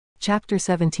Chapter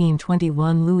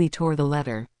 17:21 Louis tore the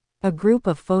letter. A group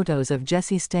of photos of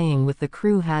Jessie staying with the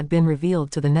crew had been revealed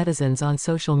to the netizens on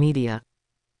social media.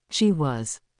 She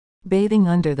was bathing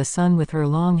under the sun with her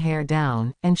long hair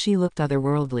down, and she looked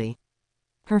otherworldly.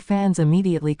 Her fans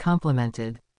immediately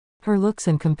complimented her looks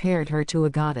and compared her to a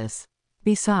goddess.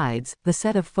 Besides, the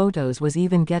set of photos was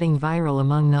even getting viral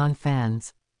among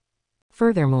non-fans.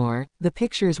 Furthermore, the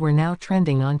pictures were now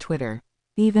trending on Twitter.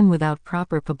 Even without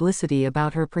proper publicity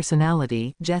about her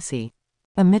personality, Jessie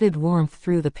emitted warmth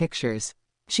through the pictures.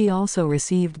 She also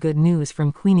received good news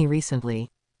from Queenie recently.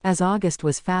 As August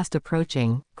was fast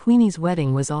approaching, Queenie's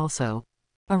wedding was also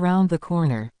around the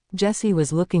corner. Jessie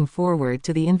was looking forward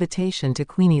to the invitation to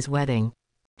Queenie's wedding.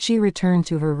 She returned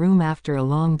to her room after a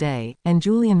long day, and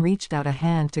Julian reached out a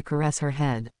hand to caress her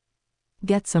head.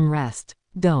 "Get some rest.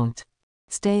 Don't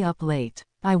stay up late."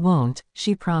 "I won't,"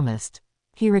 she promised.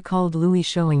 He recalled Louis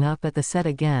showing up at the set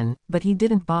again, but he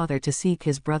didn't bother to seek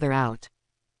his brother out.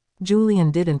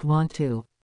 Julian didn't want to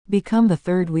become the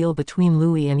third wheel between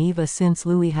Louis and Eva, since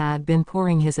Louis had been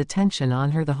pouring his attention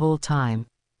on her the whole time.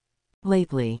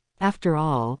 Lately, after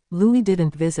all, Louis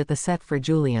didn't visit the set for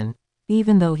Julian.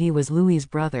 Even though he was Louis's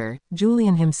brother,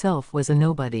 Julian himself was a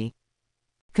nobody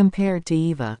compared to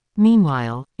Eva.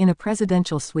 Meanwhile, in a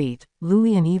presidential suite,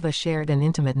 Louis and Eva shared an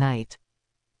intimate night.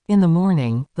 In the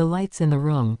morning, the lights in the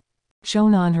room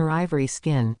shone on her ivory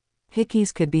skin.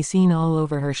 Hickeys could be seen all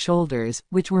over her shoulders,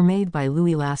 which were made by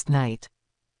Louis last night.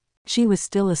 She was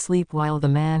still asleep while the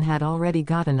man had already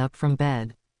gotten up from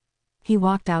bed. He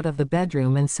walked out of the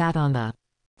bedroom and sat on the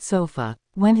sofa.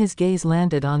 When his gaze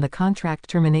landed on the contract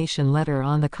termination letter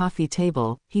on the coffee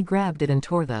table, he grabbed it and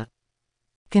tore the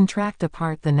contract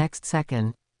apart the next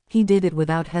second. He did it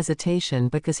without hesitation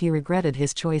because he regretted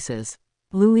his choices.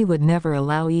 Louis would never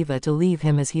allow Eva to leave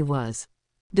him, as he was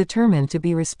determined to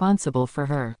be responsible for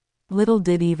her. Little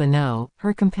did Eva know,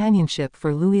 her companionship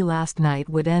for Louis last night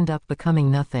would end up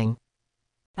becoming nothing.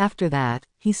 After that,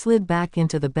 he slid back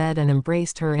into the bed and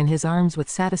embraced her in his arms with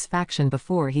satisfaction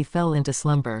before he fell into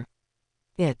slumber.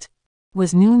 It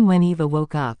was noon when Eva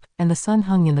woke up, and the sun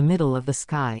hung in the middle of the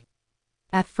sky.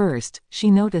 At first,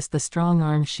 she noticed the strong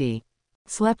arm she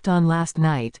slept on last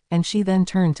night, and she then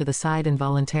turned to the side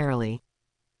involuntarily.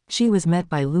 She was met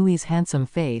by Louis's handsome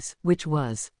face, which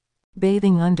was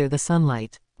bathing under the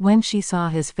sunlight. When she saw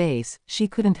his face, she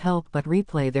couldn't help but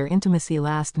replay their intimacy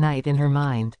last night in her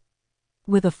mind.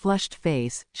 With a flushed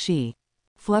face, she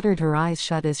fluttered her eyes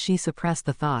shut as she suppressed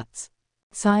the thoughts.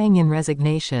 Sighing in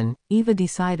resignation, Eva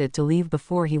decided to leave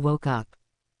before he woke up.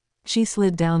 She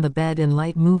slid down the bed in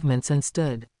light movements and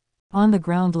stood on the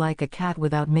ground like a cat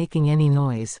without making any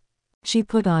noise. She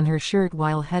put on her shirt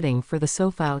while heading for the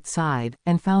sofa outside,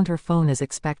 and found her phone as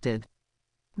expected.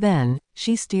 Then,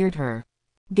 she steered her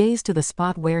gaze to the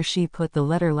spot where she put the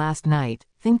letter last night,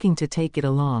 thinking to take it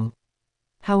along.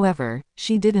 However,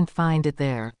 she didn't find it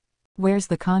there. "Where's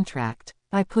the contract?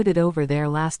 I put it over there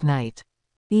last night."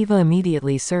 Eva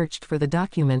immediately searched for the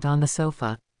document on the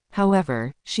sofa.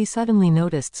 However, she suddenly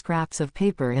noticed scraps of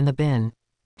paper in the bin.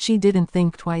 She didn't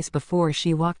think twice before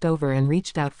she walked over and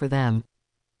reached out for them.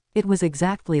 It was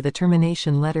exactly the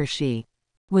termination letter she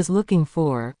was looking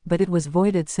for, but it was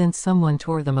voided since someone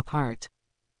tore them apart.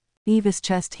 Eva's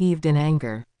chest heaved in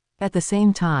anger. At the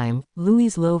same time,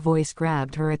 Louis's low voice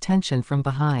grabbed her attention from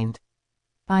behind.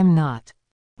 "I'm not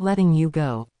letting you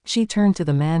go." She turned to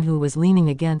the man who was leaning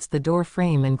against the door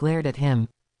frame and glared at him.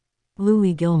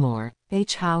 "Louis Gilmore,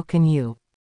 how can you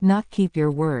not keep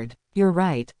your word? You're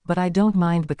right, but I don't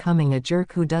mind becoming a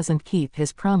jerk who doesn't keep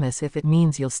his promise if it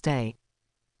means you'll stay."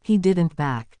 He didn't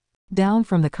back down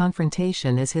from the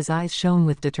confrontation as his eyes shone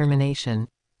with determination.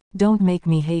 "Don't make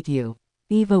me hate you."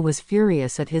 Eva was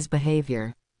furious at his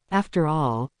behavior. After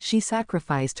all, she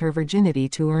sacrificed her virginity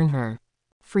to earn her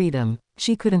freedom.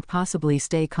 She couldn't possibly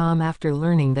stay calm after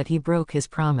learning that he broke his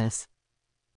promise.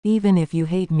 "Even if you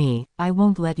hate me, I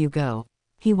won't let you go."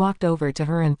 He walked over to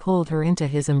her and pulled her into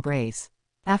his embrace.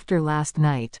 "After last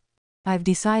night, I've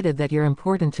decided that you're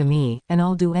important to me, and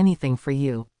I'll do anything for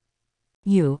you."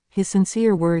 His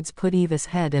sincere words put Eva's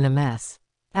head in a mess.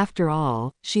 After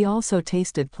all, she also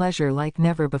tasted pleasure like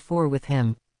never before with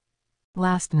him.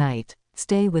 "Last night.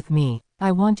 Stay with me.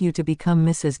 I want you to become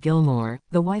Mrs. Gilmore,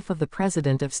 the wife of the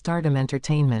president of Stardom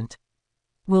Entertainment.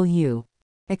 Will you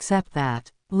accept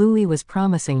that?" Louis was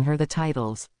promising her the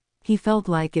titles. He felt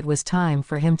like it was time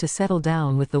for him to settle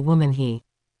down with the woman he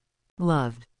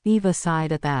loved. Eva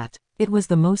sighed at that. It was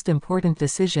the most important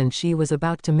decision she was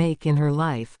about to make in her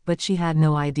life, but she had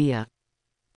no idea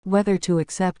whether to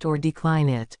accept or decline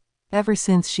it. Ever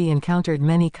since she encountered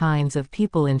many kinds of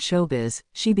people in showbiz,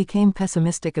 she became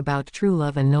pessimistic about true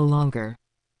love and no longer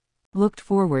Looked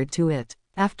forward to it.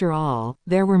 After all,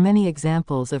 there were many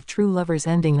examples of true lovers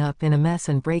ending up in a mess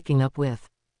and breaking up with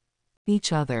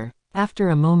each other. After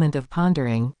a moment of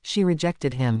pondering, she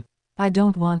rejected him. I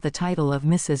don't want the title of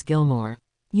Mrs. Gilmore.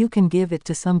 You can give it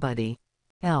to somebody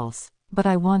else. But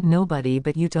I want nobody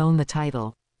but you to own the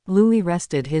title. Louis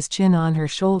rested his chin on her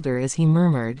shoulder as he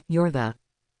murmured, You're the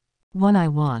one I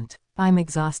want. I'm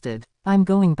exhausted. I'm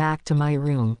going back to my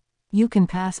room. You can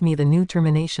pass me the new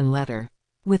termination letter.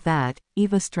 With that,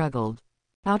 Eva struggled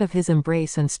out of his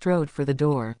embrace and strode for the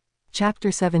door. Chapter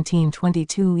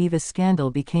 1722 Eva's scandal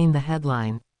became the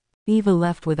headline. Eva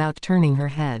left without turning her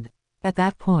head. At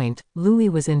that point, Louis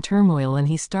was in turmoil and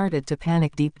he started to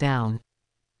panic deep down.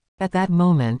 At that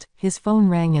moment, his phone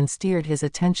rang and steered his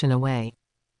attention away.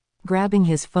 Grabbing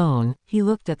his phone, he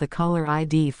looked at the caller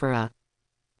ID for a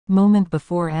moment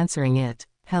before answering it.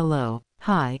 Hello.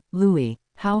 Hi, Louis.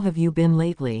 How have you been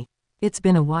lately? It's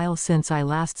been a while since I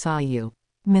last saw you.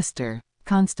 Mr.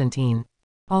 Constantine.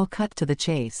 I'll cut to the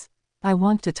chase. I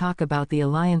want to talk about the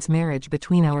alliance marriage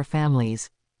between our families.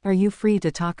 Are you free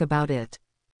to talk about it?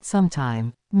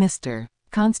 Sometime. Mr.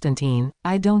 Constantine,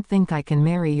 I don't think I can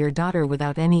marry your daughter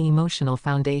without any emotional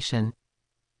foundation.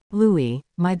 Louis,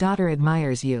 my daughter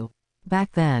admires you.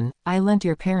 Back then, I lent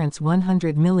your parents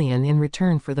 100 million in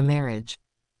return for the marriage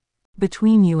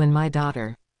between you and my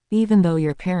daughter. Even though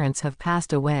your parents have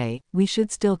passed away, we should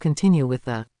still continue with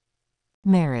the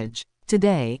marriage.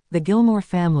 Today, the Gilmore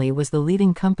family was the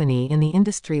leading company in the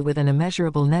industry with an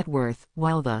immeasurable net worth,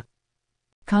 while the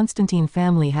Constantine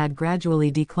family had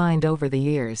gradually declined over the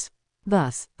years.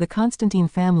 Thus, the Constantine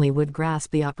family would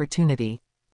grasp the opportunity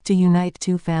to unite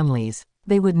two families.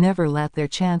 They would never let their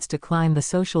chance to climb the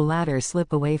social ladder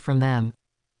slip away from them.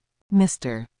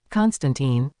 Mr.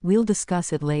 Constantine, we'll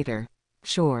discuss it later.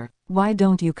 Sure. Why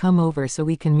don't you come over so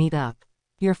we can meet up?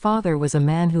 Your father was a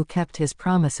man who kept his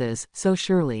promises, so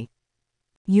surely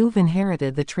you've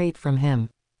inherited the trait from him.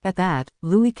 At that,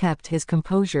 Louis kept his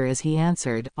composure as he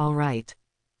answered, All right.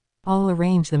 I'll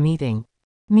arrange the meeting.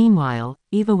 Meanwhile,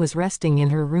 Eva was resting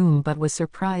in her room but was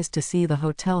surprised to see the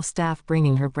hotel staff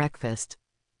bringing her breakfast.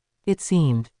 It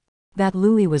seemed that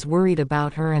Louis was worried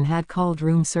about her and had called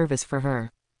room service for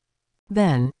her.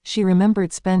 Then, she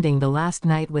remembered spending the last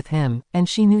night with him, and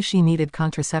she knew she needed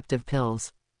contraceptive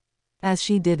pills. As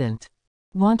she didn't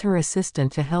want her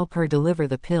assistant to help her deliver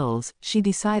the pills, she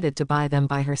decided to buy them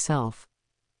by herself.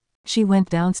 She went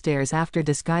downstairs after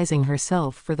disguising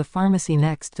herself for the pharmacy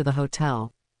next to the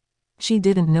hotel. She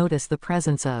didn't notice the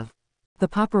presence of the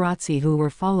paparazzi who were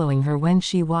following her when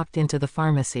she walked into the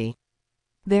pharmacy.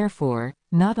 Therefore,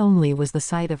 not only was the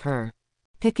sight of her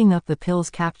picking up the pills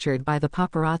captured by the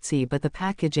paparazzi, but the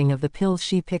packaging of the pills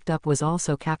she picked up was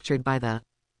also captured by the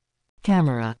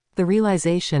camera. The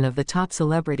realization of the top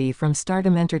celebrity from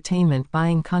Stardom Entertainment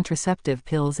buying contraceptive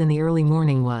pills in the early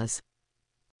morning was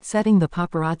setting the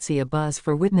paparazzi abuzz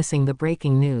for witnessing the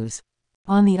breaking news.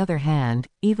 On the other hand,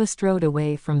 Eva strode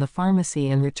away from the pharmacy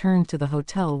and returned to the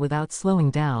hotel without slowing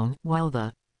down, while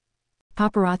the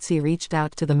paparazzi reached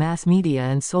out to the mass media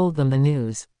and sold them the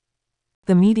news.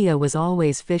 The media was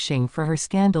always fishing for her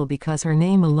scandal because her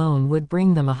name alone would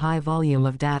bring them a high volume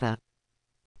of data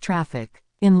traffic.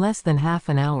 In less than half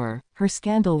an hour, her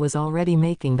scandal was already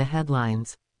making the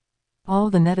headlines. All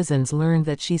the netizens learned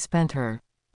that she spent her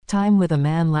time with a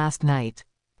man last night.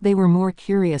 They were more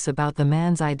curious about the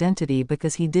man's identity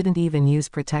because he didn't even use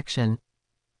protection.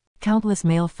 Countless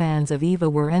male fans of Eva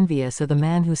were envious of the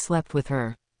man who slept with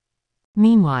her.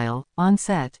 Meanwhile, on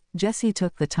set, Jessie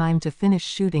took the time to finish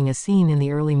shooting a scene in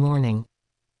the early morning.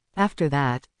 After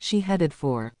that, she headed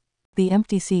for the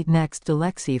empty seat next to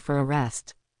Lexi for a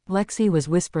rest. Lexi was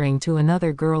whispering to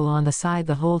another girl on the side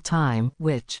the whole time,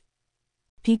 which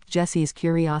piqued Jessie's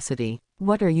curiosity.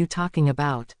 What are you talking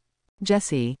about?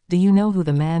 Jessie, do you know who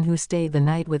the man who stayed the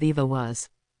night with Eva was?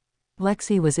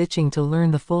 Lexi was itching to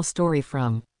learn the full story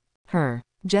from her.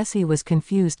 Jessie was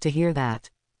confused to hear that.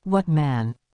 What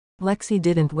man? Lexi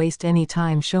didn't waste any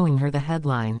time showing her the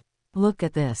headline. Look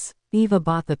at this. Eva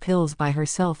bought the pills by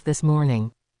herself this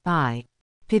morning. I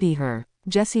pity her.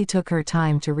 Jessie took her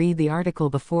time to read the article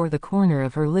before the corner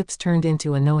of her lips turned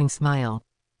into a knowing smile.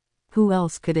 Who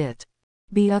else could it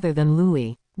be other than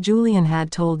Louis? Julian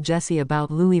had told Jessie about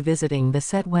Louis visiting the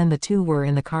set when the two were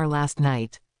in the car last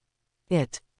night.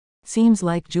 It seems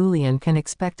like Julian can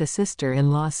expect a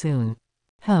sister-in-law soon.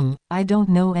 I don't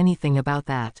know anything about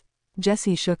that.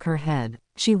 Jessie shook her head.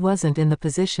 She wasn't in the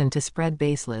position to spread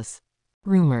baseless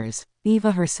rumors.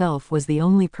 Eva herself was the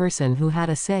only person who had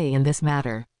a say in this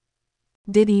matter.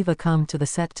 Did Eva come to the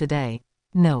set today?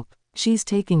 Nope. She's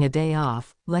taking a day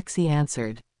off, Lexi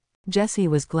answered. Jessie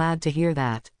was glad to hear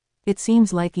that. It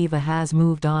seems like Eva has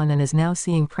moved on and is now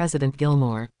seeing President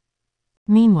Gilmore.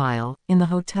 Meanwhile, in the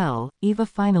hotel, Eva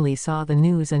finally saw the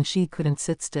news and she couldn't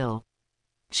sit still.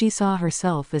 She saw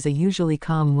herself as a usually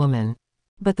calm woman.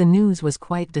 But the news was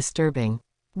quite disturbing.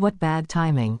 What bad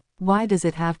timing. Why does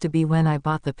it have to be when I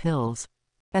bought the pills?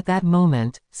 At that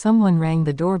moment, someone rang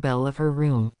the doorbell of her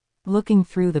room. Looking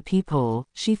through the peephole,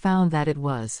 she found that it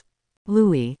was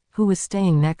Louis, who was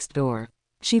staying next door.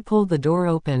 She pulled the door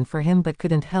open for him but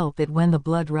couldn't help it when the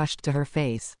blood rushed to her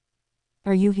face.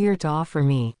 Are you here to offer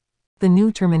me the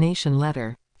new termination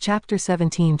letter? Chapter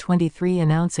 17:23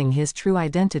 Announcing his true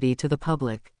identity to the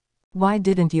public. Why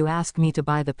didn't you ask me to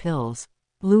buy the pills?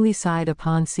 Louis sighed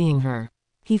upon seeing her.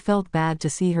 He felt bad to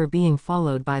see her being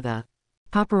followed by the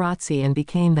paparazzi and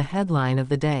became the headline of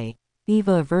the day.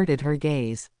 Eva averted her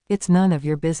gaze. It's none of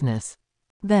your business.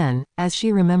 Then, as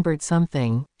she remembered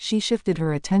something, she shifted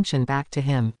her attention back to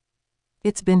him.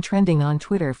 It's been trending on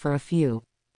Twitter for a few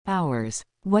hours.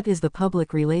 What is the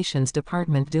public relations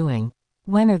department doing?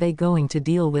 When are they going to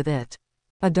deal with it?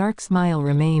 A dark smile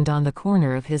remained on the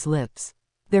corner of his lips.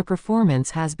 Their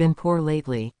performance has been poor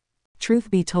lately. Truth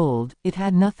be told, it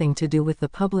had nothing to do with the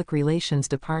public relations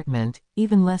department,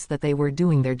 even less that they were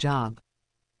doing their job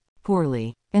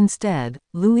poorly. Instead,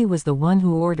 Louis was the one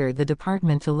who ordered the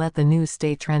department to let the news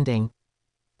stay trending.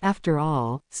 After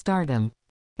all, stardom.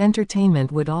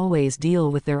 Entertainment would always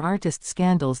deal with their artist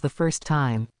scandals the first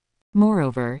time.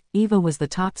 Moreover, Eva was the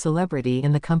top celebrity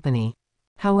in the company.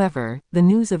 However, the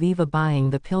news of Eva buying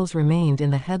the pills remained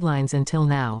in the headlines until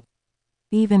now.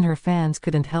 Even her fans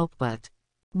couldn't help but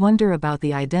wonder about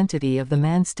the identity of the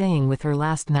man staying with her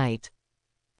last night.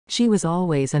 She was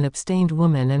always an abstained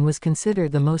woman and was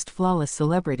considered the most flawless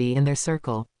celebrity in their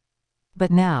circle.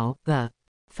 But now, the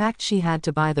fact she had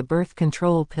to buy the birth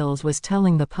control pills was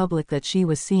telling the public that she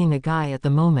was seeing a guy at the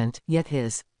moment, yet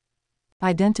his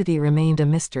identity remained a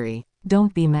mystery.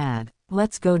 Don't be mad.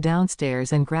 Let's go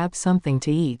downstairs and grab something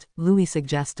to eat, Louis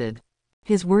suggested.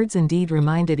 His words indeed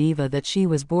reminded Eva that she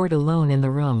was bored alone in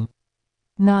the room.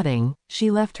 Nodding,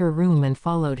 she left her room and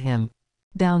followed him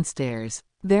downstairs.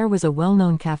 There was a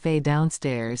well-known cafe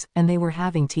downstairs, and they were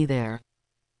having tea there.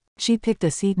 She picked a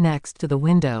seat next to the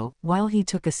window, while he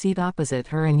took a seat opposite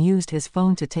her and used his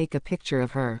phone to take a picture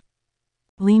of her.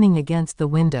 Leaning against the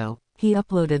window, he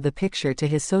uploaded the picture to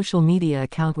his social media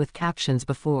account with captions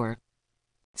before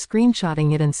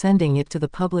screenshotting it and sending it to the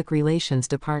public relations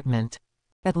department.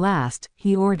 At last,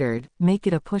 he ordered, "Make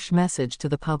it a push message to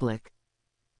the public."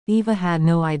 Eva had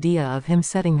no idea of him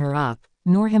setting her up,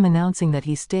 nor him announcing that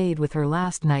he stayed with her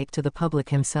last night to the public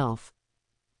himself.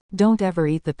 Don't ever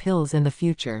eat the pills in the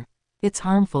future. It's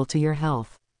harmful to your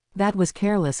health. That was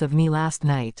careless of me last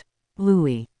night.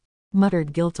 Louis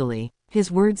muttered guiltily.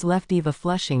 His words left Eva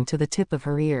flushing to the tip of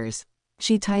her ears.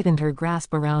 She tightened her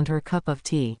grasp around her cup of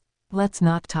tea. Let's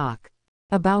not talk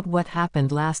about what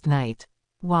happened last night.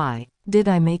 Why did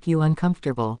I make you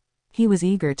uncomfortable? He was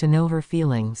eager to know her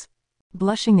feelings.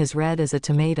 Blushing as red as a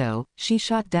tomato, she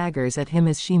shot daggers at him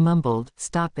as she mumbled,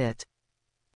 "Stop it."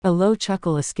 A low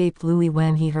chuckle escaped Louis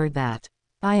when he heard that.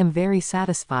 I am very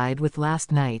satisfied with last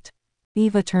night.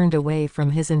 Eva turned away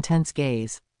from his intense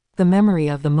gaze. The memory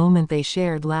of the moment they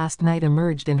shared last night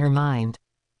emerged in her mind.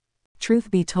 Truth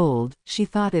be told, she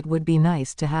thought it would be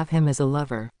nice to have him as a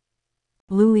lover.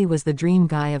 Louis was the dream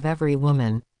guy of every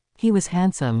woman. He was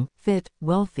handsome, fit,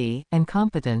 wealthy, and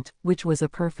competent, which was a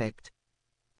perfect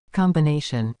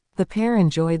combination. The pair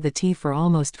enjoyed the tea for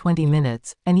almost 20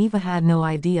 minutes, and Eva had no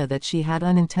idea that she had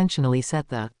unintentionally set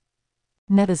the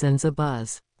netizens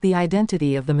abuzz. The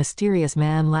identity of the mysterious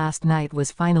man last night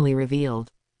was finally revealed.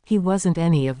 He wasn't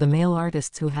any of the male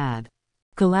artists who had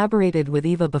collaborated with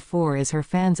Eva before as her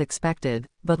fans expected,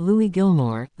 but Louis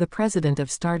Gilmore, the president of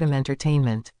Stardom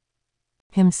Entertainment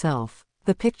himself.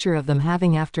 The picture of them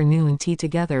having afternoon tea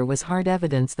together was hard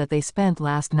evidence that they spent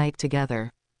last night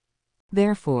together.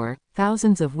 Therefore,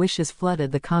 thousands of wishes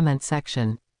flooded the comment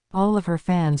section. All of her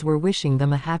fans were wishing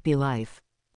them a happy life.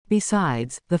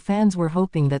 Besides, the fans were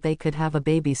hoping that they could have a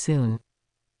baby soon.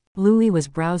 Louis was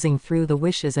browsing through the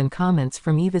wishes and comments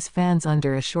from Eva's fans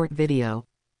under a short video.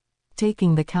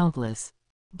 Taking the countless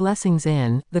blessings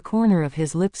in, the corner of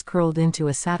his lips curled into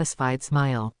a satisfied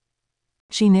smile.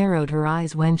 She narrowed her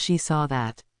eyes when she saw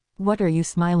that. What are you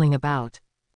smiling about?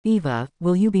 Eva,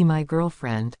 will you be my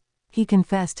girlfriend? He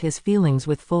confessed his feelings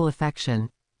with full affection.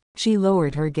 She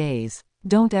lowered her gaze.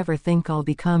 Don't ever think I'll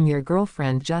become your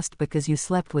girlfriend just because you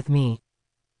slept with me.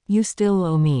 You still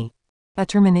owe me a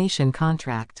termination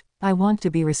contract. I want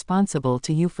to be responsible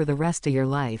to you for the rest of your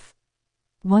life.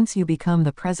 Once you become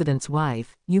the president's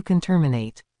wife, you can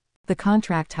terminate the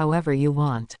contract however you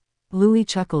want. Louis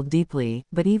chuckled deeply,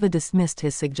 but Eva dismissed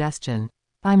his suggestion.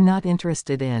 I'm not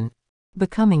interested in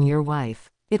becoming your wife.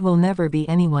 It will never be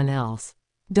anyone else.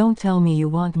 Don't tell me you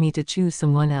want me to choose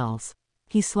someone else.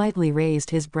 He slightly raised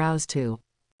his brows to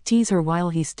tease her while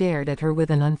he stared at her with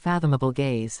an unfathomable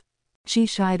gaze. She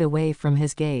shied away from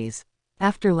his gaze.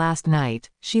 After last night,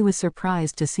 she was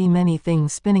surprised to see many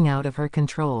things spinning out of her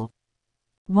control.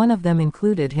 One of them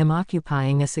included him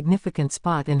occupying a significant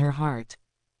spot in her heart.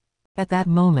 At that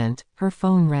moment, her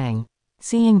phone rang.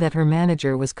 Seeing that her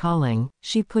manager was calling,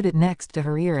 she put it next to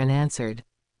her ear and answered.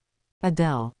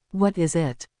 Adele, what is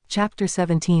it? Chapter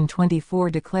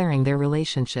 17:24 Declaring their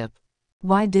relationship.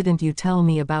 Why didn't you tell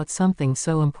me about something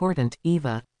so important,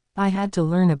 Eva? I had to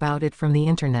learn about it from the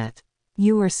internet.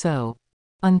 You were so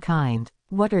unkind.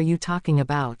 What are you talking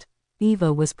about?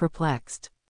 Eva was perplexed.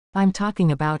 I'm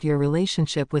talking about your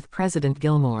relationship with President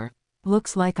Gilmore.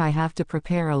 Looks like I have to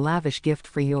prepare a lavish gift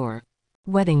for your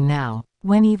wedding now.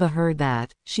 When Eva heard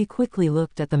that, she quickly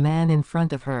looked at the man in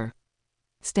front of her.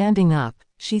 Standing up,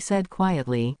 she said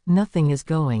quietly, nothing is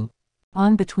going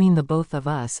on between the both of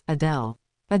us, Adele.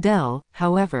 Adele,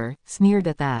 however, sneered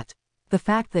at that. The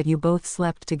fact that you both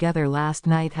slept together last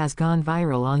night has gone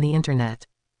viral on the internet.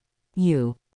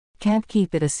 You can't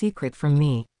keep it a secret from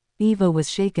me. Eva was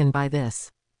shaken by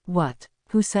this. What?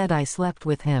 Who said I slept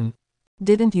with him?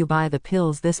 Didn't you buy the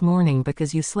pills this morning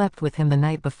because you slept with him the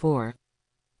night before?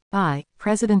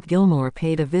 President Gilmore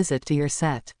paid a visit to your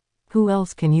set. Who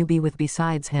else can you be with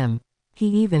besides him? He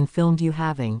even filmed you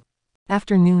having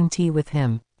afternoon tea with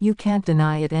him. You can't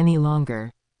deny it any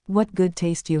longer. What good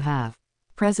taste you have.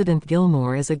 President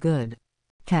Gilmore is a good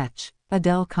catch,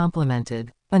 Adele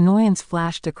complimented. Annoyance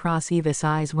flashed across Eva's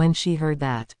eyes when she heard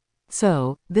that.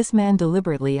 So, this man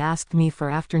deliberately asked me for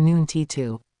afternoon tea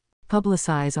to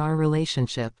publicize our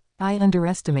relationship. I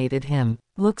underestimated him.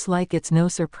 Looks like it's no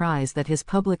surprise that his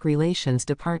public relations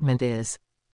department is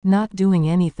not doing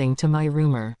anything to my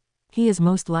rumor. He is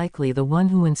most likely the one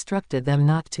who instructed them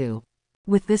not to.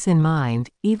 With this in mind,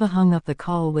 Eva hung up the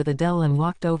call with Adele and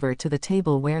walked over to the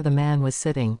table where the man was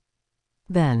sitting.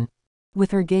 Then, with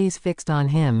her gaze fixed on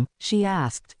him, she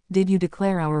asked, did you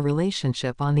declare our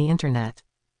relationship on the internet?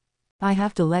 I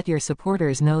have to let your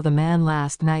supporters know the man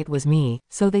last night was me,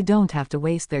 so they don't have to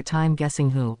waste their time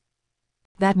guessing who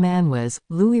that man was,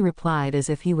 Louis replied as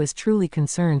if he was truly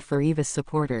concerned for Eva's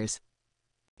supporters.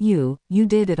 You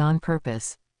did it on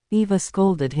purpose. Eva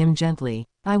scolded him gently.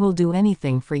 I will do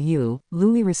anything for you,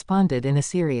 Louis responded in a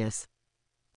serious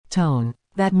tone.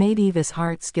 That made Eva's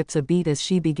heart skip a beat as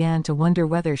she began to wonder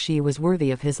whether she was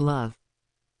worthy of his love.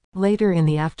 Later in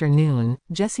the afternoon,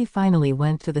 Jessie finally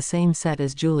went to the same set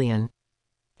as Julian.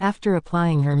 After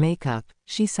applying her makeup,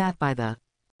 she sat by the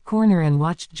corner and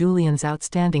watched Julian's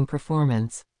outstanding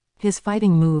performance. His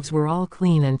fighting moves were all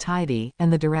clean and tidy,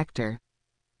 and the director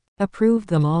approved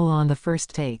them all on the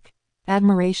first take.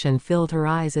 Admiration filled her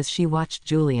eyes as she watched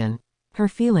Julian. Her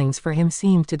feelings for him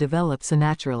seemed to develop so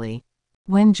naturally.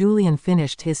 When Julian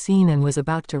finished his scene and was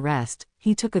about to rest,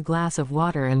 he took a glass of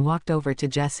water and walked over to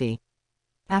Jessie.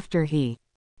 After he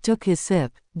took his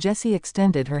sip, Jessie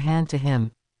extended her hand to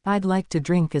him. I'd like to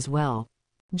drink as well.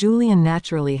 Julian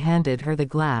naturally handed her the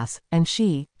glass, and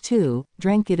she, too,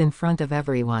 drank it in front of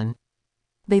everyone.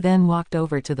 They then walked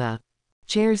over to the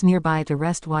chairs nearby to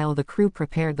rest while the crew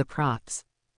prepared the props.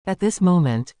 At this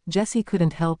moment, Jessie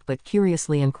couldn't help but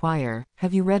curiously inquire,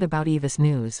 have you read about Eva's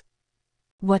news?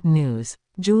 What news?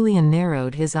 Julian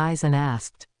narrowed his eyes and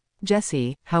asked.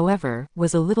 Jessie, however,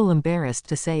 was a little embarrassed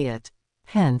to say it.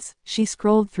 Hence, she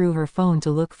scrolled through her phone to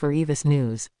look for Eva's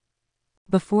news.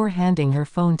 Before handing her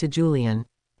phone to Julian.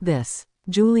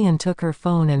 Julian took her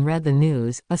phone and read the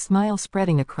news, a smile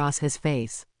spreading across his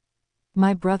face.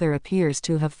 My brother appears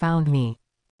to have found me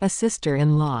a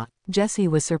sister-in-law. Jessie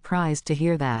was surprised to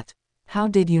hear that. How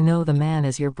did you know the man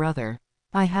is your brother?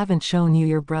 I haven't shown you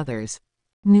your brother's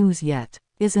news yet.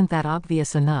 Isn't that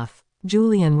obvious enough?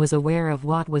 Julian was aware of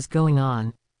what was going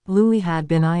on. Louis had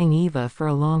been eyeing Eva for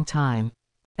a long time.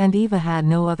 And Eva had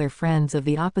no other friends of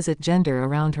the opposite gender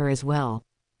around her as well.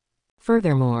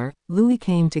 Furthermore, Louis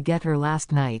came to get her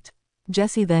last night.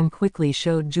 Jessie then quickly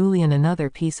showed Julian another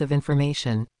piece of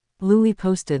information. Louis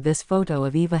posted this photo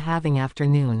of Eva having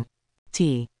afternoon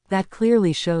tea. That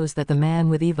clearly shows that the man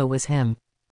with Eva was him.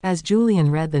 As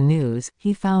Julian read the news,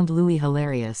 he found Louis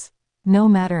hilarious. No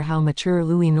matter how mature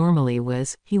Louis normally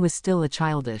was, he was still a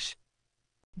childish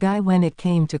guy when it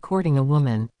came to courting a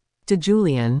woman. To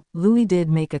Julian, Louis did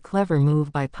make a clever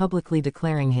move by publicly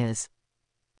declaring his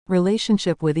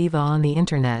relationship with Eva on the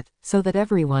internet, so that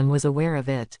everyone was aware of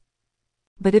it.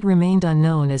 But it remained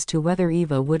unknown as to whether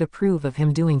Eva would approve of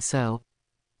him doing so.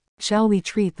 Shall we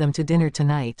treat them to dinner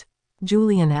tonight?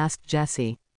 Julian asked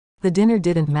Jessie. The dinner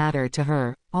didn't matter to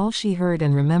her, all she heard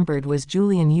and remembered was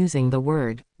Julian using the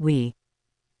word, we.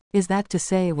 Is that to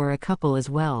say we're a couple as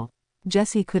well?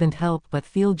 Jessie couldn't help but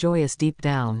feel joyous deep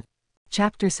down.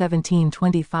 Chapter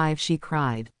 17:25 She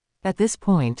cried. At this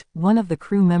point, one of the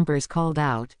crew members called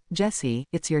out, Jessie,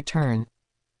 it's your turn.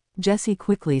 Jessie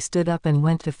quickly stood up and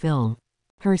went to film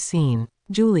her scene.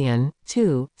 Julian,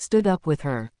 too, stood up with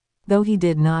her. Though he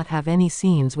did not have any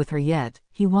scenes with her yet,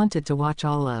 he wanted to watch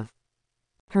all of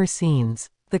her scenes.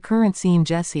 The current scene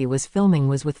Jessie was filming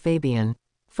was with Fabian.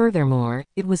 Furthermore,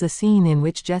 it was a scene in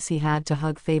which Jessie had to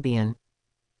hug Fabian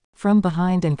from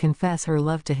behind and confess her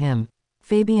love to him.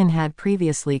 Fabian had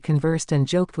previously conversed and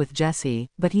joked with Jessie,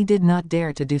 but he did not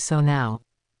dare to do so now.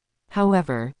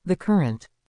 However, the current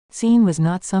scene was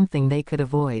not something they could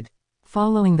avoid.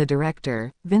 Following the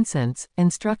director, Vincent's,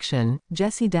 instruction,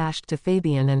 Jessie dashed to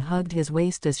Fabian and hugged his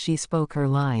waist as she spoke her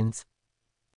lines.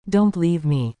 Don't leave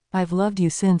me. I've loved you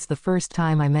since the first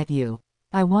time I met you.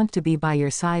 I want to be by your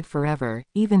side forever,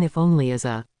 even if only as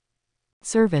a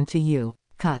servant to you.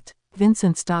 Cut.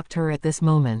 Vincent stopped her at this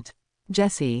moment.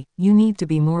 Jessie, you need to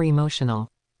be more emotional.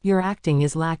 Your acting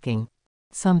is lacking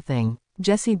something.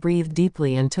 Jessie breathed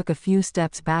deeply and took a few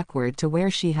steps backward to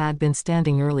where she had been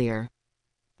standing earlier.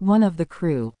 One of the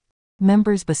crew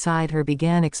members beside her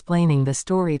began explaining the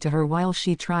story to her while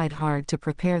she tried hard to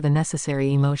prepare the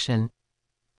necessary emotion.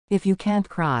 If you can't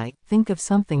cry, think of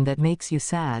something that makes you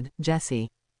sad, Jessie.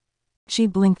 She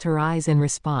blinked her eyes in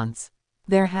response.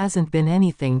 There hasn't been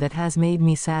anything that has made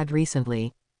me sad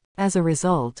recently. As a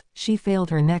result, she failed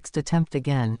her next attempt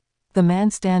again. The man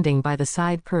standing by the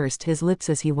side pursed his lips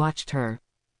as he watched her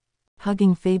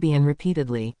hugging Fabian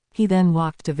repeatedly. He then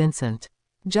walked to Vincent.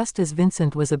 Just as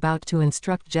Vincent was about to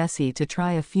instruct Jessie to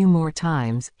try a few more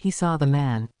times, he saw the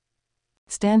man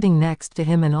standing next to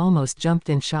him and almost jumped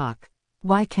in shock.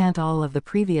 Why can't all of the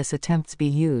previous attempts be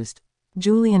used?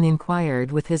 Julian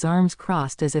inquired with his arms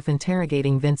crossed as if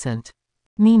interrogating Vincent.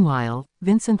 Meanwhile,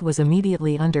 Vincent was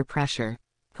immediately under pressure.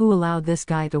 Who allowed this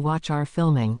guy to watch our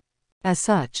filming? As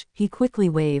such, he quickly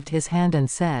waved his hand and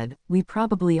said, we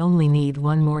probably only need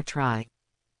one more try.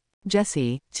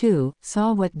 Jessie, too,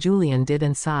 saw what Julian did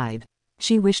and sighed.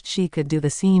 She wished she could do the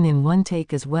scene in one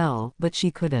take as well, but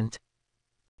she couldn't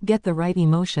get the right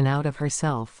emotion out of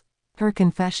herself. Her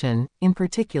confession, in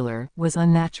particular, was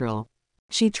unnatural.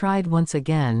 She tried once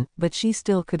again, but she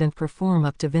still couldn't perform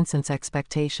up to Vincent's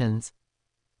expectations.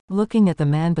 Looking at the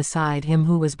man beside him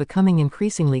who was becoming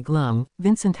increasingly glum,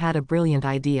 Vincent had a brilliant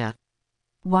idea.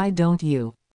 Why don't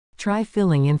you try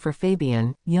filling in for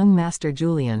Fabian, young Master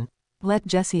Julian? Let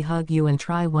Jessie hug you and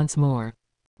try once more.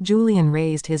 Julian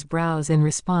raised his brows in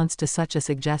response to such a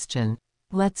suggestion.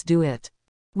 Let's do it.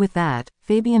 With that,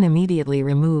 Fabian immediately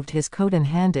removed his coat and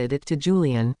handed it to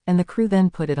Julian, and the crew then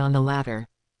put it on the latter.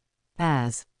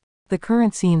 As the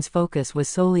current scene's focus was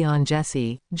solely on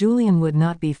Jessie, Julian would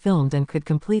not be filmed and could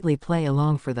completely play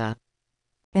along for the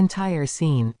entire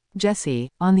scene. Jessie,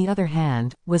 on the other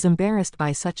hand, was embarrassed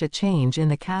by such a change in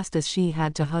the cast as she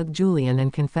had to hug Julian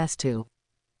and confess to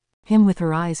him with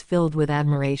her eyes filled with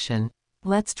admiration.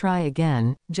 Let's try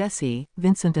again, Jessie,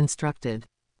 Vincent instructed.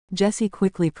 Jessie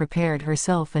quickly prepared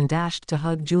herself and dashed to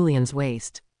hug Julian's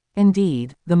waist.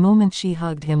 Indeed, the moment she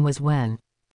hugged him was when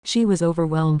she was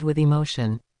overwhelmed with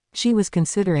emotion. She was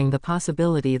considering the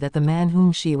possibility that the man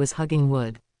whom she was hugging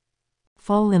would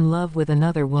fall in love with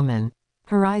another woman.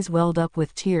 Her eyes welled up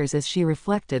with tears as she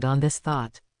reflected on this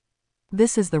thought.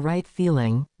 This is the right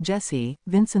feeling, Jessie,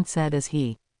 Vincent said as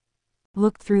he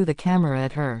looked through the camera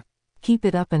at her. Keep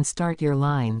it up and start your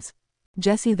lines.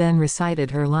 Jessie then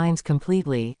recited her lines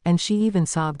completely, and she even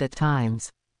sobbed at times.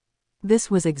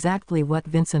 This was exactly what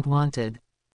Vincent wanted.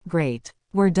 Great.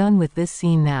 We're done with this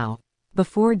scene now.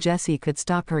 Before Jessie could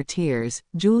stop her tears,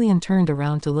 Julian turned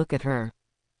around to look at her.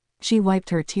 She wiped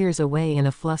her tears away in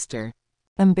a fluster,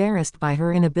 embarrassed by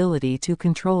her inability to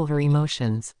control her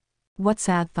emotions. What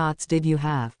sad thoughts did you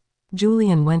have?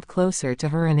 Julian went closer to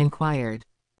her and inquired.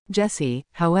 Jessie,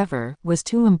 however, was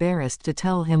too embarrassed to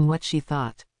tell him what she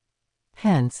thought.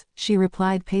 Hence, she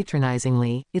replied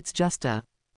patronizingly, it's just a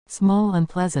small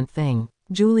unpleasant thing.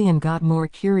 Julian got more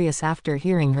curious after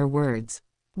hearing her words.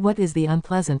 What is the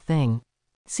unpleasant thing?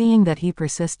 Seeing that he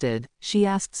persisted, she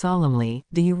asked solemnly,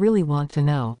 do you really want to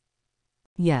know?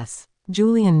 Yes.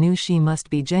 Julian knew she must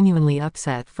be genuinely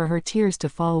upset for her tears to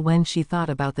fall when she thought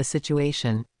about the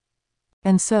situation.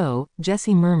 And so,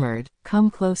 Jessie murmured, come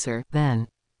closer, then.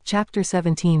 Chapter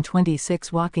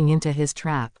 17:26 Walking into his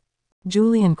trap.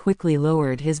 Julian quickly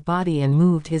lowered his body and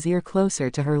moved his ear closer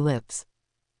to her lips.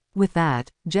 With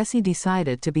that, Jessie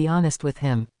decided to be honest with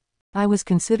him. I was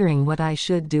considering what I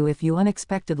should do if you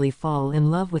unexpectedly fall in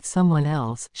love with someone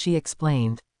else, she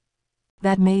explained.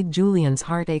 That made Julian's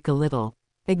heart ache a little.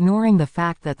 Ignoring the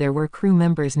fact that there were crew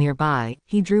members nearby,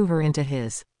 he drew her into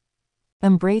his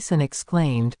embrace and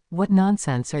exclaimed, "What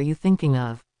nonsense are you thinking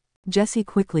of?" Jessie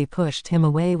quickly pushed him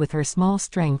away with her small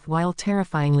strength while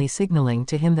terrifyingly signaling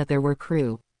to him that there were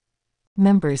crew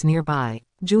members nearby.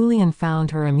 Julian found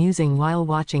her amusing while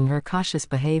watching her cautious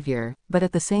behavior, but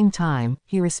at the same time,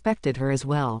 he respected her as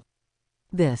well.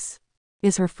 This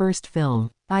is her first film.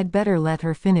 I'd better let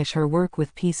her finish her work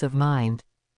with peace of mind.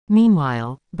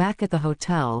 Meanwhile, back at the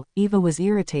hotel, Eva was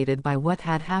irritated by what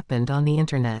had happened on the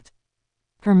internet.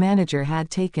 Her manager had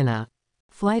taken a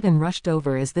flight and rushed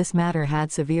over as this matter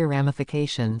had severe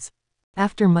ramifications.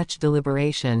 After much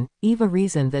deliberation, Eva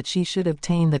reasoned that she should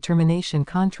obtain the termination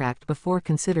contract before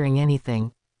considering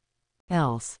anything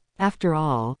else. After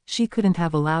all, she couldn't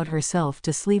have allowed herself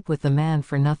to sleep with the man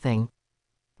for nothing.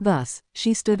 Thus,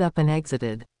 she stood up and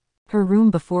exited her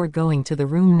room before going to the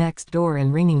room next door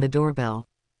and ringing the doorbell.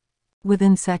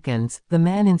 Within seconds, the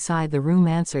man inside the room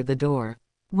answered the door.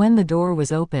 When the door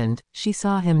was opened, she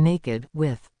saw him naked,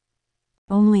 with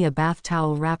only a bath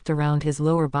towel wrapped around his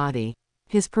lower body.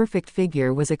 His perfect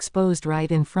figure was exposed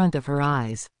right in front of her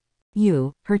eyes.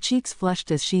 Her cheeks flushed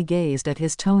as she gazed at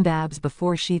his toned abs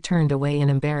before she turned away in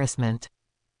embarrassment.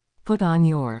 Put on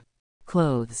your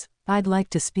clothes. I'd like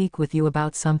to speak with you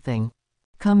about something.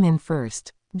 Come in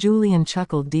first. Julian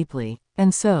chuckled deeply.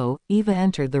 And so, Eva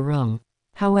entered the room.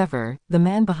 However, the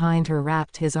man behind her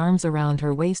wrapped his arms around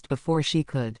her waist before she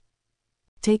could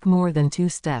take more than 2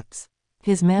 steps.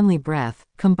 His manly breath,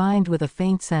 combined with a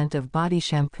faint scent of body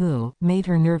shampoo, made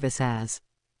her nervous as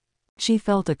she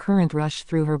felt a current rush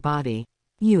through her body.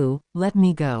 Let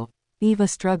me go. Eva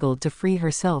struggled to free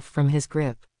herself from his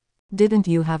grip. Didn't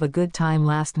you have a good time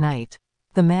last night?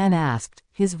 The man asked,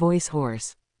 his voice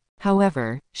hoarse.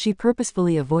 However, she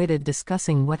purposefully avoided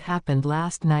discussing what happened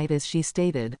last night as she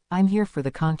stated, I'm here for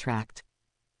the contract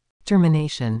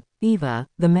termination. Eva,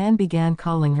 the man began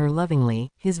calling her lovingly,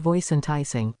 his voice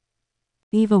enticing.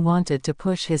 Eva wanted to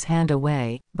push his hand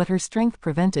away, but her strength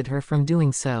prevented her from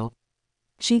doing so.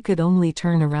 She could only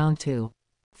turn around to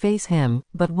face him,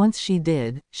 but once she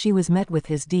did, she was met with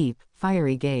his deep,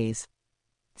 fiery gaze.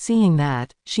 Seeing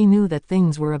that, she knew that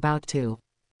things were about to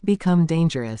become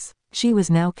dangerous. She was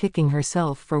now kicking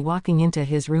herself for walking into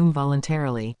his room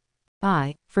voluntarily.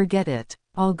 Forget it.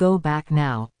 I'll go back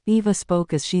now. Eva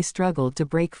spoke as she struggled to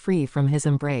break free from his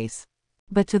embrace.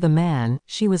 But to the man,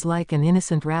 she was like an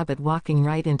innocent rabbit walking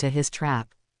right into his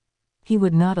trap. He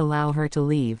would not allow her to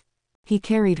leave. He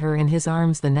carried her in his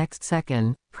arms the next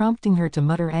second, prompting her to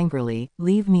mutter angrily,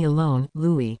 "Leave me alone,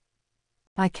 Louis.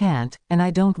 I can't, and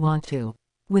I don't want to."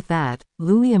 With that,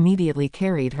 Louis immediately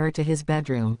carried her to his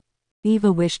bedroom.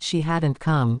 Eva wished she hadn't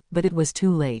come, but it was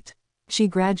too late. She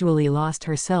gradually lost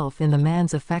herself in the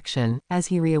man's affection, as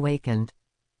he reawakened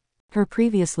her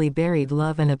previously buried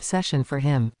love and obsession for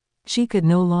him. She could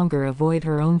no longer avoid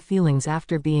her own feelings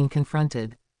after being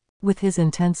confronted with his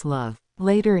intense love.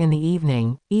 Later in the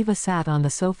evening, Eva sat on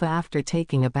the sofa after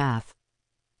taking a bath.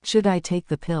 Should I take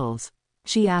the pills?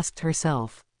 She asked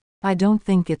herself. I don't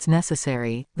think it's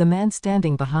necessary, the man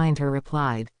standing behind her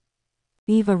replied.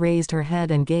 Eva raised her head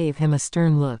and gave him a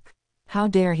stern look. How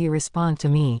dare he respond to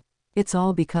me? It's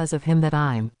all because of him that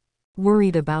I'm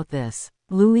worried about this.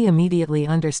 Louis immediately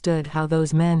understood how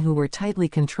those men who were tightly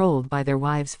controlled by their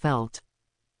wives felt.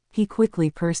 He quickly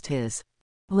pursed his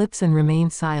lips and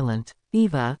remained silent.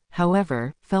 Eva,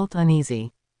 however, felt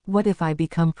uneasy. What if I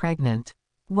become pregnant?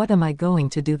 What am I going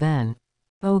to do then?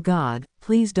 Oh God,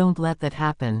 please don't let that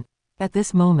happen. At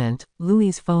this moment,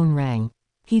 Louis's phone rang.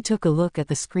 He took a look at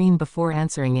the screen before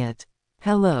answering it.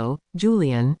 Hello,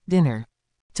 Julian, dinner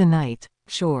tonight.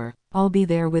 Sure, I'll be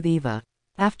there with Eva.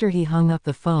 After he hung up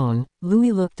the phone,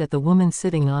 Louis looked at the woman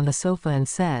sitting on the sofa and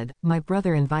said, My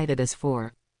brother invited us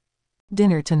for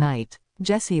dinner tonight.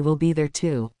 Jessie will be there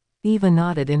too. Eva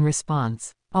nodded in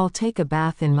response. I'll take a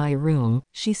bath in my room,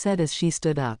 she said as she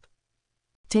stood up.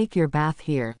 Take your bath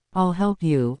here. I'll help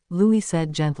you, Louis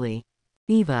said gently.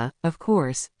 Eva, of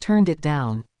course, turned it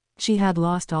down. She had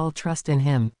lost all trust in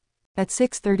him. At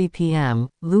 6:30 p.m.,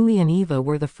 Louis and Eva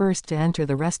were the first to enter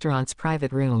the restaurant's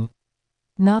private room.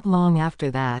 Not long after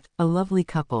that, a lovely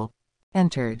couple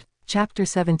entered. Chapter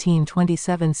 17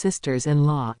 27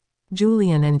 Sisters-in-Law.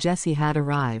 Julian and Jessie had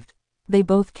arrived. They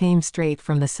both came straight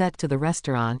from the set to the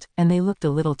restaurant, and they looked a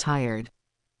little tired.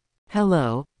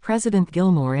 Hello, President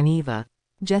Gilmore and Eva.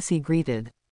 Jessie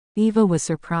greeted. Eva was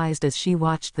surprised as she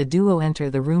watched the duo enter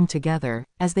the room together,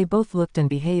 as they both looked and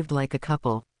behaved like a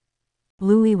couple.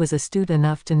 Louis was astute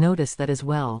enough to notice that as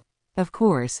well. Of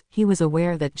course, he was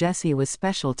aware that Jesse was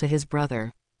special to his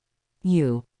brother.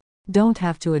 You don't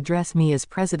have to address me as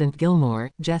President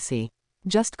Gilmore, Jesse.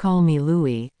 Just call me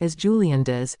Louis, as Julian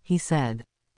does, he said.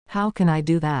 How can I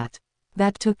do that?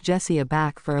 That took Jesse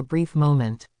aback for a brief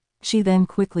moment. She then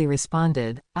quickly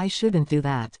responded, I shouldn't do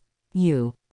that.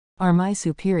 You are my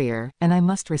superior, and I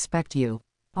must respect you.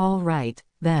 All right,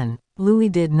 then. Louis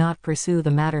did not pursue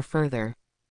the matter further.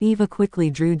 Eva quickly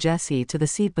drew Jesse to the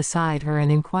seat beside her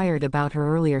and inquired about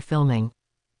her earlier filming.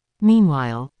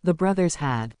 Meanwhile, the brothers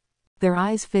had their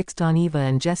eyes fixed on Eva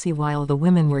and Jesse while the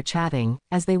women were chatting,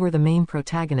 as they were the main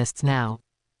protagonists now.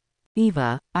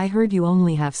 Eva, I heard you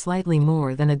only have slightly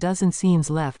more than a dozen scenes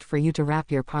left for you to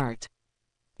wrap your part.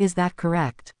 Is that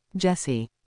correct? Jesse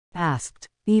asked.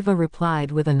 Eva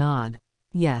replied with a nod.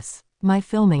 Yes. My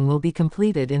filming will be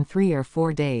completed in 3 or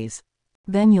 4 days.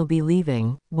 Then you'll be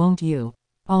leaving, won't you?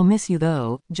 I'll miss you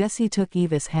though. Jesse took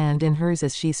Eva's hand in hers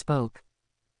as she spoke.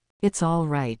 It's all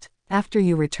right. After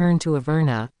you return to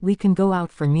Averna, we can go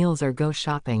out for meals or go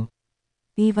shopping.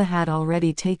 Eva had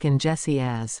already taken Jesse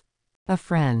as a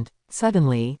friend.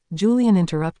 Suddenly, Julian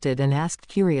interrupted and asked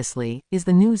curiously, is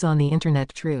the news on the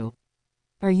internet true?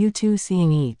 Are you two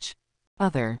seeing each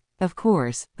other? Of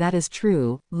course, that is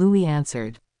true, Louis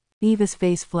answered. Eva's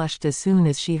face flushed as soon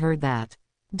as she heard that.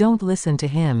 Don't listen to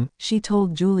him, she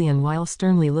told Julian while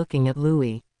sternly looking at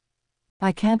Louis.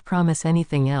 I can't promise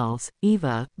anything else,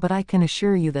 Eva, but I can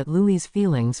assure you that Louis's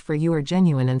feelings for you are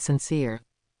genuine and sincere.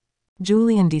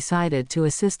 Julian decided to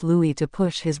assist Louis to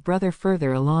push his brother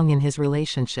further along in his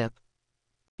relationship.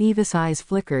 Eva's eyes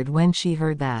flickered when she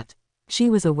heard that. She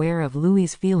was aware of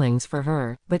Louis's feelings for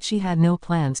her, but she had no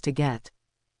plans to get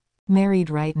married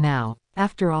right now.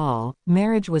 After all,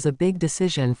 marriage was a big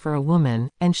decision for a woman,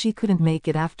 and she couldn't make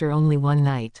it after only one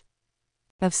night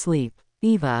of sleep.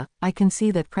 Eva, I can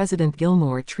see that President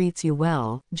Gilmore treats you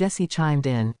well, Jesse chimed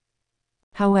in.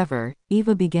 However,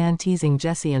 Eva began teasing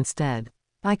Jesse instead.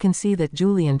 I can see that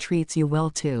Julian treats you well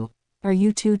too. Are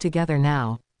you two together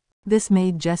now? This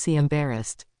made Jesse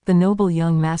embarrassed. The noble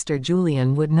young Master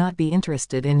Julian would not be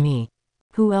interested in me.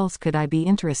 Who else could I be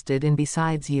interested in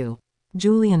besides you?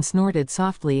 Julian snorted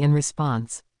softly in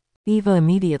response. Eva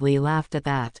immediately laughed at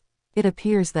that. It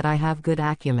appears that I have good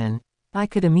acumen. I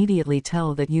could immediately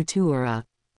tell that you two are a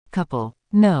couple.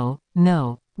 No,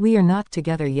 we are not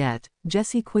together yet.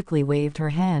 Jesse quickly waved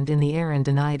her hand in the air and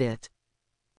denied it.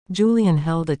 Julian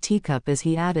held a teacup as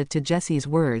he added to Jesse's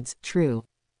words, true.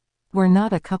 We're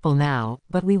not a couple now,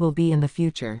 but we will be in the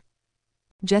future.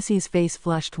 Jesse's face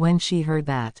flushed when she heard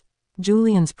that.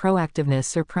 Julian's proactiveness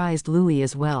surprised Louis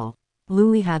as well.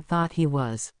 Louis had thought he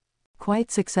was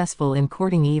quite successful in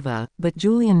courting Eva, but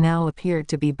Julian now appeared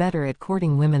to be better at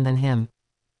courting women than him.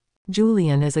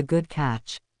 Julian is a good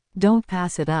catch. Don't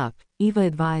pass it up, Eva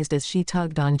advised as she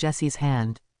tugged on Jesse's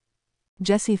hand.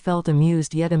 Jesse felt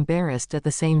amused yet embarrassed at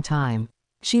the same time.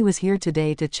 She was here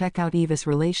today to check out Eva's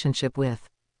relationship with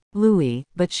Louis,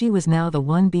 but she was now the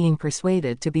one being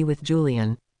persuaded to be with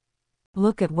Julian.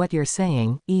 Look at what you're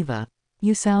saying, Eva.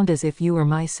 You sound as if you were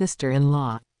my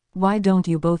sister-in-law. Why don't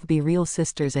you both be real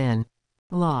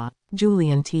sisters-in-law?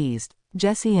 Julian teased.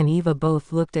 Jesse and Eva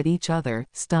both looked at each other,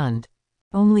 stunned.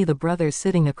 Only the brothers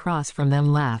sitting across from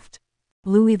them laughed.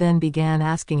 Louis then began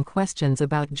asking questions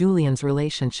about Julian's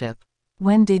relationship.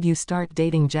 When did you start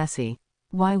dating Jesse?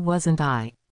 Why wasn't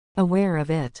I aware of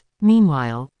it?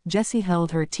 Meanwhile, Jesse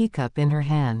held her teacup in her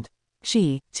hand.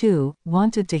 She, too,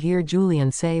 wanted to hear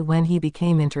Julian say when he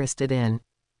became interested in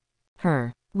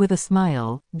her. With a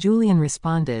smile, Julian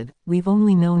responded, we've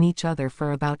only known each other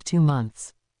for about 2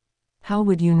 months. How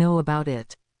would you know about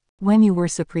it? When you were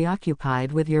so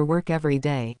preoccupied with your work every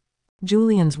day.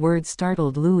 Julian's words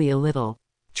startled Louis a little.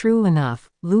 True enough,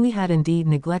 Louis had indeed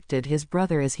neglected his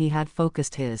brother as he had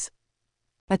focused his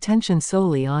attention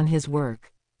solely on his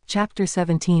work. Chapter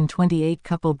 17:28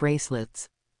 Couple Bracelets.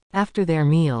 After their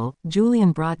meal,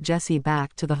 Julian brought Jesse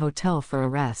back to the hotel for a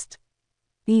rest.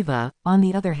 Eva, on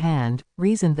the other hand,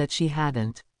 reasoned that she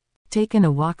hadn't taken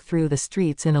a walk through the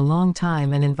streets in a long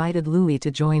time and invited Louis to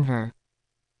join her.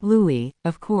 Louis,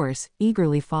 of course,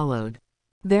 eagerly followed.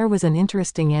 There was an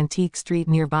interesting antique street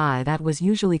nearby that was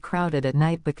usually crowded at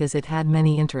night because it had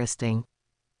many interesting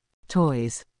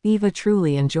toys. Eva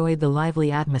truly enjoyed the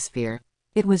lively atmosphere.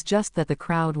 It was just that the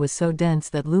crowd was so dense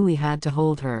that Louis had to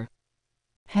hold her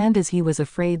hand as he was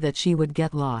afraid that she would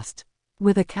get lost.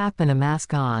 With a cap and a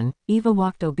mask on, Eva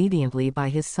walked obediently by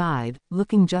his side,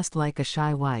 looking just like a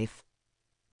shy wife.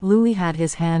 Louis had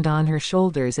his hand on her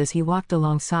shoulders as he walked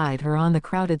alongside her on the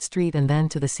crowded street and then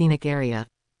to the scenic area.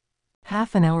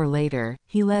 Half an hour later,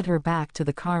 he led her back to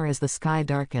the car as the sky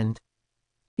darkened.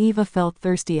 Eva felt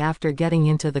thirsty after getting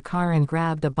into the car and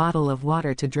grabbed a bottle of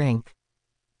water to drink.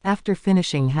 After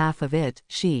finishing half of it,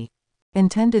 she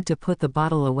intended to put the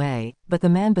bottle away, but the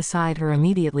man beside her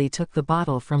immediately took the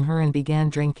bottle from her and began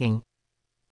drinking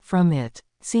from it.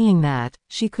 Seeing that,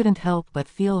 she couldn't help but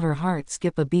feel her heart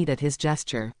skip a beat at his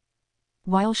gesture.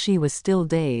 While she was still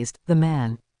dazed, the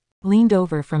man leaned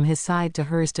over from his side to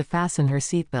hers to fasten her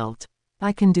seatbelt.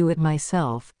 "I can do it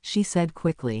myself," she said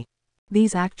quickly.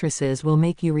 "These actresses will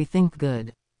make you rethink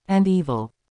good and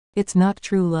evil. It's not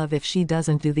true love if she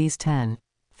doesn't do these 10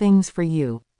 things for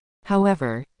you."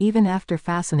 However, even after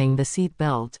fastening the seat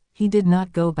belt, he did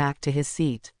not go back to his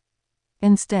seat.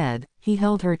 Instead, he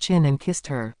held her chin and kissed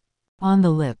her on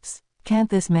the lips. Can't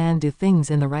this man do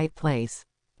things in the right place?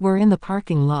 We're in the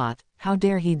parking lot, how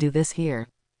dare he do this here?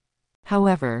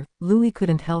 However, Louis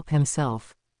couldn't help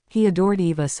himself. He adored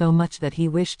Eva so much that he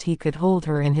wished he could hold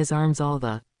her in his arms all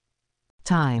the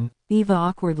time. Eva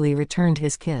awkwardly returned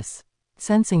his kiss.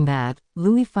 Sensing that,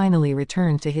 Louis finally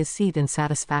returned to his seat in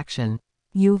satisfaction.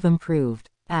 "You've improved.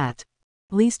 At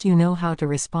least you know how to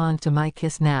respond to my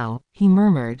kiss now," he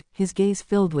murmured, his gaze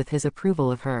filled with his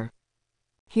approval of her.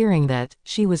 Hearing that,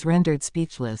 she was rendered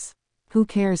speechless. Who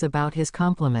cares about his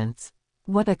compliments?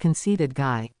 What a conceited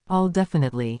guy. I'll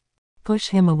definitely push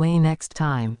him away next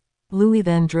time. Louis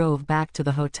then drove back to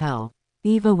the hotel.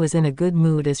 Eva was in a good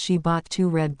mood as she bought 2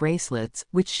 red bracelets,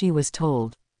 which she was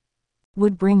told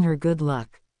would bring her good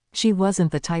luck. She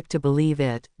wasn't the type to believe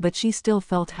it, but she still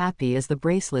felt happy as the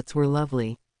bracelets were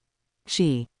lovely.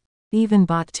 She even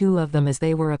bought 2 of them as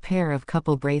they were a pair of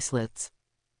couple bracelets.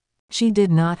 She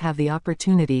did not have the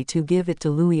opportunity to give it to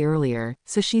Louis earlier,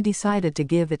 so she decided to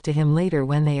give it to him later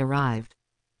when they arrived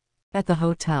at the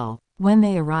hotel. When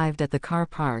they arrived at the car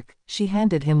park, she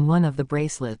handed him one of the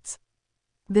bracelets.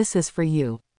 "This is for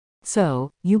you."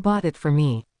 "So, you bought it for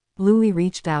me." Louis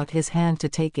reached out his hand to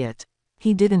take it.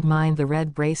 He didn't mind the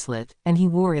red bracelet, and he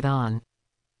wore it on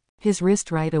his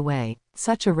wrist right away.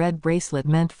 Such a red bracelet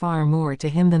meant far more to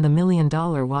him than the $1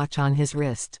 million watch on his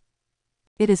wrist.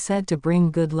 It is said to bring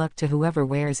good luck to whoever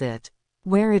wears it.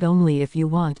 "Wear it only if you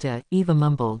want to," Eva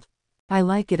mumbled. "I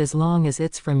like it as long as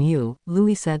it's from you,"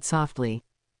 Louis said softly.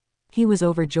 He was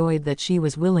overjoyed that she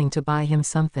was willing to buy him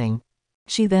something.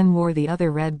 She then wore the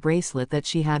other red bracelet that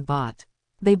she had bought.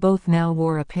 They both now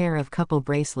wore a pair of couple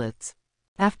bracelets.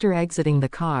 After exiting the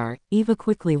car, Eva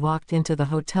quickly walked into the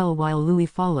hotel while Louis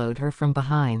followed her from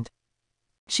behind.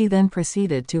 She then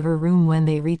proceeded to her room when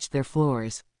they reached their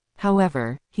floors.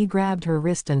 However, he grabbed her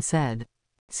wrist and said,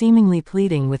 seemingly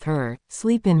pleading with her,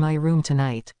 "Sleep in my room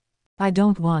tonight." "I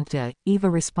don't want to," Eva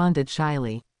responded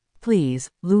shyly. "Please,"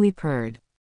 Louis purred.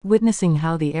 Witnessing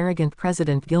how the arrogant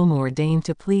President Gilmore deigned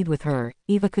to plead with her,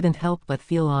 Eva couldn't help but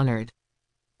feel honored.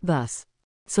 Thus,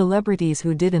 celebrities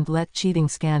who didn't let cheating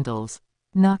scandals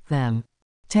knock them.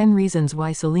 10 reasons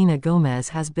why Selena Gomez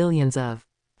has billions of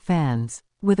fans.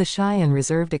 With a shy and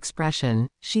reserved expression,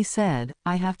 she said,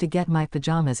 "I have to get my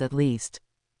pajamas at least."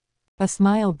 A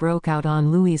smile broke out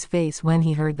on Louis's face when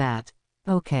he heard that.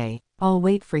 "Okay, I'll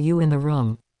wait for you in the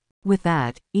room." With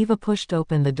that, Eva pushed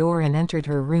open the door and entered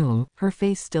her room, her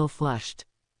face still flushed.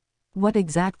 "What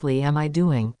exactly am I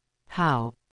doing?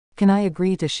 How can I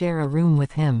agree to share a room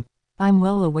with him? I'm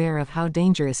well aware of how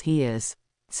dangerous he is.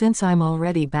 Since I'm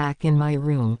already back in my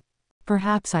room,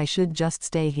 perhaps I should just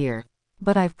stay here.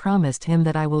 But I've promised him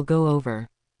that I will go over.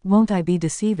 Won't I be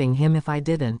deceiving him if I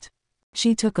didn't?"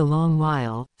 She took a long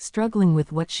while, struggling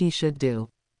with what she should do.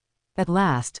 At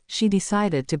last, she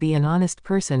decided to be an honest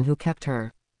person who kept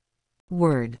her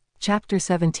word. Chapter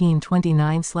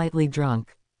 17:29 Slightly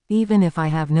drunk. Even if I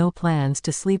have no plans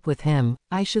to sleep with him,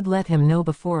 I should let him know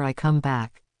before I come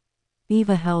back.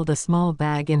 Eva held a small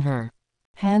bag in her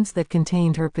hands that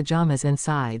contained her pajamas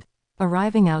inside.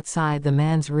 Arriving outside the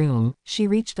man's room, she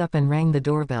reached up and rang the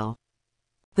doorbell.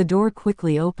 The door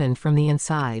quickly opened from the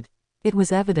inside. It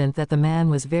was evident that the man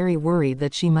was very worried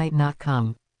that she might not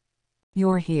come.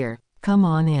 "You're here. Come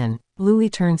on in." Louis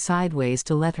turned sideways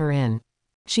to let her in.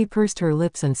 She pursed her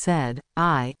lips and said,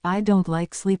 I don't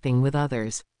like sleeping with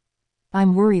others.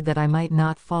 I'm worried that I might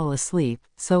not fall asleep,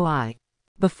 so I."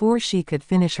 Before she could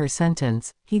finish her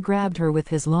sentence, he grabbed her with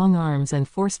his long arms and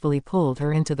forcefully pulled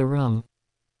her into the room.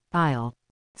 "I'll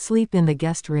sleep in the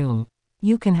guest room.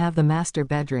 You can have the master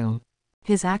bedroom."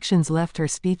 His actions left her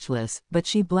speechless, but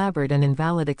she blabbered an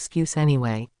invalid excuse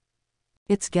anyway.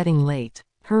 "It's getting late.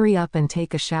 Hurry up and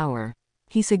take a shower,"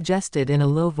 he suggested in a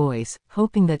low voice,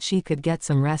 hoping that she could get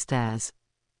some rest as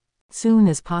soon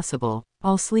as possible.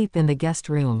 "I'll sleep in the guest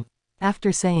room."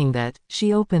 After saying that,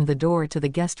 she opened the door to the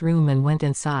guest room and went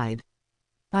inside.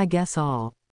 "I guess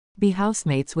I'll be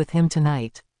housemates with him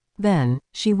tonight." Then,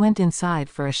 she went inside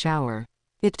for a shower.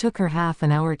 It took her half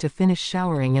an hour to finish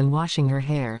showering and washing her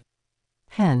hair.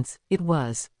 Hence, it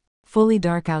was fully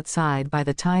dark outside by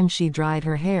the time she dried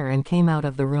her hair and came out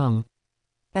of the room.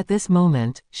 At this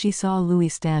moment, she saw Louis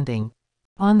standing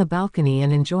on the balcony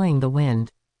and enjoying the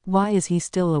wind. Why is he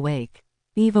still awake?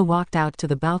 Eva walked out to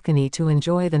the balcony to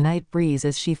enjoy the night breeze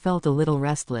as she felt a little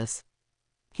restless.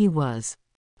 He was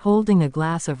holding a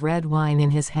glass of red wine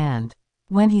in his hand.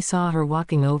 When he saw her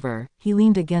walking over, he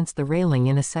leaned against the railing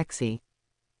in a sexy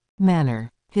manner.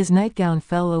 His nightgown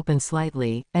fell open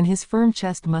slightly, and his firm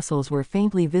chest muscles were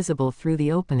faintly visible through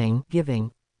the opening,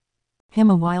 giving him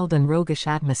a wild and roguish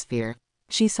atmosphere.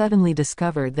 She suddenly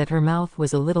discovered that her mouth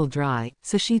was a little dry,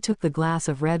 so she took the glass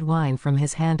of red wine from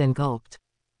his hand and gulped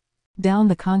down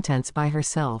the contents by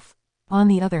herself. On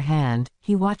the other hand,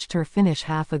 he watched her finish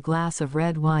half a glass of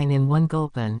red wine in one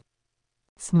gulp and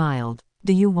smiled.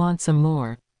 Do you want some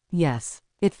more? Yes.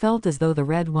 It felt as though the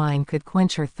red wine could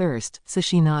quench her thirst, so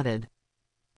she nodded.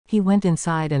 He went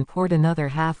inside and poured another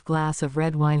half glass of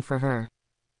red wine for her.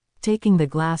 Taking the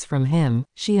glass from him,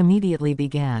 she immediately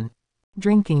began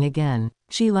drinking again.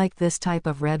 She liked this type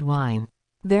of red wine.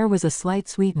 There was a slight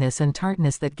sweetness and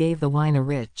tartness that gave the wine a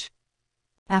rich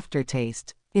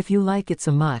aftertaste. If you like it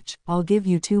so much, I'll give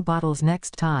you 2 bottles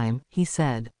next time, he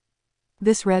said.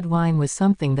 This red wine was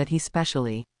something that he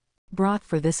specially brought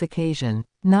for this occasion.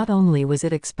 Not only was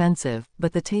it expensive,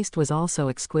 but the taste was also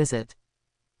exquisite.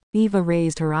 Eva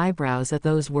raised her eyebrows at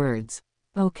those words.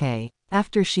 Okay.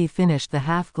 After she finished the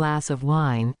half glass of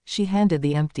wine, she handed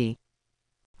the empty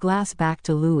glass back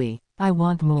to Louis. I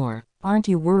want more. Aren't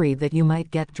you worried that you might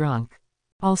get drunk?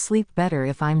 I'll sleep better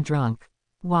if I'm drunk.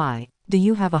 Why? Do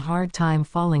you have a hard time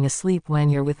falling asleep when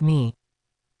you're with me?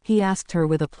 He asked her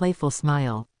with a playful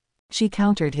smile. She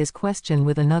countered his question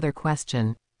with another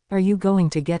question. Are you going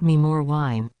to get me more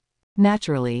wine?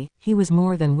 Naturally, he was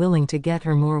more than willing to get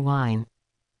her more wine.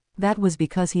 That was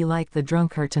because he liked the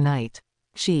drunk her tonight.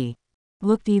 She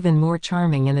looked even more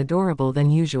charming and adorable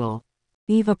than usual.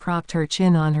 Eva propped her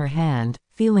chin on her hand,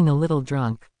 feeling a little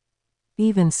drunk.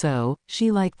 Even so,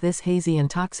 she liked this hazy,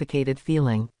 intoxicated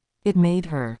feeling. It made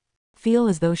her feel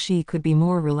as though she could be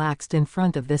more relaxed in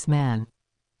front of this man.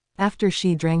 After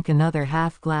she drank another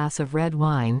half glass of red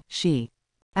wine, she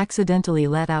accidentally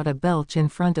let out a belch in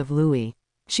front of Louis.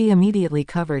 She immediately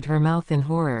covered her mouth in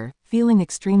horror, feeling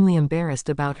extremely embarrassed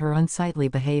about her unsightly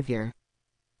behavior.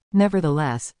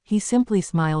 Nevertheless, he simply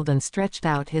smiled and stretched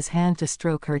out his hand to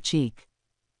stroke her cheek.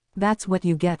 That's what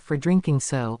you get for drinking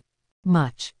so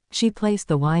much. She placed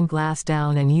the wine glass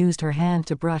down and used her hand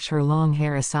to brush her long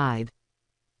hair aside.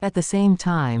 At the same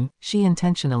time, she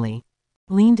intentionally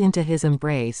leaned into his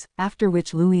embrace, after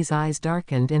which Louis's eyes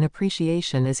darkened in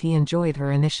appreciation as he enjoyed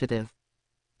her initiative.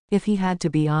 If he had to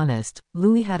be honest,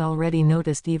 Louis had already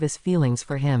noticed Eva's feelings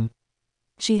for him.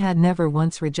 She had never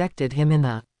once rejected him in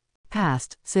the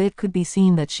past, so it could be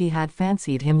seen that she had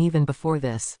fancied him even before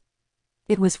this.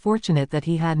 It was fortunate that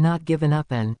he had not given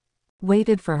up and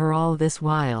waited for her all this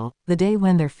while. The day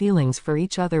when their feelings for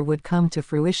each other would come to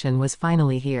fruition was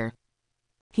finally here.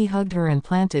 He hugged her and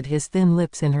planted his thin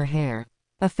lips in her hair.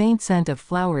 A faint scent of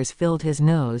flowers filled his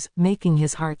nose, making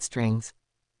his heartstrings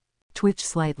twitch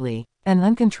slightly. An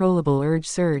uncontrollable urge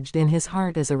surged in his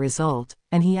heart as a result,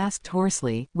 and he asked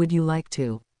hoarsely, "Would you like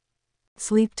to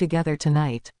sleep together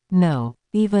tonight?" "No,"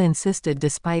 Eva insisted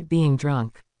despite being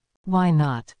drunk. "Why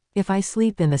not? If I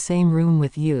sleep in the same room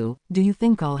with you, do you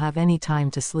think I'll have any time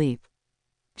to sleep?"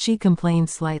 She complained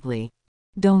slightly.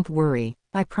 "Don't worry.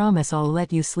 I promise I'll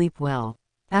let you sleep well."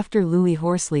 After Louis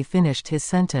hoarsely finished his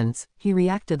sentence, he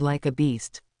reacted like a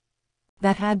beast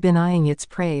that had been eyeing its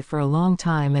prey for a long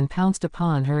time and pounced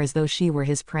upon her as though she were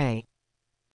his prey.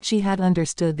 She had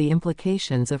understood the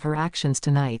implications of her actions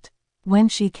tonight. When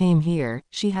she came here,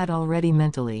 she had already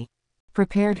mentally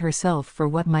prepared herself for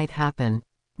what might happen.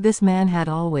 This man had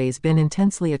always been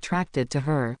intensely attracted to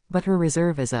her, but her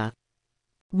reserve as a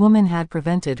woman had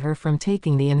prevented her from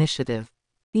taking the initiative.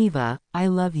 "Eva, I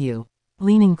love you."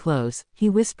 Leaning close,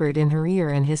 he whispered in her ear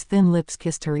and his thin lips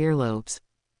kissed her earlobes.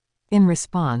 In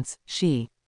response, she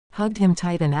hugged him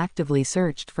tight and actively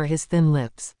searched for his thin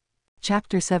lips.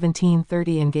 Chapter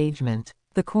 17:30 Engagement.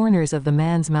 The corners of the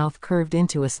man's mouth curved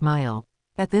into a smile.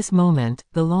 At this moment,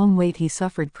 the long wait he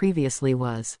suffered previously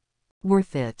was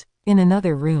worth it. In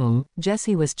another room,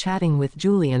 Jessie was chatting with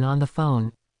Julian on the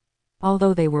phone.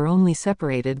 Although they were only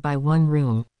separated by one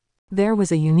room, there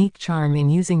was a unique charm in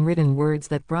using written words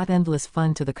that brought endless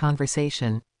fun to the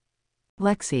conversation.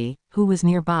 Lexi, who was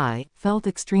nearby, felt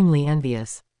extremely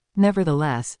envious.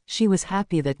 Nevertheless, she was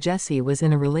happy that Jessie was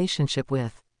in a relationship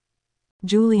with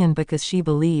Julian because she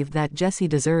believed that Jessie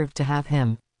deserved to have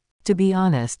him. To be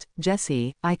honest,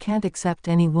 Jessie, I can't accept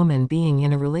any woman being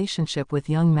in a relationship with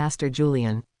young Master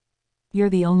Julian. You're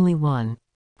the only one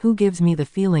who gives me the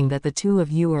feeling that the two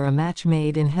of you are a match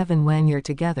made in heaven when you're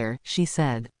together, she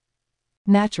said.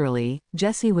 Naturally,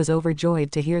 Jessie was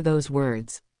overjoyed to hear those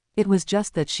words. It was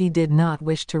just that she did not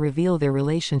wish to reveal their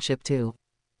relationship to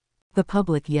the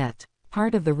public yet.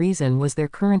 Part of the reason was their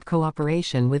current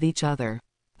cooperation with each other.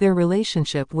 Their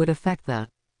relationship would affect the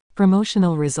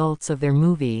promotional results of their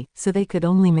movie, so they could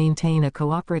only maintain a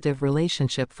cooperative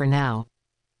relationship for now.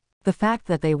 The fact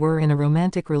that they were in a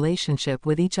romantic relationship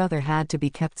with each other had to be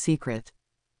kept secret.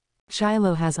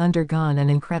 Shiloh has undergone an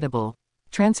incredible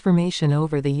transformation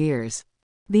over the years.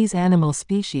 These animal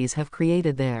species have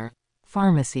created their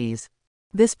pharmacies.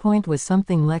 This point was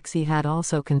something Lexi had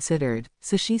also considered,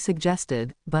 so she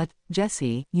suggested, but,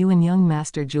 Jessie, you and young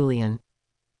Master Julian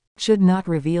should not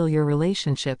reveal your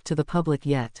relationship to the public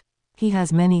yet. He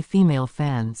has many female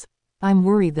fans. I'm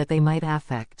worried that they might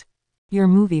affect your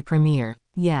movie premiere.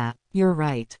 Yeah, you're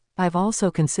right. I've also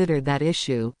considered that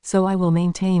issue, so I will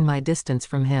maintain my distance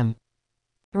from him.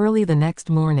 Early the next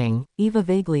morning, Eva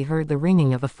vaguely heard the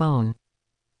ringing of a phone.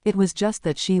 It was just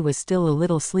that she was still a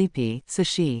little sleepy, so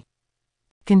she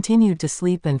continued to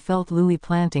sleep and felt Louis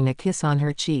planting a kiss on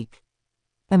her cheek.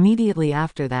 Immediately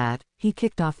after that, he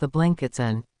kicked off the blankets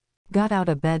and got out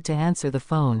of bed to answer the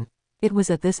phone. It was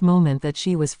at this moment that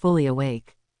she was fully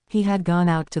awake. He had gone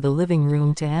out to the living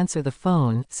room to answer the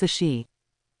phone, so she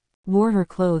wore her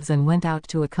clothes and went out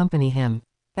to accompany him.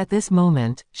 At this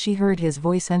moment, she heard his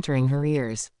voice entering her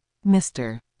ears.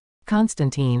 Mr.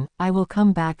 Constantine, I will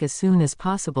come back as soon as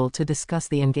possible to discuss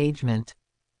the engagement.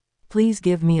 Please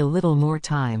give me a little more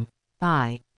time.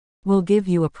 I will give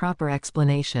you a proper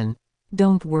explanation.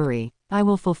 Don't worry, I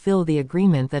will fulfill the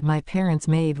agreement that my parents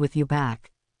made with you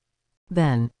back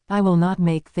then. I will not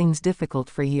make things difficult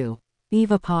for you.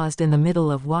 Eva paused in the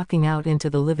middle of walking out into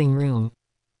the living room.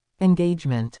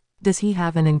 Engagement. Does he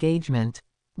have an engagement?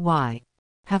 Why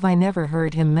have I never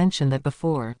heard him mention that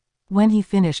before? When he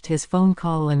finished his phone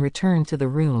call and returned to the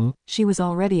room, she was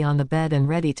already on the bed and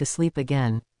ready to sleep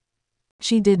again.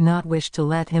 She did not wish to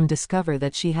let him discover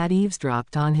that she had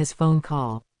eavesdropped on his phone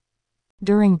call.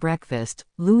 During breakfast,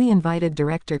 Louis invited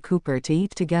director Cooper to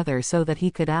eat together so that he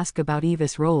could ask about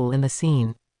Eva's role in the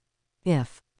scene.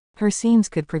 If her scenes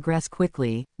could progress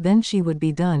quickly, then she would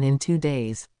be done in 2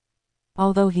 days.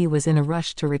 Although he was in a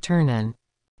rush to return and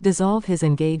dissolve his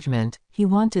engagement, he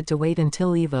wanted to wait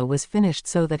until Eva was finished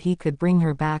so that he could bring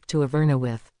her back to Averna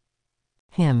with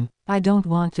him. I don't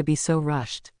want to be so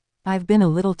rushed. I've been a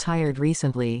little tired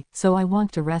recently, so I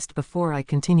want to rest before I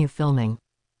continue filming.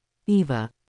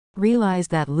 Eva realized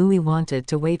that Louis wanted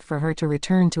to wait for her to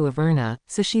return to Averna,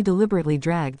 so she deliberately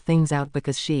dragged things out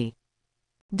because she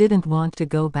didn't want to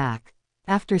go back.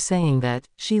 After saying that,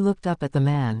 she looked up at the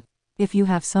man. If you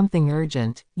have something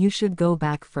urgent, you should go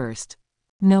back first.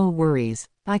 No worries,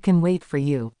 I can wait for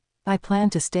you. I plan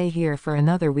to stay here for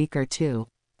another week or 2.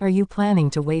 Are you planning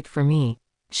to wait for me?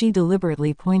 She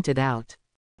deliberately pointed out.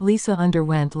 Lisa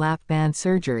underwent lap band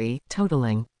surgery,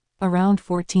 totaling around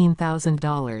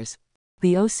 $14,000.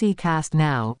 The OC cast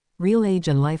now, real age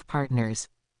and life partners.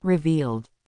 Revealed.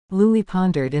 Louis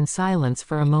pondered in silence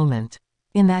for a moment.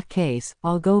 In that case,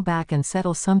 I'll go back and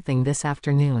settle something this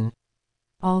afternoon.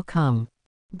 I'll come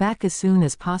back as soon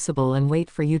as possible and wait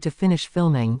for you to finish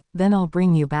filming, then I'll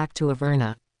bring you back to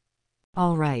Averna.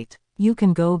 All right, you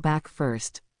can go back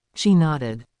first. She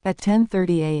nodded. At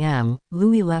 10:30 a.m.,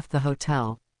 Louis left the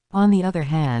hotel. On the other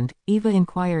hand, Eva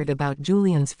inquired about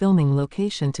Julian's filming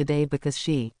location today because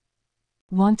she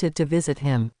wanted to visit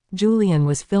him. Julian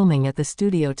was filming at the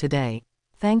studio today.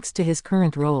 Thanks to his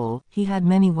current role, he had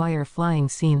many wire flying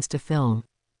scenes to film.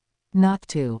 Not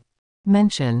to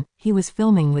mention, he was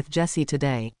filming with Jessie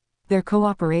today. Their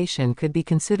cooperation could be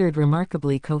considered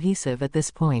remarkably cohesive at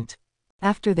this point.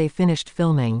 After they finished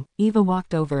filming, Eva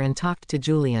walked over and talked to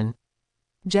Julian.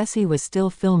 Jessie was still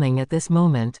filming at this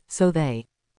moment, so they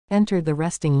entered the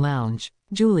resting lounge.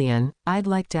 Julian, I'd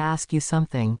like to ask you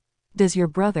something. Does your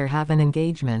brother have an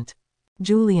engagement?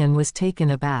 Julian was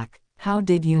taken aback. How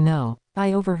did you know?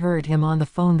 I overheard him on the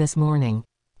phone this morning.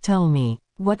 Tell me,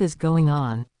 what is going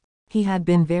on? He had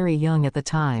been very young at the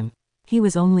time. He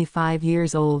was only 5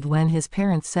 years old when his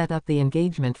parents set up the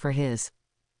engagement for his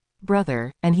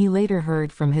brother, and he later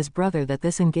heard from his brother that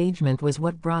this engagement was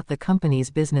what brought the company's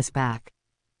business back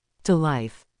to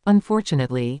life.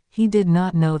 Unfortunately, he did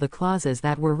not know the clauses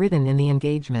that were written in the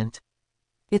engagement.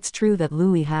 It's true that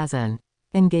Louis has an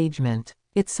engagement.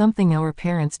 It's something our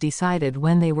parents decided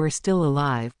when they were still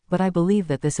alive, but I believe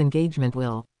that this engagement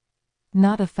will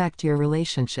not affect your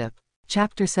relationship.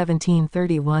 Chapter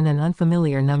 1731 An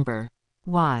unfamiliar number.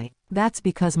 Why? That's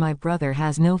because my brother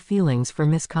has no feelings for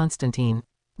Miss Constantine.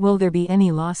 Will there be any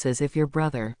losses if your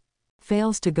brother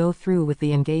fails to go through with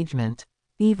the engagement?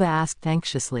 Eva asked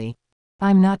anxiously.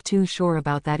 I'm not too sure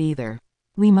about that either.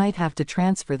 We might have to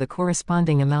transfer the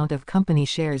corresponding amount of company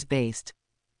shares based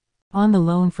on the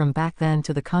loan from back then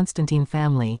to the Constantine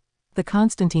family. The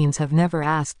Constantines have never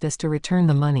asked us to return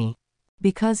the money,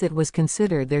 because it was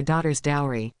considered their daughter's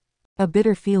dowry. A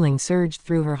bitter feeling surged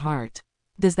through her heart.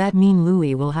 Does that mean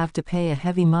Louis will have to pay a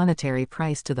heavy monetary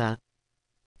price to the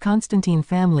Constantine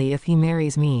family if he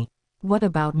marries me? What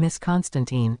about Miss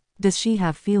Constantine? Does she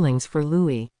have feelings for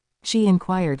Louis? She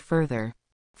inquired further.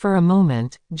 For a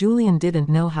moment, Julian didn't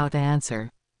know how to answer.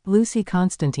 Lucy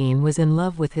Constantine was in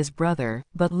love with his brother,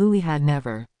 but Louis had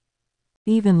never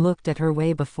even looked at her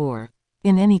way before.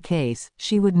 In any case,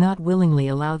 she would not willingly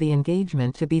allow the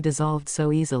engagement to be dissolved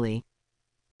so easily.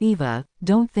 Eva,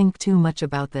 don't think too much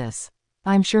about this.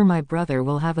 I'm sure my brother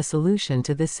will have a solution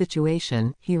to this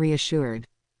situation, he reassured.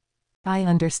 I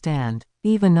understand.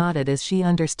 Eva nodded as she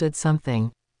understood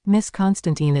something. Miss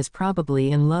Constantine is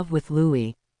probably in love with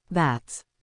Louis. That's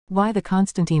why the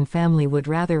Constantine family would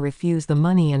rather refuse the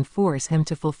money and force him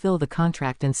to fulfill the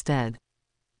contract instead.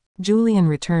 Julian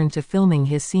returned to filming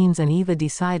his scenes and Eva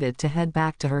decided to head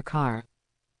back to her car.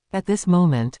 At this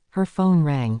moment, her phone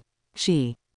rang.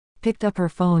 She picked up her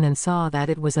phone and saw that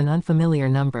it was an unfamiliar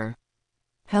number.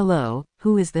 Hello,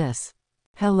 who is this?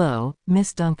 Hello,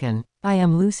 Miss Duncan. I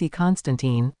am Lucy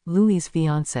Constantine, Louis's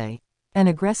fiancée. An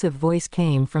aggressive voice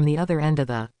came from the other end of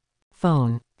the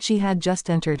phone. She had just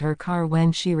entered her car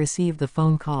when she received the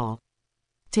phone call.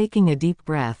 Taking a deep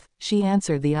breath, she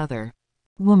answered the other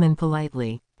woman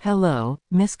politely. Hello,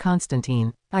 Miss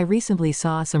Constantine. I recently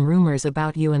saw some rumors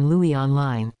about you and Louis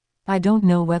online. I don't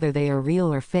know whether they are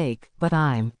real or fake, but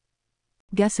I'm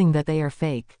guessing that they are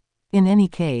fake. In any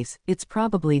case, it's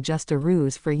probably just a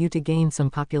ruse for you to gain some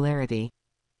popularity.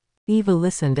 Eva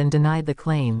listened and denied the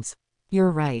claims.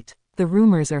 You're right. The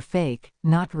rumors are fake,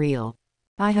 not real.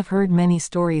 I have heard many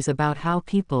stories about how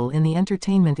people in the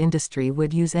entertainment industry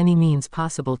would use any means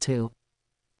possible to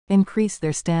increase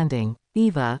their standing.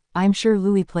 Eva, I'm sure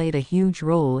Louis played a huge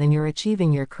role in your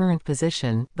achieving your current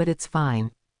position, but it's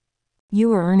fine.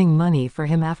 You are earning money for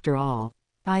him after all.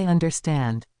 I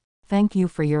understand. Thank you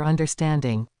for your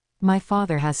understanding. My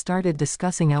father has started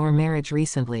discussing our marriage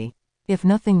recently. If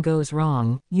nothing goes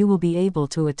wrong, you will be able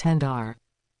to attend our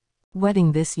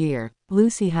wedding this year.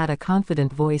 Lucy had a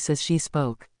confident voice as she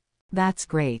spoke. That's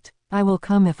great. I will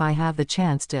come if I have the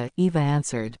chance to, Eva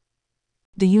answered.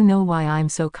 Do you know why I'm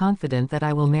so confident that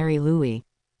I will marry Louis?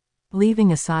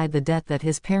 Leaving aside the debt that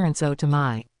his parents owe to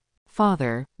my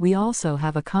father, we also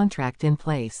have a contract in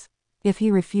place. If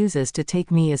he refuses to take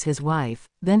me as his wife,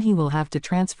 then he will have to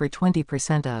transfer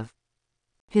 20% of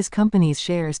his company's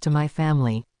shares to my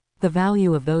family. The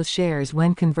value of those shares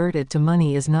when converted to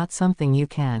money is not something you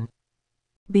can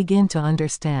begin to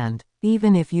understand.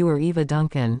 Even if you were Eva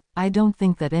Duncan, I don't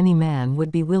think that any man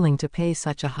would be willing to pay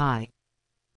such a high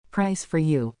price for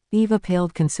you. Eva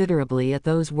paled considerably at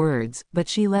those words, but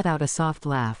she let out a soft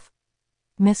laugh.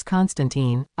 Miss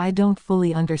Constantine, I don't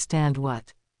fully understand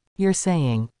what you're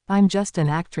saying. I'm just an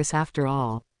actress after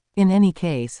all. In any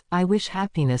case, I wish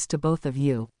happiness to both of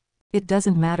you. It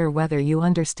doesn't matter whether you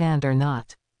understand or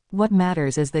not. What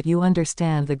matters is that you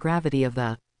understand the gravity of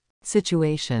the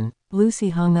situation.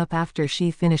 Lucy hung up after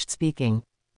she finished speaking.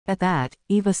 At that,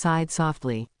 Eva sighed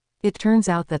softly. It turns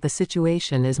out that the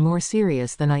situation is more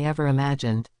serious than I ever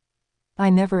imagined. I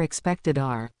never expected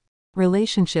our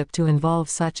relationship to involve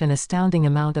such an astounding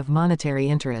amount of monetary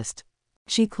interest.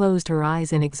 She closed her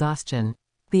eyes in exhaustion.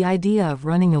 The idea of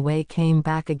running away came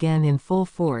back again in full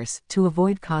force, to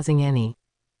avoid causing any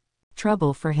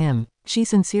trouble for him. She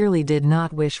sincerely did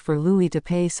not wish for Louis to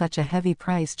pay such a heavy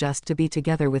price just to be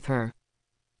together with her.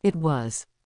 It was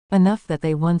enough that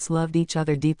they once loved each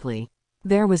other deeply.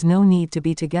 There was no need to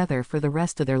be together for the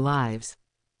rest of their lives.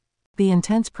 The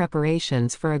intense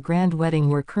preparations for a grand wedding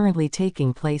were currently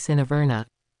taking place in Averna.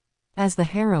 As the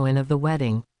heroine of the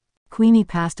wedding, Queenie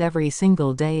passed every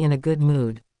single day in a good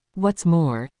mood. What's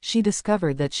more, she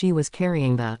discovered that she was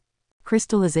carrying the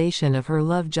crystallization of her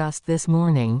love just this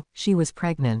morning. She was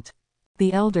pregnant.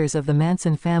 The elders of the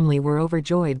Manson family were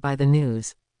overjoyed by the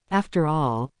news. After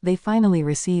all, they finally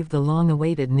received the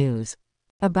long-awaited news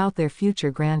about their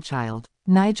future grandchild.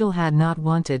 Nigel had not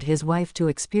wanted his wife to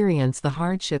experience the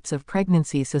hardships of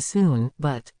pregnancy so soon,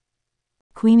 but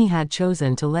Queenie had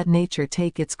chosen to let nature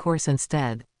take its course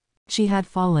instead. She had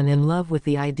fallen in love with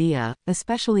the idea,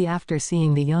 especially after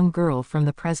seeing the young girl from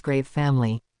the Presgrave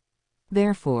family.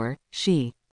 Therefore,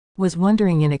 she was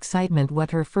wondering in excitement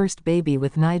what her first baby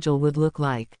with Nigel would look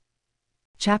like.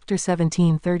 Chapter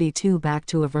 1732. Back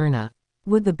to Averna.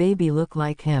 Would the baby look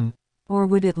like him? Or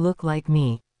would it look like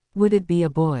me? Would it be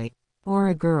a boy? Or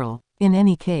a girl? In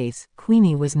any case,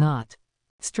 Queenie was not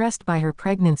stressed by her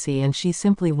pregnancy, and she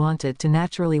simply wanted to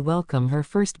naturally welcome her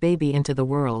first baby into the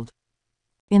world.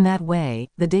 In that way,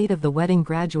 the date of the wedding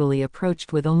gradually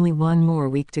approached with only one more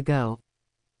week to go.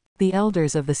 The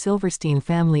elders of the Silverstein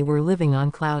family were living on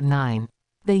cloud nine.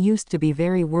 They used to be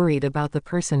very worried about the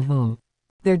person whom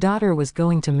their daughter was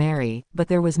going to marry, but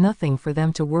there was nothing for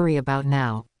them to worry about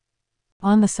now.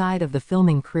 On the side of the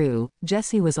filming crew,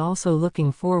 Jessie was also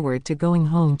looking forward to going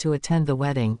home to attend the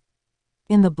wedding.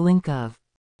 In the blink of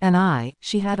an eye,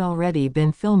 she had already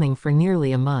been filming for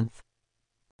nearly a month.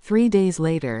 3 days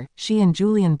later, she and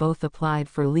Julian both applied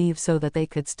for leave so that they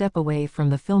could step away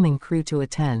from the filming crew to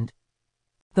attend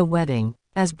the wedding.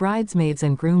 As bridesmaids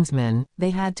and groomsmen, they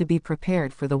had to be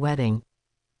prepared for the wedding.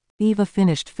 Eva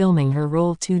finished filming her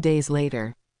role 2 days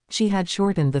later. She had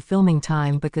shortened the filming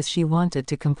time because she wanted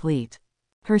to complete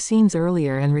her scenes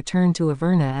earlier and return to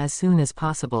Averna as soon as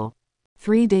possible.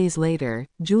 3 days later,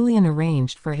 Julian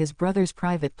arranged for his brother's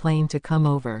private plane to come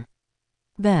over.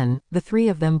 Then, the three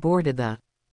of them boarded the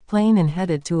plane and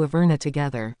headed to Averna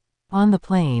together. On the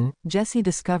plane, Jessie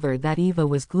discovered that Eva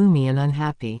was gloomy and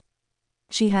unhappy.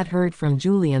 She had heard from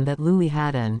Julian that Louis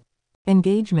had an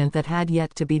engagement that had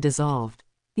yet to be dissolved.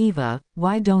 "Eva,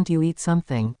 why don't you eat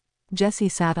something?" Jessie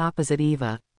sat opposite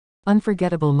Eva.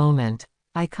 Unforgettable moment.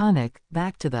 Iconic,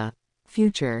 Back to the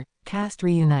Future, cast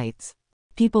reunites.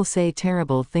 People say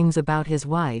terrible things about his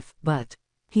wife, but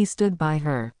he stood by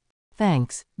her.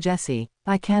 "Thanks, Jessie.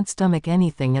 I can't stomach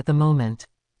anything at the moment."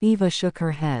 Eva shook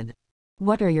her head.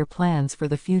 "What are your plans for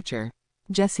the future?"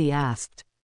 Jessie asked.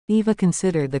 Eva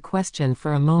considered the question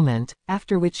for a moment,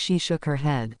 after which she shook her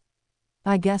head.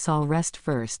 "I guess I'll rest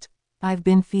first. I've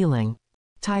been feeling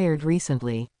tired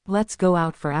recently. Let's go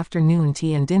out for afternoon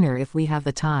tea and dinner if we have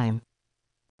the time."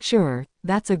 "Sure,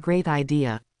 that's a great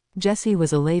idea." Jessie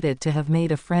was elated to have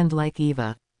made a friend like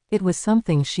Eva. It was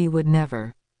something she would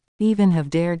never even have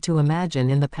dared to imagine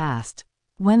in the past.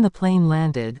 When the plane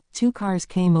landed, 2 cars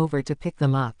came over to pick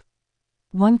them up.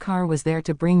 One car was there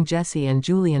to bring Jessie and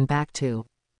Julian back to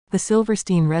the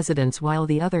Silverstein residence, while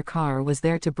the other car was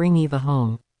there to bring Eva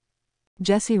home.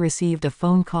 Jessie received a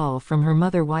phone call from her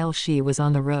mother while she was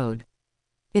on the road.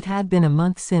 It had been a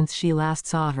month since she last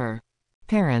saw her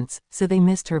parents, so they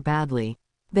missed her badly.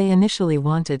 They initially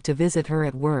wanted to visit her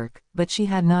at work, but she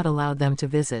had not allowed them to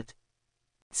visit,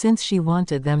 since she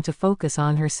wanted them to focus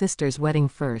on her sister's wedding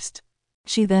first.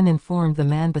 She then informed the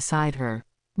man beside her.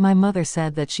 "My mother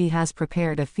said that she has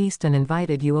prepared a feast and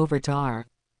invited you over to our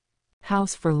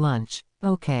house for lunch."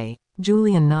 "Okay."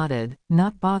 Julian nodded,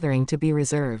 not bothering to be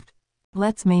reserved.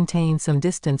 "Let's maintain some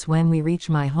distance when we reach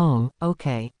my home,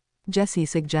 okay?" Jessie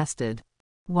suggested.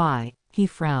 "Why?" He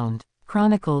frowned.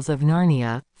 Chronicles of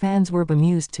Narnia, fans were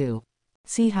bemused to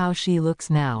see how she looks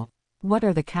now. "What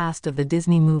are the cast of the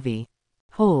Disney movie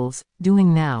Holes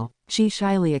doing now?" She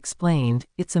shyly explained.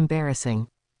 "It's embarrassing."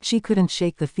 She couldn't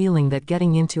shake the feeling that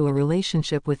getting into a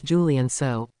relationship with Julian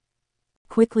so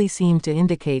quickly seemed to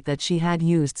indicate that she had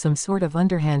used some sort of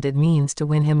underhanded means to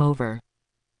win him over.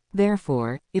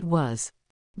 Therefore, it was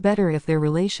better if their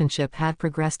relationship had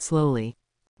progressed slowly.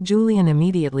 Julian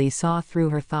immediately saw through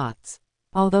her thoughts.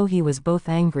 Although he was both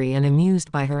angry and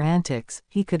amused by her antics,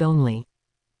 he could only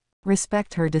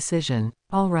respect her decision.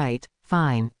 "All right,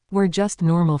 fine. We're just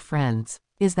normal friends.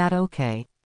 Is that okay?"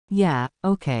 "Yeah,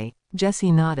 okay."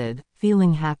 Jessie nodded,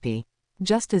 feeling happy.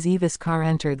 Just as Eva's car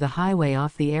entered the highway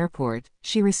off the airport,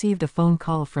 she received a phone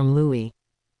call from Louis.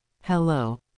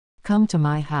 "Hello. Come to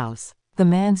my house." The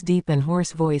man's deep and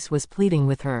hoarse voice was pleading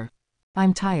with her.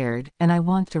 "I'm tired, and I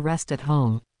want to rest at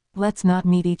home. Let's not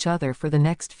meet each other for the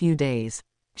next few days."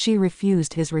 She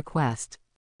refused his request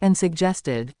and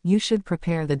suggested, "You should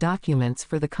prepare the documents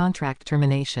for the contract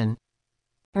termination."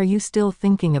 "Are you still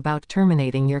thinking about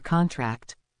terminating your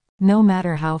contract?" "No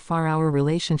matter how far our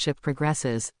relationship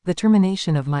progresses, the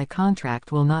termination of my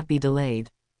contract will not be delayed.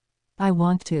 I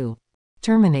want to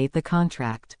terminate the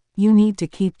contract." "You need to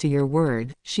keep to your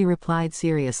word," she replied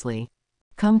seriously.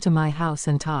 "Come to my house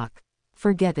and talk."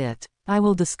 "Forget it. I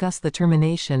will discuss the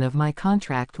termination of my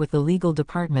contract with the legal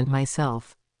department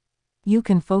myself. You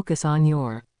can focus on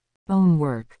your own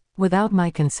work. Without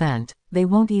my consent, they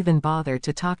won't even bother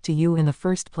to talk to you in the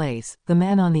first place." The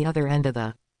man on the other end of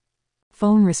the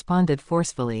phone responded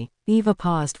forcefully. Eva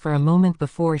paused for a moment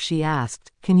before she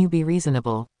asked, "Can you be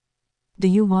reasonable? Do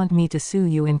you want me to sue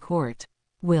you in court?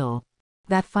 Will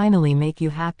that finally make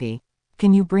you happy?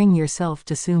 Can you bring yourself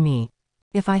to sue me?"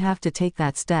 If I have to take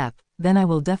that step, then I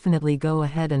will definitely go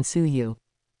ahead and sue you.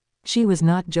 She was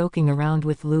not joking around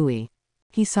with Louis.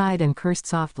 He sighed and cursed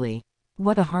softly.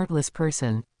 What a heartless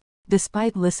person.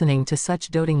 Despite listening to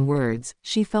such doting words,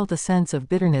 she felt a sense of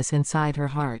bitterness inside her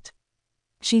heart.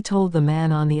 She told the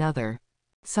man on the other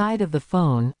side of the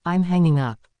phone, I'm hanging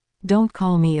up. Don't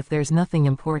call me if there's nothing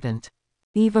important.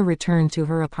 Eva returned to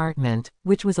her apartment,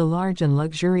 which was a large and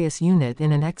luxurious unit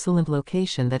in an excellent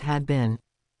location that had been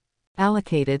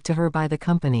allocated to her by the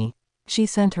company. She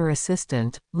sent her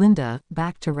assistant, Linda,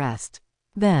 back to rest.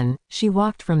 Then, she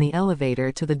walked from the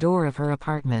elevator to the door of her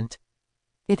apartment.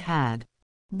 It had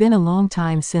been a long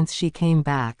time since she came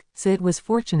back, so it was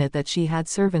fortunate that she had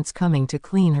servants coming to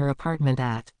clean her apartment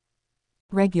at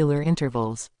regular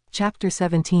intervals. Chapter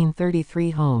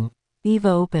 1733 Home. Eva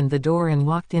opened the door and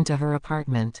walked into her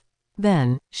apartment.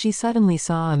 Then, she suddenly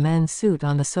saw a men's suit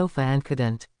on the sofa and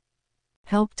couldn't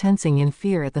help tensing in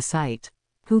fear at the sight.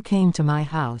 Who came to my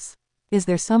house? Is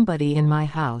there somebody in my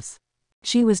house?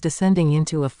 She was descending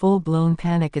into a full-blown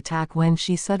panic attack when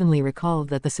she suddenly recalled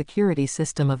that the security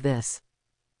system of this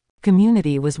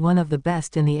community was one of the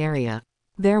best in the area.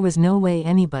 There was no way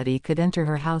anybody could enter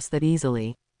her house that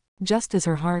easily. Just as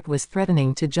her heart was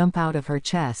threatening to jump out of her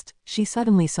chest, she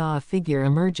suddenly saw a figure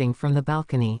emerging from the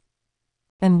balcony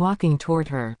and walking toward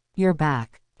her. You're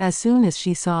back. As soon as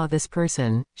she saw this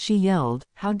person, she yelled,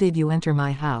 How did you enter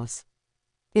my house?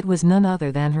 It was none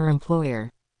other than her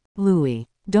employer. Louis,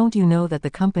 don't you know that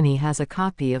the company has a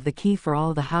copy of the key for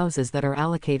all the houses that are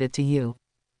allocated to you?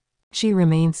 She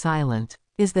remained silent.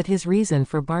 Is that his reason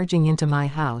for barging into my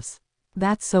house?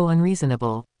 That's so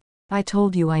unreasonable. I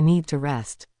told you I need to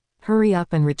rest. Hurry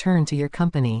up and return to your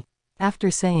company. After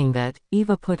saying that,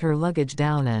 Eva put her luggage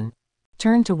down and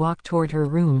turned to walk toward her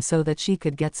room so that she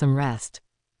could get some rest.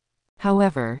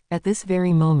 However, at this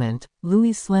very moment,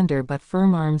 Louis' slender but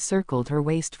firm arms circled her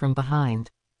waist from behind.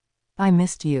 I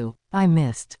missed you. I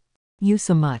missed you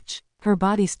so much. Her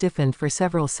body stiffened for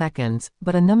several seconds,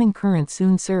 but a numbing current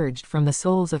soon surged from the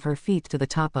soles of her feet to the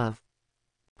top of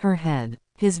her head.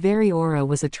 His very aura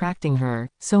was attracting her,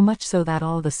 so much so that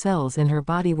all the cells in her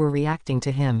body were reacting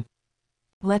to him.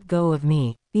 Let go of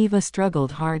me. Eva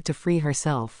struggled hard to free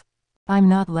herself. I'm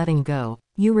not letting go.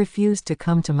 You refused to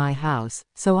come to my house,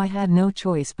 so I had no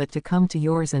choice but to come to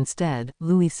yours instead,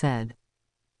 Louis said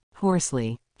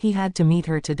hoarsely. He had to meet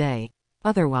her today.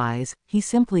 Otherwise, he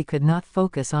simply could not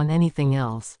focus on anything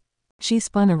else. She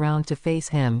spun around to face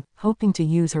him, hoping to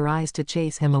use her eyes to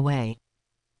chase him away.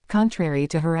 Contrary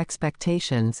to her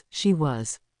expectations, she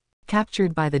was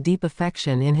captured by the deep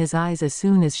affection in his eyes as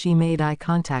soon as she made eye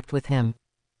contact with him.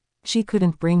 She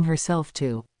couldn't bring herself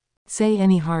to say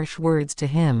any harsh words to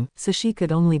him, so she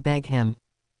could only beg him.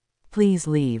 Please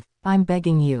leave. I'm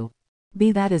begging you.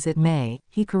 Be that as it may,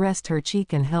 he caressed her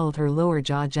cheek and held her lower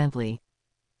jaw gently.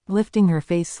 Lifting her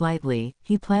face slightly,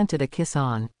 he planted a kiss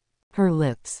on her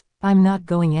lips. I'm not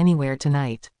going anywhere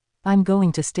tonight. I'm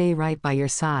going to stay right by your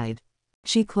side.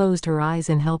 She closed her eyes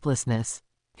in helplessness.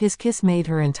 His kiss made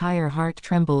her entire heart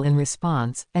tremble in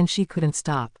response, and she couldn't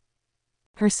stop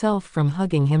herself from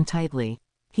hugging him tightly.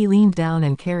 He leaned down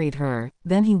and carried her,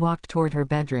 then he walked toward her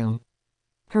bedroom.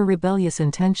 Her rebellious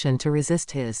intention to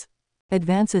resist his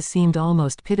advances seemed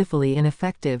almost pitifully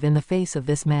ineffective in the face of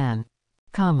this man.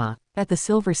 At the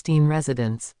Silverstein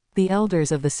residence, the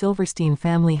elders of the Silverstein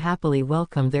family happily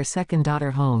welcomed their second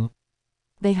daughter home.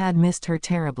 They had missed her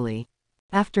terribly,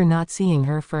 after not seeing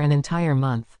her for an entire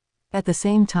month. At the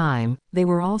same time, they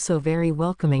were also very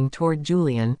welcoming toward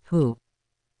Julian, who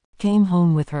came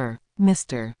home with her.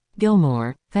 Mr.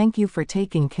 Gilmore, thank you for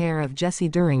taking care of Jessie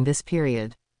during this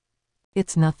period.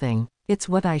 It's nothing. It's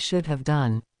what I should have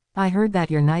done. I heard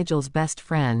that you're Nigel's best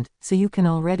friend, so you can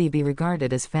already be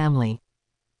regarded as family.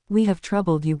 We have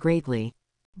troubled you greatly,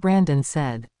 Brandon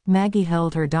said. Maggie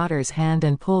held her daughter's hand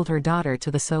and pulled her daughter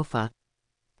to the sofa.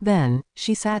 Then,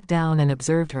 she sat down and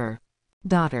observed her.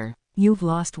 Daughter, you've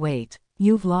lost weight.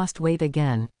 You've lost weight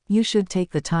again. You should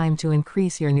take the time to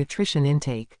increase your nutrition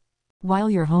intake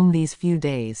while you're home these few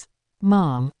days.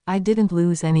 Mom, I didn't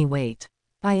lose any weight.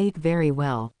 I ate very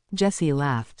well. Jessie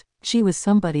laughed. She was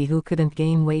somebody who couldn't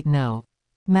gain weight no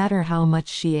matter how much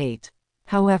she ate.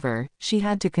 However, she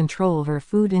had to control her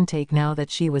food intake now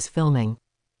that she was filming.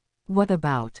 What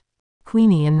about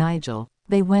Queenie and Nigel?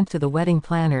 They went to the wedding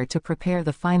planner to prepare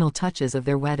the final touches of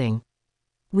their wedding.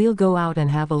 We'll go out and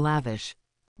have a lavish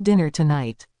dinner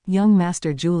tonight. Young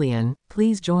Master Julian,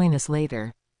 please join us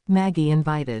later. Maggie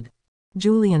invited.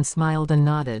 Julian smiled and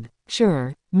nodded.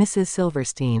 Sure, Mrs.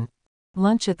 Silverstein.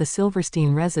 Lunch at the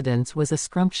Silverstein residence was a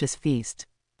scrumptious feast.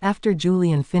 After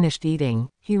Julian finished eating,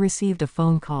 he received a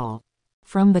phone call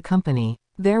from the company.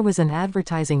 There was an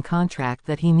advertising contract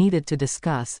that he needed to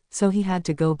discuss, so he had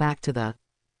to go back to the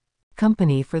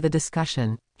company for the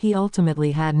discussion. He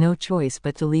ultimately had no choice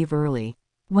but to leave early.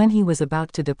 When he was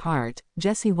about to depart,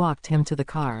 Jessie walked him to the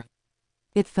car.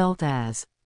 It felt as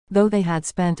though they had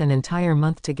spent an entire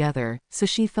month together, so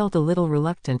she felt a little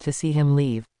reluctant to see him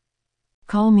leave.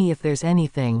 "Call me if there's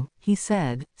anything," he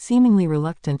said, seemingly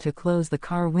reluctant to close the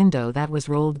car window that was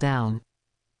rolled down.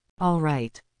 "All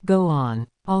right. Go on.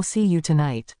 I'll see you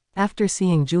tonight." After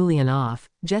seeing Julian off,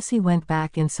 Jessie went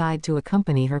back inside to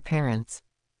accompany her parents.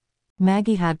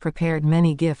 Maggie had prepared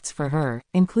many gifts for her,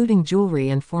 including jewelry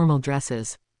and formal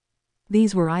dresses.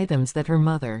 These were items that her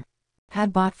mother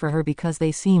had bought for her because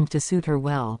they seemed to suit her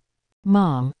well.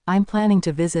 "Mom, I'm planning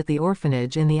to visit the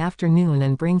orphanage in the afternoon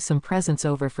and bring some presents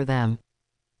over for them."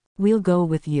 "We'll go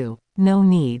with you." "No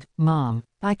need, Mom.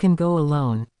 I can go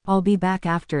alone. I'll be back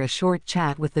after a short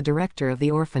chat with the director of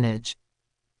the orphanage."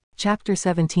 Chapter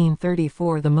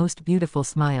 1734 The Most Beautiful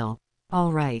Smile.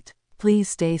 "All right. Please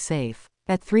stay safe."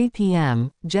 At 3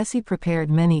 p.m., Jessie prepared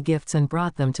many gifts and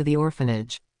brought them to the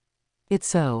orphanage. It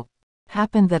so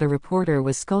happened that a reporter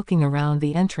was skulking around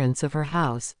the entrance of her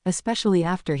house, especially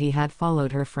after he had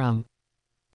followed her from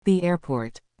the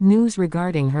airport. News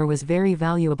regarding her was very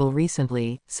valuable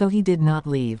recently, so he did not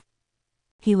leave.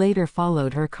 He later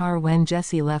followed her car when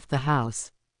Jessie left the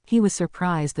house. He was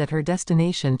surprised that her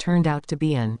destination turned out to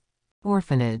be an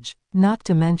orphanage. Not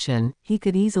to mention, he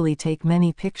could easily take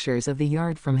many pictures of the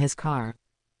yard from his car.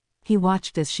 He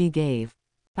watched as she gave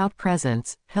out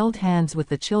presents, held hands with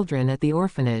the children at the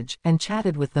orphanage, and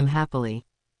chatted with them happily.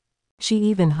 She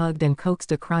even hugged and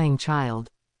coaxed a crying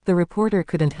child. The reporter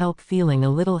couldn't help feeling a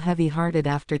little heavy-hearted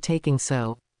after taking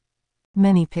so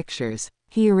many pictures.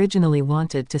 He originally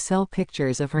wanted to sell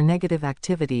pictures of her negative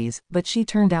activities, but she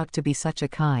turned out to be such a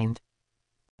kind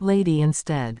lady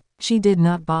instead. She did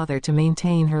not bother to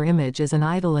maintain her image as an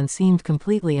idol and seemed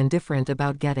completely indifferent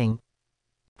about getting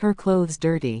her clothes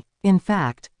dirty. In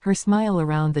fact, her smile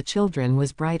around the children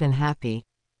was bright and happy.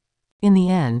 In the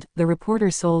end, the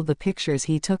reporter sold the pictures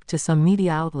he took to some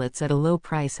media outlets at a low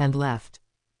price and left.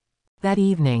 That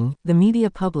evening, the media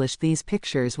published these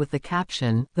pictures with the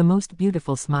caption, "The Most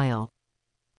Beautiful Smile."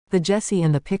 The Jessie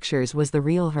in the pictures was the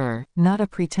real her, not a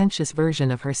pretentious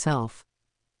version of herself.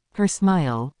 Her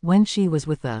smile, when she was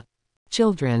with the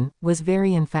children, was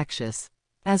very infectious.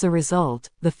 As a result,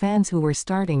 the fans who were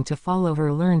starting to follow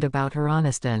her learned about her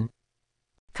honest and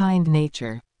kind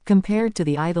nature. Compared to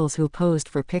the idols who posed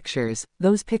for pictures,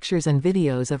 those pictures and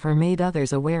videos of her made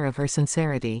others aware of her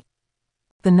sincerity.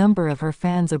 The number of her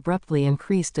fans abruptly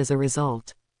increased as a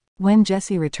result. When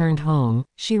Jessie returned home,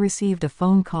 she received a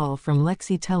phone call from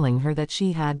Lexi telling her that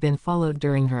she had been followed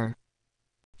during her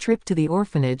trip to the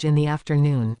orphanage in the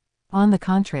afternoon. On the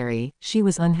contrary, she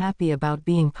was unhappy about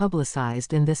being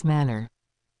publicized in this manner,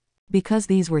 because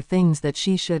these were things that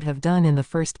she should have done in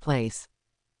the first place.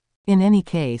 In any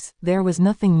case, there was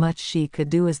nothing much she could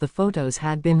do as the photos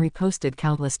had been reposted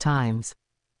countless times.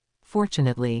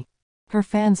 Fortunately, her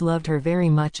fans loved her very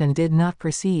much and did not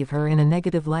perceive her in a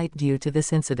negative light due to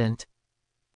this incident.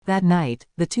 That night,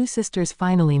 the two sisters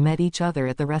finally met each other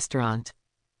at the restaurant.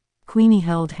 Queenie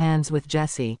held hands with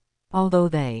Jessie. Although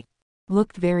they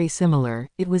looked very similar,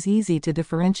 it was easy to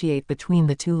differentiate between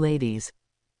the two ladies.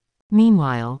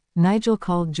 Meanwhile, Nigel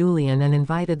called Julian and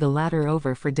invited the latter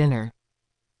over for dinner.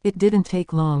 It didn't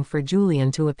take long for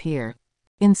Julian to appear.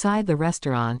 Inside the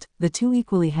restaurant, the two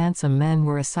equally handsome men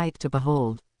were a sight to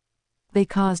behold. They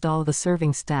caused all the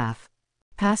serving staff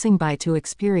passing by to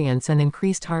experience an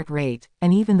increased heart rate,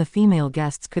 and even the female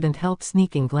guests couldn't help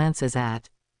sneaking glances at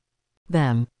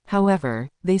them. However,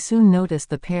 they soon noticed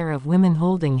the pair of women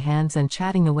holding hands and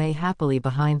chatting away happily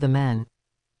behind the men.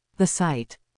 The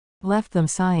sight left them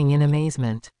sighing in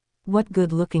amazement. What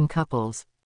good-looking couples.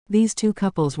 These two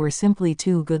couples were simply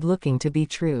too good-looking to be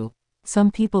true. Some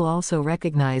people also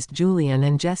recognized Julian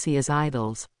and Jessie as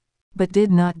idols, but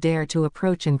did not dare to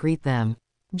approach and greet them.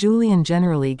 Julian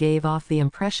generally gave off the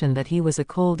impression that he was a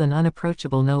cold and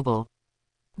unapproachable noble.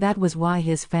 That was why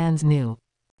his fans knew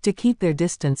to keep their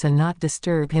distance and not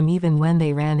disturb him even when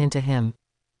they ran into him.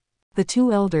 The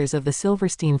two elders of the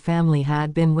Silverstein family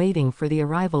had been waiting for the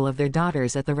arrival of their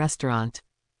daughters at the restaurant.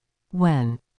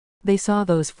 When they saw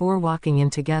those four walking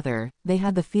in together, they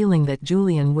had the feeling that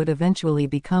Julian would eventually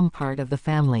become part of the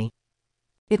family.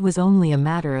 It was only a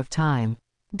matter of time.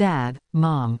 Dad,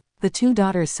 Mom. The two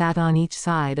daughters sat on each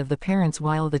side of the parents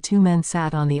while the two men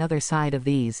sat on the other side of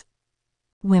these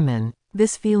women.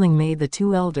 This feeling made the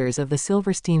two elders of the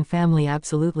Silverstein family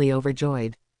absolutely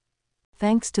overjoyed.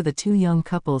 Thanks to the two young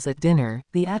couples at dinner,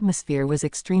 the atmosphere was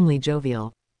extremely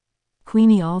jovial.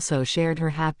 Queenie also shared her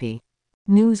happy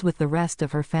news with the rest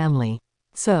of her family.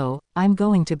 So, I'm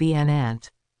going to be an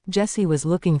aunt. Jessie was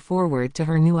looking forward to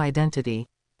her new identity.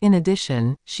 In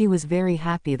addition, she was very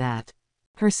happy that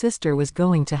her sister was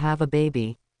going to have a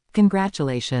baby.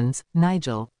 Congratulations,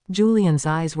 Nigel. Julian's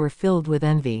eyes were filled with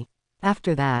envy.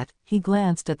 After that, he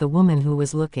glanced at the woman who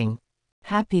was looking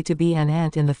happy to be an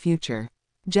aunt in the future.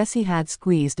 Jessie had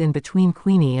squeezed in between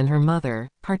Queenie and her mother,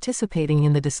 participating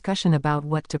in the discussion about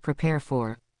what to prepare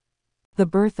for the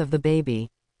birth of the baby.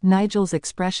 Nigel's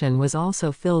expression was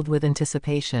also filled with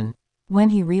anticipation. When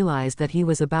he realized that he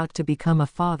was about to become a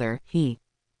father, he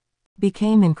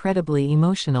became incredibly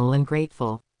emotional and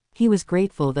grateful. He was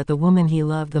grateful that the woman he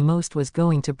loved the most was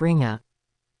going to bring a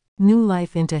new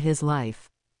life into his life.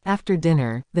 After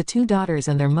dinner, the two daughters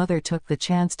and their mother took the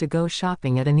chance to go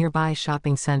shopping at a nearby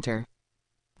shopping center.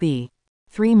 The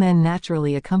three men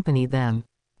naturally accompanied them,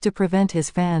 to prevent his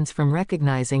fans from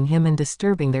recognizing him and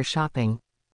disturbing their shopping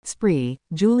spree.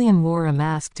 Julian wore a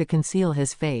mask to conceal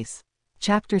his face.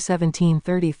 Chapter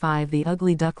 1735 The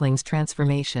Ugly Duckling's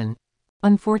Transformation.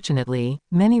 Unfortunately,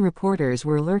 many reporters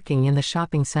were lurking in the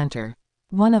shopping center.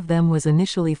 One of them was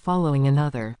initially following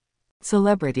another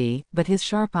celebrity, but his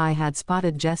sharp eye had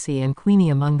spotted Jessie and Queenie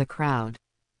among the crowd.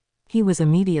 He was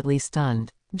immediately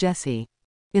stunned. Jessie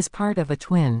is part of a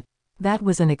twin. That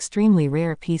was an extremely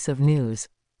rare piece of news.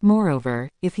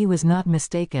 Moreover, if he was not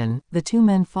mistaken, the two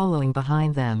men following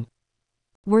behind them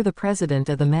were the president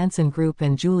of the Manson Group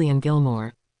and Julian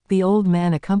Gilmore. The old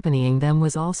man accompanying them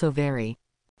was also very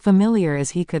familiar,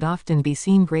 as he could often be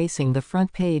seen gracing the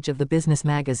front page of the business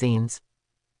magazines.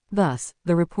 Thus,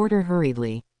 the reporter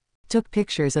hurriedly took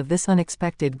pictures of this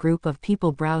unexpected group of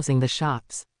people browsing the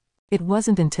shops. It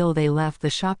wasn't until they left the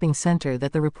shopping center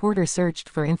that the reporter searched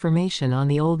for information on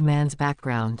the old man's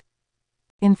background.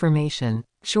 Information.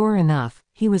 Sure enough,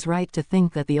 he was right to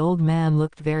think that the old man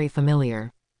looked very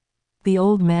familiar. The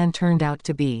old man turned out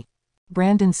to be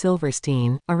Brandon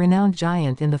Silverstein, a renowned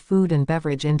giant in the food and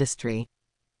beverage industry.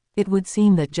 It would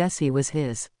seem that Jessie was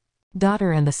his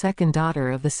daughter and the second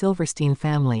daughter of the Silverstein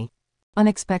family.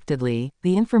 Unexpectedly,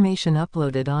 the information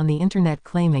uploaded on the internet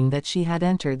claiming that she had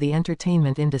entered the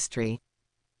entertainment industry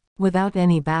without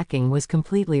any backing was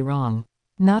completely wrong.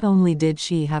 Not only did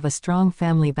she have a strong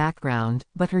family background,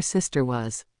 but her sister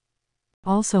was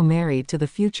also married to the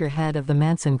future head of the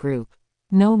Manson Group.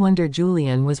 No wonder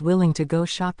Julian was willing to go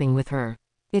shopping with her.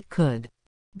 It could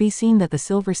be seen that the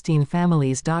Silverstein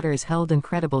family's daughters held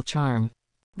incredible charm.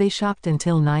 They shopped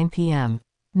until 9 p.m.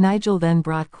 Nigel then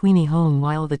brought Queenie home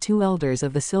while the two elders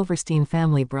of the Silverstein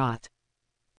family brought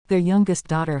their youngest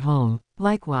daughter home.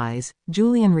 Likewise,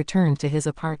 Julian returned to his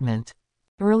apartment.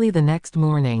 Early the next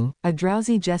morning, a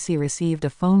drowsy Jessie received a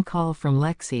phone call from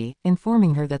Lexi,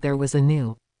 informing her that there was a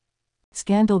new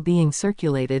scandal being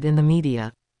circulated in the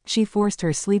media. She forced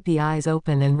her sleepy eyes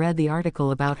open and read the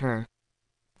article about her.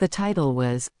 The title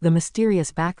was, "The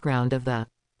Mysterious Background of the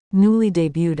Newly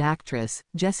Debuted Actress,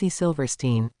 Jessie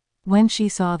Silverstein." When she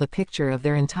saw the picture of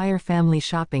their entire family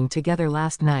shopping together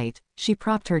last night, she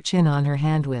propped her chin on her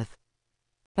hand with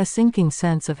a sinking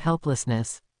sense of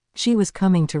helplessness. She was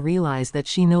coming to realize that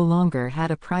she no longer had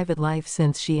a private life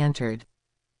since she entered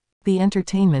the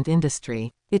entertainment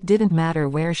industry. It didn't matter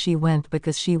where she went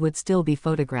because she would still be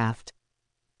photographed.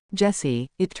 "Jessie,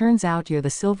 it turns out you're the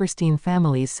Silverstein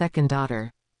family's second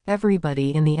daughter.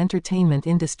 Everybody in the entertainment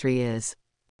industry is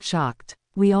shocked.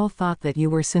 We all thought that you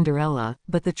were Cinderella,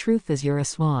 but the truth is you're a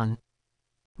swan."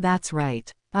 "That's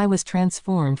right. I was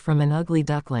transformed from an ugly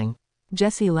duckling."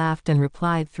 Jessie laughed and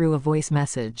replied through a voice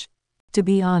message. To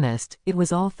be honest, it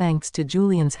was all thanks to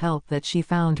Julian's help that she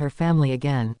found her family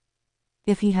again.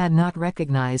 If he had not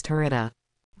recognized her at a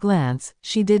glance,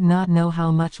 she did not know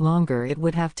how much longer it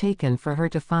would have taken for her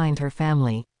to find her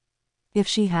family. If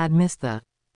she had missed the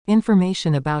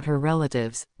information about her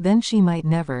relatives, then she might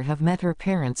never have met her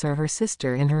parents or her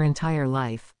sister in her entire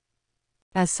life.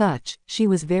 As such, she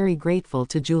was very grateful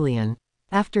to Julian.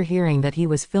 After hearing that he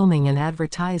was filming an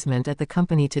advertisement at the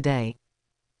company today,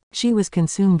 she was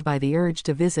consumed by the urge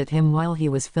to visit him while he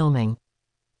was filming.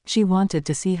 She wanted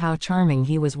to see how charming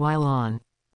he was while on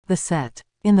the set.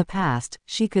 In the past,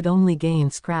 she could only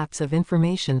gain scraps of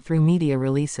information through media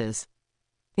releases.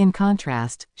 In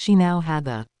contrast, she now had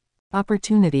the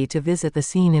opportunity to visit the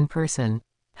scene in person.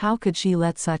 How could she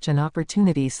let such an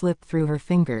opportunity slip through her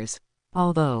fingers?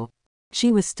 Although she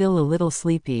was still a little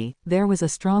sleepy, there was a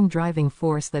strong driving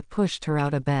force that pushed her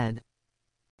out of bed.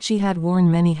 She had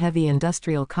worn many heavy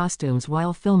industrial costumes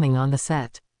while filming on the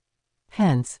set.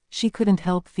 Hence, she couldn't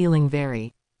help feeling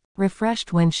very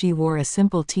refreshed when she wore a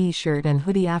simple t-shirt and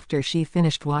hoodie after she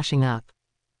finished washing up.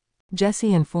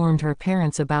 Jessie informed her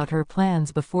parents about her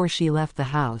plans before she left the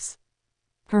house.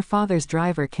 Her father's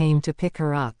driver came to pick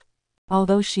her up.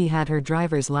 Although she had her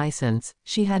driver's license,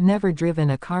 she had never driven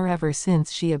a car ever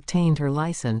since she obtained her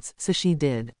license, so she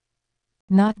did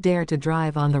not dare to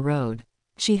drive on the road.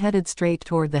 She headed straight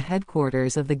toward the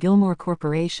headquarters of the Gilmore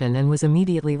Corporation and was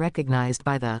immediately recognized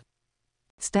by the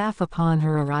staff upon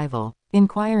her arrival.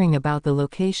 Inquiring about the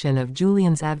location of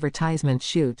Julian's advertisement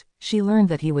shoot, she learned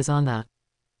that he was on the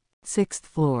 6th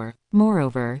floor.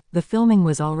 Moreover, the filming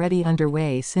was already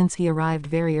underway since he arrived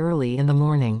very early in the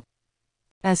morning.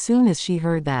 As soon as she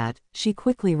heard that, she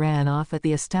quickly ran off at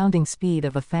the astounding speed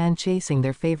of a fan chasing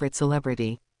their favorite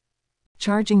celebrity.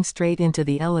 Charging straight into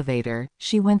the elevator,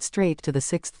 she went straight to the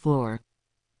 6th floor.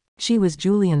 She was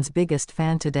Julian's biggest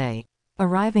fan today.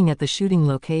 Arriving at the shooting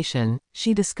location,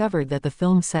 she discovered that the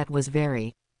film set was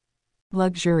very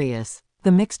luxurious.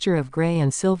 The mixture of gray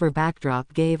and silver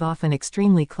backdrop gave off an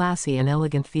extremely classy and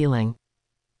elegant feeling.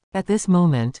 At this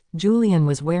moment, Julian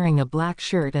was wearing a black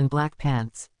shirt and black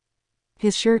pants.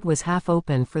 His shirt was half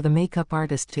open for the makeup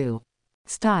artist to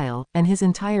style, and his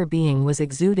entire being was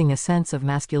exuding a sense of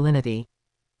masculinity.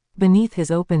 Beneath his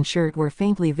open shirt were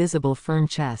faintly visible firm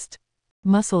chest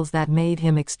muscles that made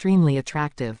him extremely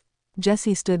attractive.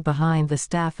 Jessie stood behind the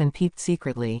staff and peeped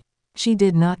secretly. She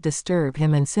did not disturb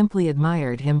him and simply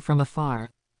admired him from afar.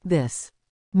 This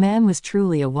man was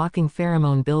truly a walking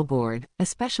pheromone billboard,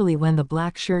 especially when the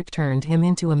black shirt turned him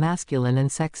into a masculine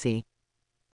and sexy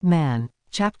man.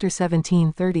 Chapter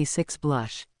 1736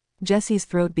 Blush. Jessie's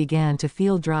throat began to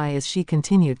feel dry as she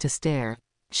continued to stare.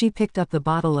 She picked up the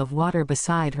bottle of water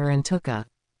beside her and took a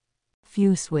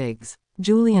few swigs.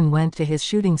 Julian went to his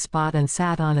shooting spot and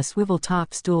sat on a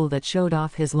swivel-top stool that showed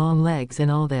off his long legs in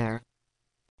all their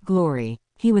glory.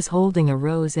 He was holding a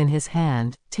rose in his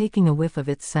hand, taking a whiff of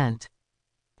its scent.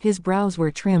 His brows were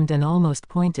trimmed and almost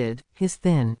pointed, his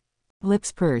thin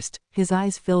lips pursed, his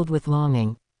eyes filled with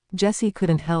longing. Jessie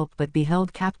couldn't help but be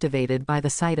held captivated by the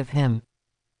sight of him.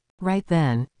 Right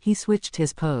then, he switched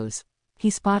his pose. He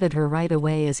spotted her right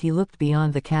away as he looked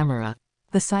beyond the camera.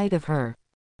 The sight of her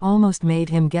almost made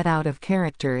him get out of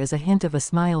character as a hint of a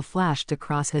smile flashed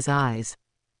across his eyes.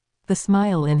 The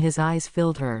smile in his eyes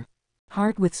filled her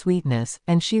heart with sweetness,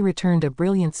 and she returned a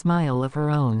brilliant smile of her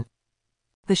own.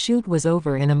 The shoot was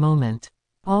over in a moment.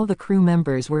 All the crew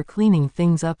members were cleaning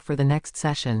things up for the next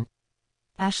session.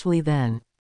 Ashley then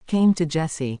came to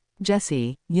Jessie.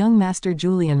 "Jessie, young Master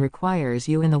Julian requires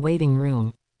you in the waiting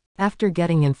room." After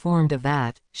getting informed of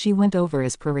that, she went over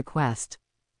as per request.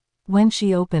 When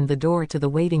she opened the door to the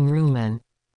waiting room and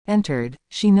entered,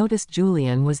 she noticed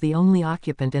Julian was the only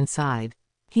occupant inside.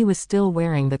 He was still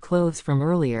wearing the clothes from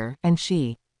earlier, and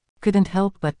she couldn't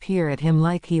help but peer at him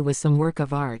like he was some work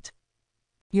of art.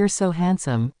 "You're so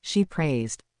handsome," she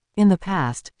praised. In the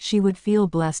past, she would feel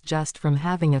blessed just from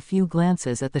having a few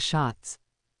glances at the shots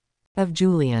of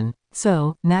Julian.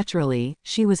 So, naturally,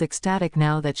 she was ecstatic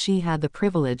now that she had the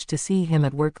privilege to see him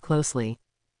at work closely.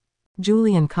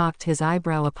 Julian cocked his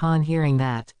eyebrow upon hearing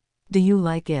that. "Do you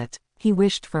like it?" He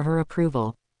wished for her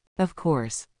approval. "Of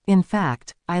course. In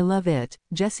fact, I love it,"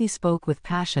 Jessie spoke with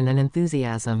passion and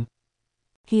enthusiasm.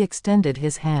 He extended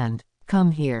his hand.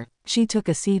 "Come here." She took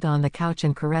a seat on the couch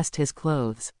and caressed his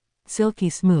clothes.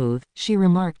 "Silky smooth," she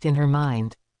remarked in her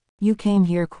mind. "You came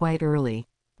here quite early.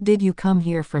 Did you come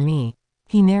here for me?"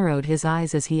 He narrowed his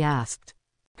eyes as he asked.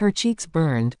 Her cheeks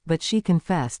burned, but she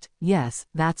confessed, "Yes,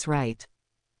 that's right.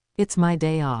 It's my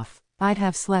day off. I'd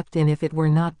have slept in if it were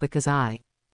not because I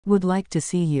would like to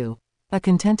see you." A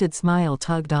contented smile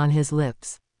tugged on his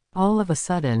lips. All of a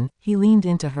sudden, he leaned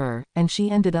into her, and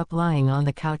she ended up lying on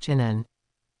the couch in an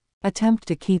attempt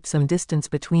to keep some distance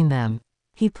between them.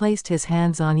 He placed his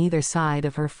hands on either side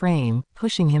of her frame,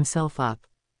 pushing himself up.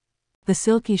 The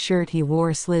silky shirt he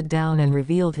wore slid down and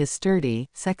revealed his sturdy,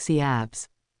 sexy abs.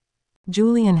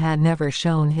 Julian had never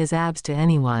shown his abs to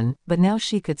anyone, but now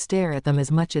she could stare at them as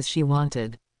much as she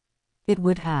wanted. It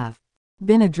would have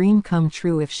been a dream come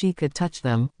true if she could touch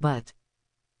them, but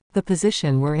the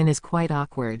position we're in is quite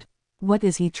awkward. What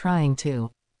is he trying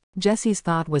to? Jessie's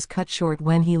thought was cut short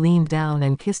when he leaned down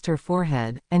and kissed her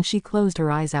forehead, and she closed her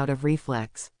eyes out of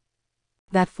reflex.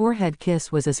 That forehead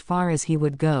kiss was as far as he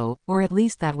would go, or at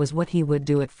least that was what he would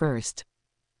do at first.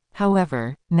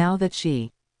 However, now that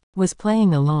she was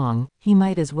playing along, he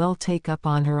might as well take up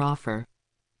on her offer.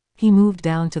 He moved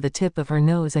down to the tip of her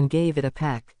nose and gave it a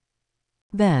peck.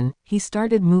 Then, he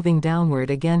started moving downward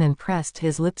again and pressed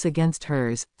his lips against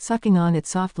hers, sucking on it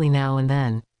softly now and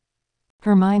then.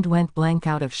 Her mind went blank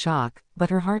out of shock, but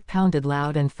her heart pounded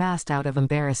loud and fast out of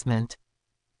embarrassment.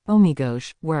 Oh my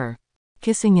gosh, we're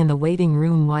kissing in the waiting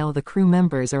room while the crew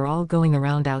members are all going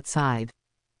around outside.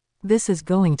 This is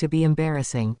going to be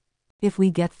embarrassing. If we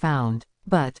get found.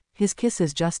 But, his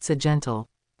kisses just so gentle.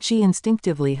 She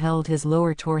instinctively held his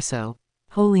lower torso.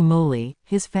 Holy moly,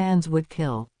 his fans would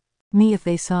kill me if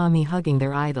they saw me hugging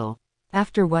their idol.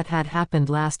 After what had happened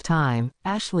last time,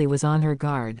 Ashley was on her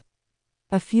guard.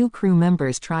 A few crew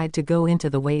members tried to go into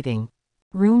the waiting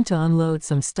room to unload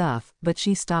some stuff, but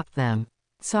she stopped them.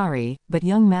 Sorry, but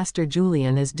young Master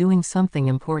Julian is doing something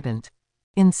important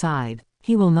inside.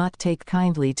 He will not take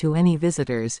kindly to any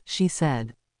visitors, she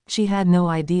said. She had no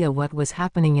idea what was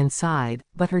happening inside,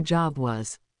 but her job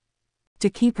was to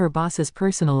keep her boss's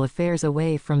personal affairs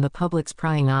away from the public's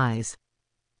prying eyes.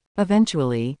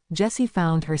 Eventually, Jessie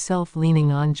found herself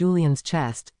leaning on Julian's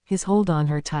chest, his hold on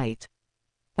her tight.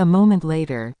 A moment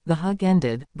later, the hug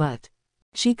ended, but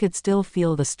she could still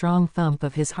feel the strong thump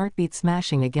of his heartbeat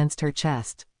smashing against her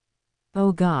chest.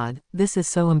 Oh God, this is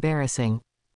so embarrassing.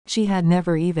 She had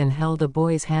never even held a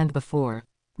boy's hand before.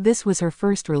 This was her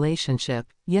first relationship,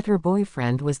 yet her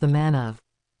boyfriend was the man of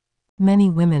many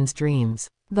women's dreams.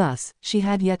 Thus, she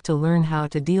had yet to learn how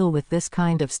to deal with this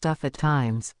kind of stuff at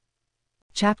times.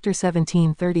 Chapter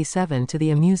 1737 To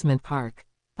the amusement park.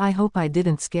 I hope I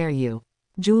didn't scare you.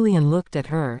 Julian looked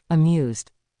at her, amused.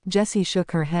 Jessie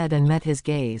shook her head and met his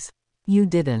gaze. You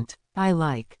didn't. I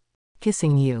like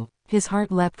kissing you. His heart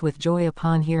leapt with joy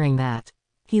upon hearing that.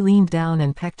 He leaned down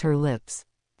and pecked her lips.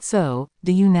 So,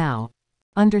 do you now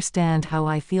understand how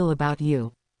I feel about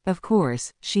you? Of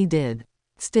course, she did.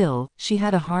 Still, she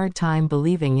had a hard time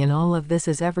believing in all of this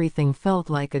as everything felt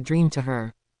like a dream to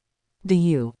her. Do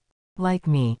you like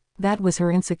me? That was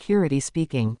her insecurity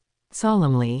speaking.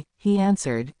 Solemnly, he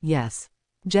answered, yes.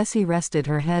 Jessie rested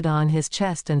her head on his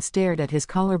chest and stared at his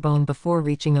collarbone before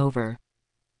reaching over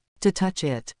to touch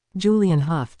it. Julian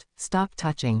huffed, stop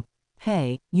touching.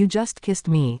 Hey, you just kissed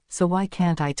me, so why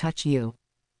can't I touch you?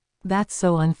 That's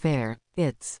so unfair.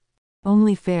 It's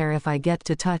only fair if I get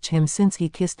to touch him since he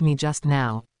kissed me just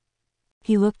now.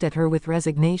 He looked at her with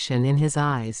resignation in his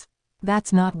eyes.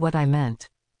 That's not what I meant.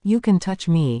 You can touch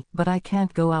me, but I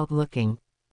can't go out looking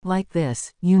like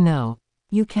this, you know.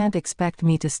 You can't expect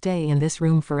me to stay in this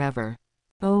room forever.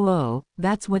 Oh,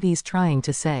 that's what he's trying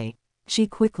to say. She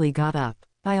quickly got up.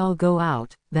 I'll go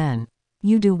out, then.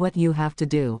 You do what you have to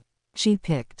do. She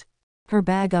picked her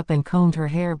bag up and combed her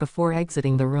hair before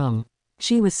exiting the room.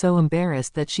 She was so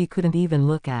embarrassed that she couldn't even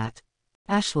look at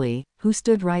Ashley, who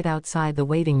stood right outside the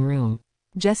waiting room.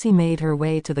 Jessie made her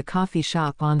way to the coffee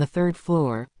shop on the 3rd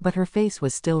floor, but her face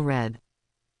was still red.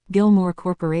 Gilmore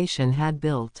Corporation had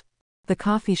built the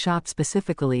coffee shop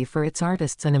specifically for its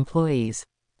artists and employees.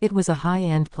 It was a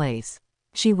high-end place.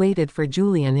 She waited for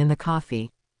Julian in the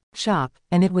coffee shop,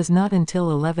 and it was not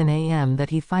until 11 a.m. that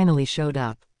he finally showed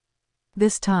up.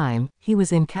 This time, he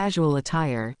was in casual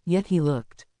attire, yet he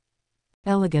looked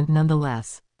elegant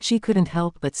nonetheless. She couldn't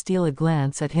help but steal a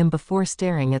glance at him before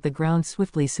staring at the ground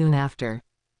swiftly soon after.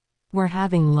 We're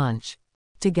having lunch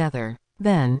together.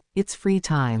 Then, it's free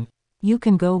time. You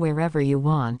can go wherever you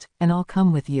want, and I'll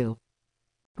come with you.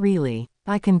 Really,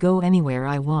 I can go anywhere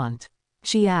I want?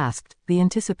 She asked, the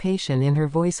anticipation in her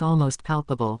voice almost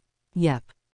palpable. Yep.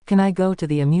 Can I go to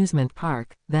the amusement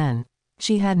park, then?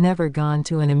 She had never gone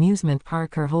to an amusement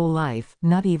park her whole life,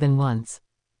 not even once.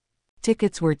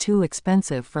 Tickets were too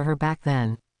expensive for her back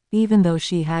then. Even though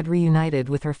she had reunited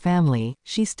with her family,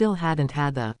 she still hadn't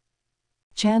had the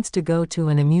chance to go to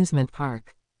an amusement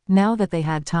park. Now that they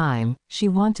had time, she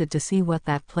wanted to see what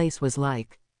that place was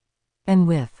like. And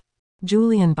with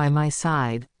Julian by my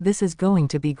side, this is going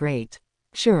to be great.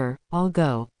 Sure, I'll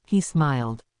go, he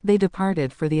smiled. They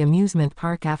departed for the amusement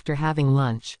park after having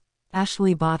lunch.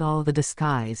 Ashley bought all the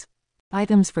disguise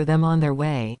items for them on their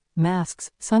way,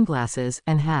 masks, sunglasses,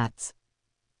 and hats.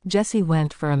 Jessie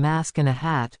went for a mask and a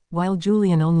hat, while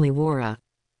Julian only wore a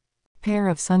pair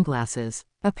of sunglasses.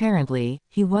 Apparently,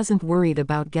 he wasn't worried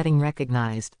about getting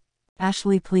recognized.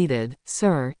 Ashley pleaded,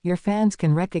 Sir, your fans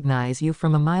can recognize you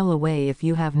from a mile away if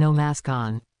you have no mask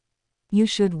on. You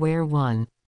should wear one.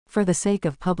 For the sake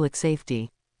of public safety.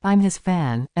 I'm his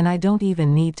fan, and I don't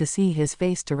even need to see his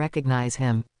face to recognize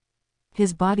him.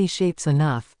 His body shape's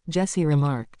enough, Jessie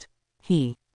remarked.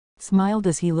 He smiled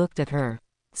as he looked at her.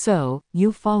 So,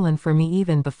 you've fallen for me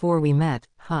even before we met,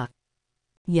 huh?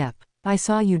 Yep. I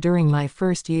saw you during my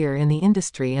first year in the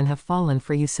industry and have fallen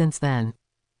for you since then.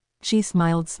 She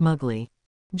smiled smugly.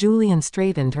 Julian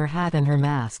straightened her hat and her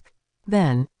mask.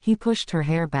 Then, he pushed her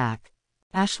hair back.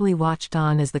 Ashley watched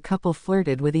on as the couple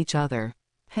flirted with each other.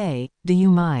 Hey, do you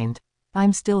mind?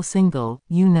 I'm still single,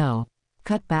 you know.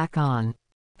 Cut back on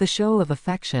the show of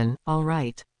affection, all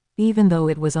right. Even though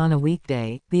it was on a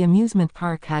weekday, the amusement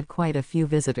park had quite a few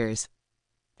visitors.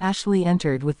 Ashley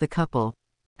entered with the couple,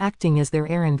 acting as their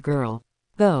errand girl.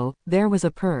 Though, there was a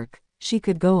perk. she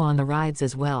could go on the rides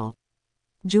as well.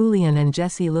 Julian and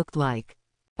Jessie looked like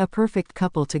a perfect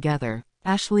couple together.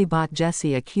 Ashley bought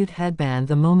Jessie a cute headband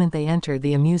the moment they entered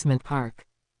the amusement park.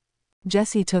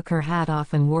 Jessie took her hat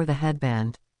off and wore the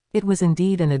headband. It was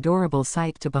indeed an adorable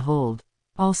sight to behold.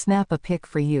 "I'll snap a pic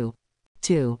for you,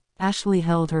 too." Ashley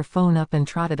held her phone up and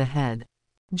trotted ahead.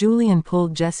 Julian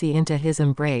pulled Jessie into his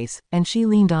embrace, and she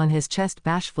leaned on his chest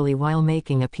bashfully while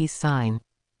making a peace sign.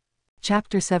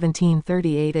 Chapter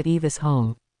 1738 At Eva's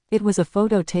home. It was a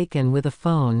photo taken with a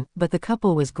phone, but the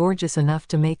couple was gorgeous enough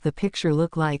to make the picture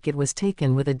look like it was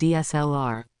taken with a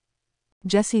DSLR.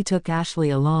 Jessie took Ashley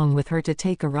along with her to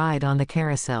take a ride on the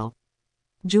carousel.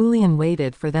 Julian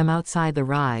waited for them outside the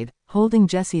ride, holding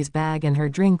Jessie's bag and her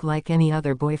drink like any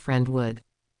other boyfriend would.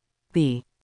 The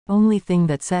only thing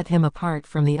that set him apart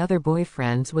from the other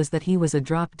boyfriends was that he was a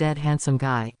drop-dead handsome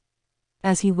guy.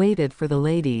 As he waited for the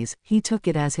ladies, he took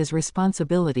it as his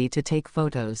responsibility to take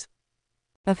photos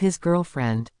of his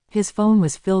girlfriend. His phone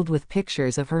was filled with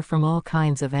pictures of her from all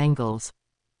kinds of angles.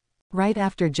 Right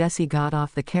after Jessie got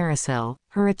off the carousel,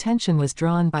 her attention was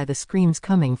drawn by the screams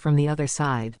coming from the other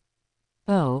side.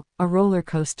 "Oh, a roller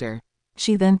coaster."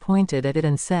 She then pointed at it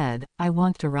and said, "I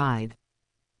want to ride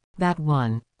that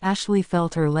one." Ashley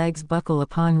felt her legs buckle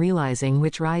upon realizing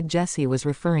which ride Jessie was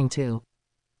referring to.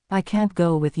 "I can't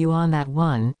go with you on that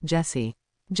one, Jessie."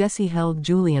 Jessie held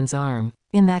Julian's arm.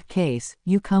 "In that case,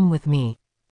 you come with me."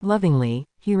 Lovingly,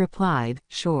 he replied,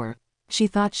 "Sure." She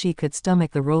thought she could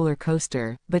stomach the roller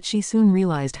coaster, but she soon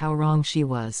realized how wrong she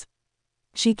was.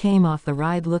 She came off the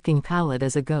ride looking pallid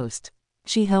as a ghost.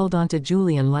 She held onto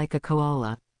Julian like a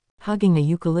koala hugging a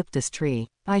eucalyptus tree.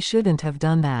 "I shouldn't have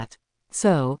done that.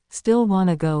 So, still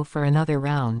wanna go for another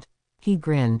round?" He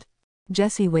grinned.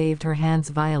 Jessie waved her hands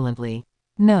violently.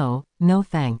 "No, no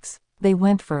thanks." They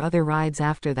went for other rides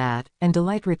after that, and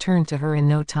delight returned to her in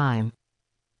no time.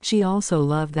 She also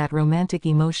loved that romantic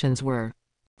emotions were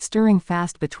stirring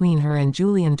fast between her and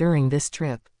Julian during this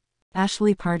trip.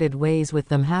 Ashley parted ways with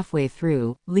them halfway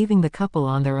through, leaving the couple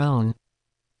on their own.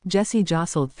 Jessie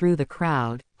jostled through the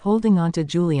crowd, holding onto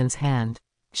Julian's hand.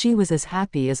 She was as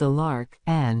happy as a lark,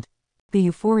 and the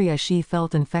euphoria she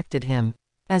felt infected him.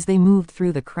 As they moved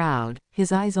through the crowd,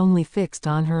 his eyes only fixed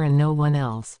on her and no one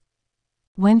else.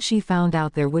 When she found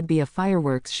out there would be a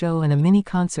fireworks show and a mini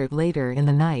concert later in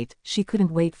the night, she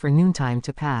couldn't wait for noontime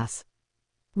to pass.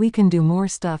 "We can do more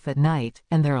stuff at night,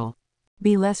 and there'll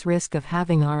be less risk of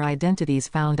having our identities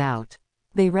found out."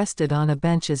 They rested on a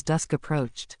bench as dusk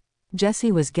approached.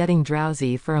 Jessie was getting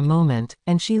drowsy for a moment,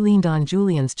 and she leaned on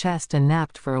Julian's chest and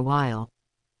napped for a while.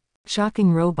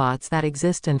 Shocking robots that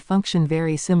exist and function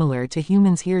very similar to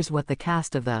humans. Here's what the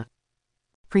cast of the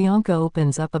Priyanka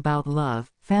opens up about love,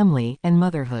 family, and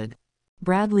motherhood.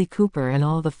 Bradley Cooper and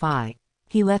all the fi.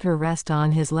 He let her rest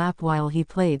on his lap while he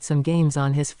played some games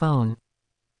on his phone.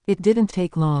 It didn't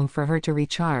take long for her to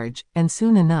recharge, and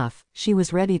soon enough, she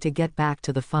was ready to get back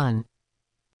to the fun.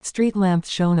 Street lamps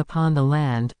shone upon the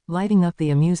land, lighting up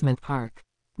the amusement park.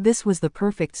 This was the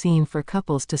perfect scene for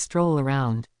couples to stroll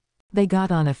around. They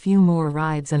got on a few more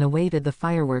rides and awaited the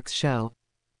fireworks show.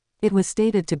 It was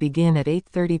stated to begin at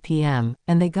 8:30 p.m.,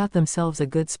 and they got themselves a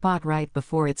good spot right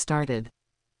before it started.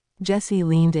 Jessie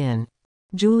leaned in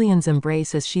Julian's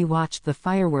embrace as she watched the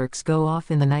fireworks go off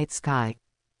in the night sky.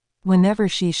 Whenever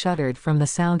she shuddered from the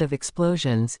sound of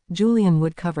explosions, Julian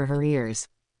would cover her ears.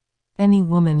 Any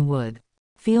woman would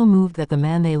feel moved that the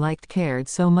man they liked cared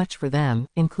so much for them,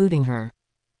 including her.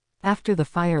 After the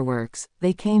fireworks,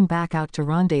 they came back out to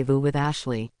rendezvous with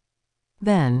Ashley.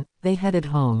 Then, they headed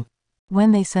home.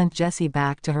 When they sent Jessie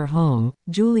back to her home,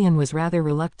 Julian was rather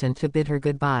reluctant to bid her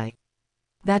goodbye.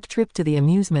 That trip to the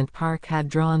amusement park had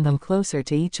drawn them closer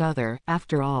to each other,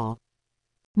 after all.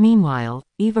 Meanwhile,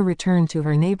 Eva returned to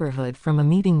her neighborhood from a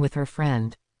meeting with her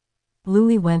friend.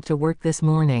 "Louis went to work this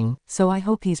morning, so I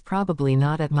hope he's probably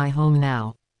not at my home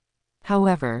now."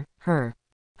 However, her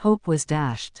hope was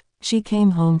dashed. She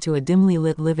came home to a dimly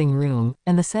lit living room,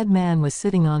 and the said man was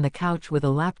sitting on the couch with a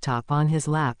laptop on his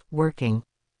lap, working.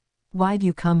 "Why'd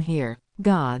you come here?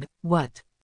 God, what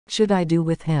should I do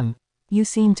with him? You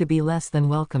seem to be less than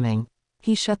welcoming."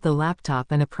 He shut the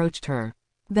laptop and approached her.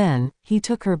 Then, he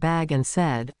took her bag and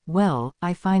said, "Well,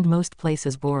 I find most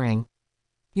places boring.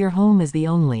 Your home is the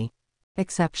only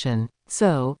exception.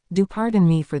 So, do pardon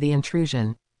me for the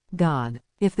intrusion. God,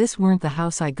 if this weren't the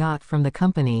house I got from the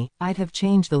company, I'd have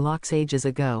changed the locks ages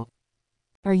ago.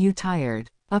 Are you tired?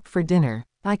 Up for dinner?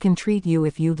 I can treat you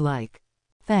if you'd like."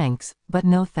 "Thanks, but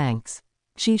no thanks."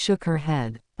 She shook her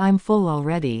head. "I'm full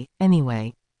already,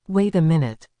 anyway." "Wait a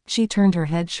minute." She turned her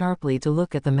head sharply to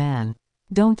look at the man.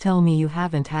 "Don't tell me you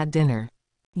haven't had dinner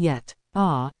yet."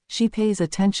 Ah, she pays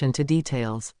attention to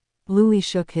details. Louis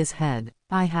shook his head.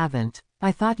 I haven't.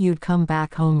 I thought you'd come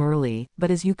back home early,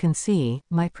 but as you can see,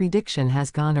 my prediction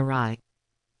has gone awry.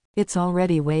 It's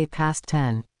already way past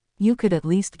 10. You could at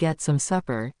least get some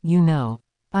supper, you know.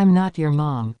 I'm not your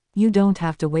mom. You don't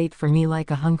have to wait for me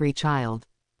like a hungry child.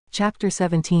 Chapter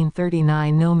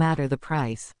 1739. No matter the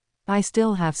price. I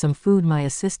still have some food my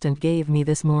assistant gave me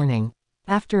this morning.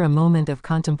 After a moment of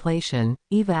contemplation,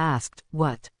 Eva asked,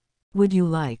 what would you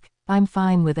like? I'm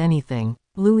fine with anything.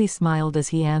 Louis smiled as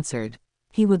he answered.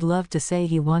 He would love to say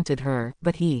he wanted her,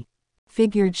 but he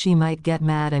figured she might get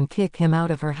mad and kick him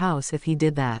out of her house if he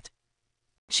did that.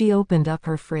 She opened up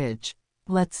her fridge.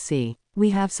 Let's see. We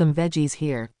have some veggies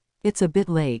here. It's a bit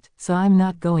late, so I'm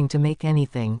not going to make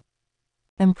anything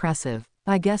impressive.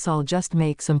 I guess I'll just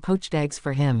make some poached eggs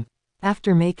for him.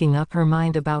 After making up her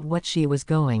mind about what she was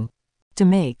going to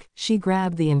make, she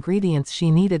grabbed the ingredients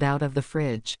she needed out of the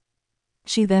fridge.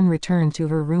 She then returned to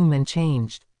her room and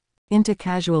changed into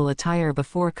casual attire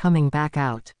before coming back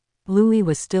out. Louis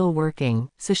was still working,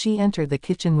 so she entered the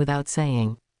kitchen without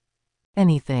saying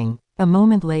anything. A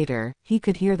moment later, he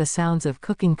could hear the sounds of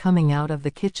cooking coming out of the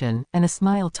kitchen, and a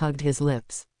smile tugged his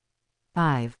lips.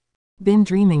 I've been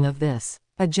dreaming of this.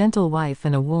 A gentle wife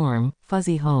and a warm,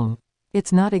 fuzzy home.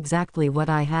 It's not exactly what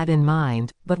I had in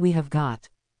mind, but we have got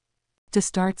to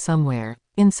start somewhere.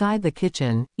 Inside the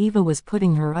kitchen, Eva was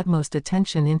putting her utmost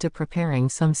attention into preparing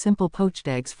some simple poached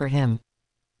eggs for him.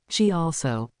 She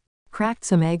also cracked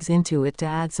some eggs into it to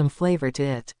add some flavor to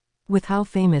it. With how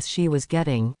famous she was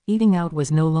getting, eating out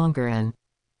was no longer an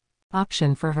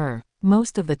option for her.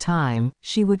 Most of the time,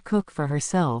 she would cook for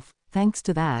herself. Thanks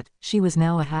to that, she was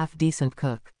now a half-decent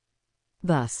cook.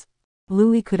 Thus,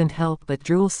 Louis couldn't help but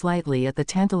drool slightly at the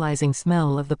tantalizing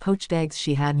smell of the poached eggs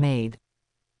she had made.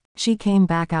 She came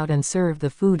back out and served the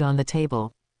food on the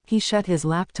table. He shut his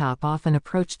laptop off and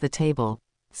approached the table.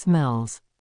 Smells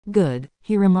good,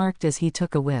 he remarked as he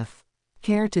took a whiff.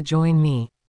 Care to join me?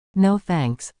 No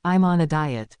thanks, I'm on a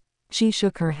diet. She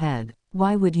shook her head.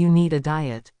 Why would you need a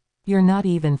diet? You're not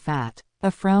even fat.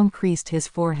 A frown creased his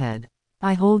forehead.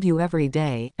 I hold you every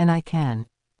day, and I can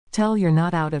tell you're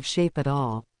not out of shape at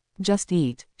all. Just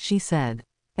eat, she said.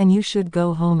 And you should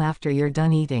go home after you're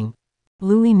done eating.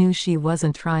 Louis knew she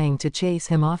wasn't trying to chase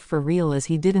him off for real as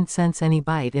he didn't sense any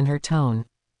bite in her tone.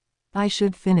 I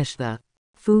should finish the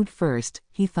food first,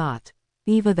 he thought.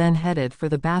 Eva then headed for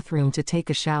the bathroom to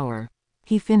take a shower.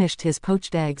 He finished his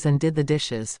poached eggs and did the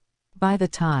dishes. By the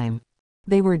time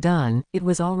they were done, it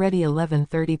was already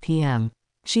 11:30 p.m.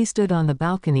 She stood on the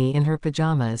balcony in her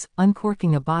pajamas,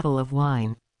 uncorking a bottle of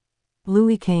wine.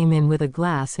 Louis came in with a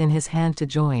glass in his hand to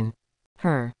join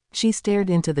her. She stared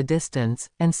into the distance,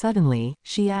 and suddenly,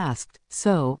 she asked,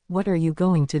 so, what are you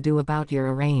going to do about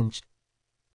your arranged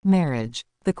marriage?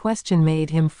 The question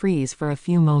made him freeze for a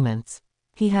few moments.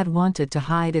 He had wanted to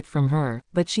hide it from her,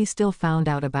 but she still found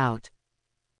out about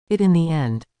it in the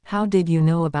end. How did you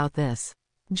know about this?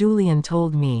 Julian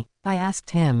told me. I asked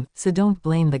him, so don't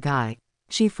blame the guy.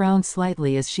 She frowned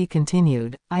slightly as she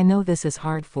continued, I know this is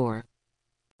hard for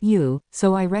you,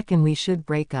 so I reckon we should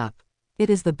break up. It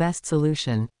is the best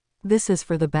solution. This is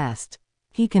for the best.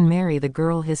 He can marry the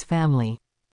girl his family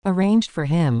arranged for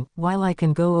him, while I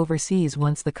can go overseas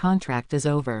once the contract is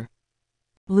over.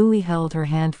 Louis held her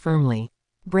hand firmly.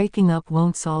 Breaking up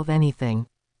won't solve anything.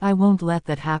 I won't let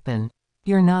that happen.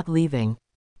 You're not leaving.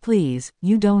 Please,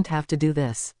 you don't have to do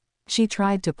this. She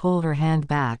tried to pull her hand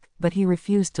back, but he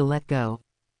refused to let go.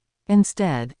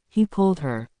 Instead, he pulled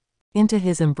her into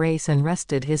his embrace and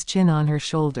rested his chin on her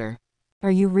shoulder.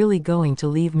 Are you really going to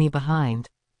leave me behind?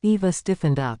 Eva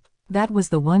stiffened up. That was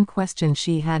the one question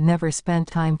she had never spent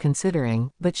time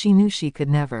considering, but she knew she could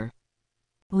never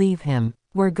leave him.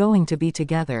 We're going to be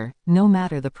together, no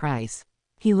matter the price.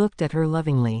 He looked at her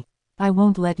lovingly. I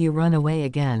won't let you run away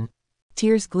again.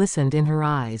 Tears glistened in her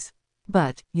eyes.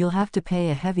 But, you'll have to pay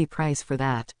a heavy price for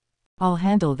that. I'll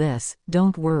handle this,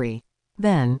 don't worry.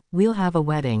 Then, we'll have a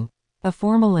wedding. A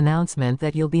formal announcement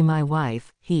that you'll be my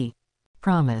wife, he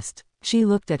promised. She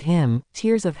looked at him,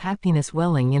 tears of happiness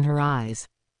welling in her eyes.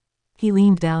 He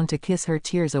leaned down to kiss her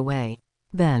tears away.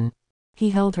 Then, he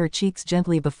held her cheeks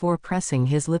gently before pressing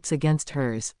his lips against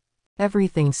hers.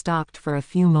 Everything stopped for a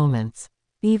few moments.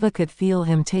 Eva could feel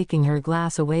him taking her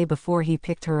glass away before he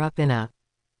picked her up in a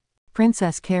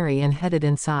Princess Carrie and headed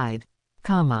inside.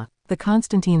 The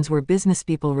Constantines were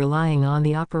businesspeople relying on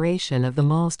the operation of the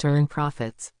malls to earn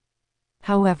profits.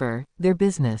 However, their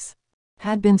business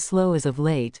had been slow as of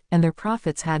late, and their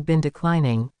profits had been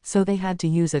declining, so they had to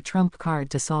use a trump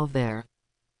card to solve their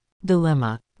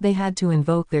dilemma. They had to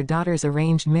invoke their daughter's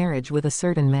arranged marriage with a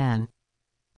certain man.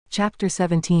 Chapter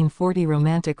 1740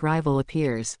 Romantic rival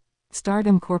appears.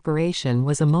 Stardom Corporation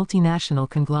was a multinational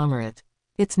conglomerate.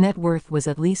 Its net worth was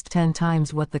at least 10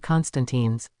 times what the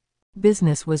Constantines'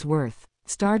 business was worth.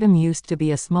 Stardom used to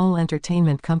be a small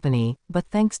entertainment company, but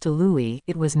thanks to Louis,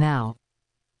 it was now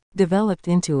developed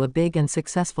into a big and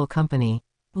successful company.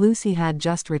 Lucy had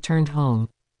just returned home.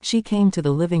 She came to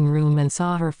the living room and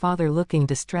saw her father looking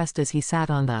distressed as he sat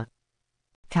on the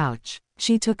couch.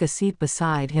 She took a seat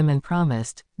beside him and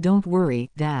promised, "Don't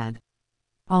worry, Dad.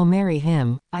 I'll marry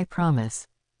him, I promise.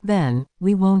 Then,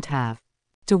 we won't have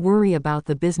to worry about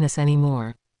the business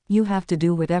anymore. You have to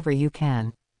do whatever you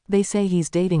can. They say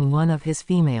he's dating one of his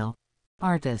female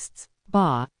artists.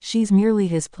 Bah, she's merely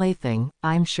his plaything,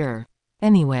 I'm sure.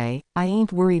 Anyway, I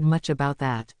ain't worried much about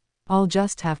that. I'll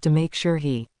just have to make sure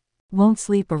he won't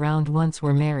sleep around once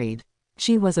we're married."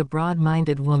 She was a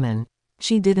broad-minded woman.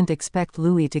 She didn't expect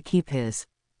Louis to keep his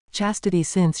chastity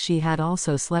since she had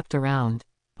also slept around.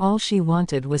 All she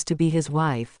wanted was to be his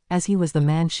wife, as he was the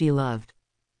man she loved.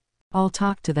 "I'll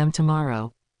talk to them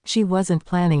tomorrow." She wasn't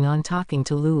planning on talking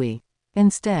to Louis.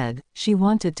 Instead, she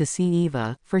wanted to see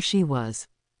Eva, for she was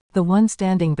the one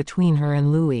standing between her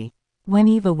and Louis. When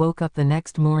Eva woke up the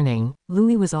next morning,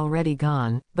 Louis was already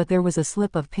gone, but there was a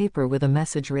slip of paper with a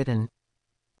message written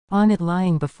on it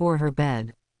lying before her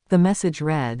bed. The message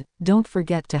read, "Don't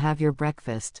forget to have your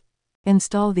breakfast.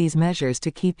 Install these measures to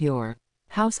keep your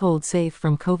household safe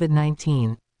from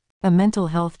COVID-19. A mental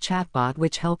health chatbot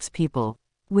which helps people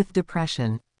with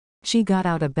depression." She got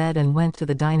out of bed and went to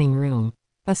the dining room.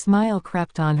 A smile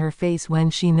crept on her face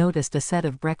when she noticed a set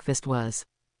of breakfast was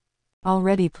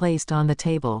already placed on the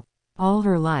table. All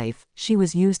her life, she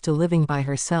was used to living by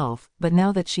herself, but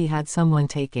now that she had someone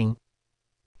taking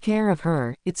care of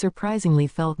her, it surprisingly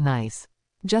felt nice.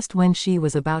 Just when she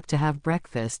was about to have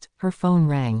breakfast, her phone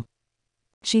rang.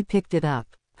 She picked it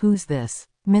up. "Who's this?"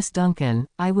 "Miss Duncan,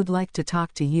 I would like to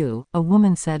talk to you," a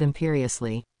woman said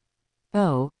imperiously.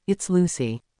 "Oh, it's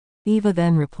Lucy." Eva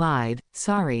then replied,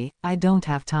 "Sorry, I don't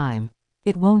have time."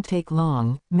 "It won't take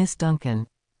long, Miss Duncan.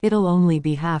 It'll only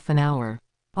be half an hour.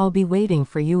 I'll be waiting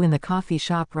for you in the coffee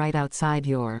shop right outside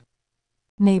your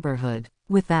neighborhood."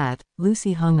 With that,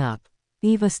 Lucy hung up.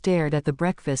 Eva stared at the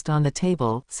breakfast on the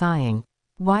table, sighing.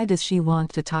 Why does she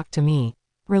want to talk to me?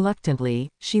 Reluctantly,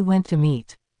 she went to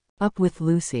meet up with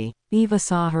Lucy. Eva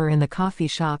saw her in the coffee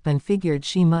shop and figured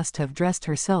she must have dressed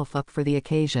herself up for the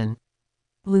occasion.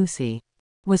 Lucy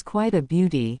was quite a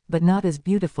beauty, but not as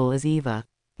beautiful as Eva.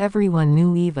 Everyone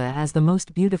knew Eva as the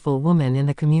most beautiful woman in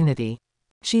the community.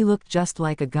 She looked just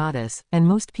like a goddess, and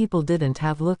most people didn't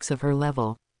have looks of her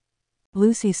level.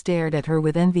 Lucy stared at her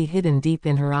with envy hidden deep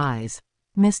in her eyes.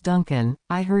 "Miss Duncan,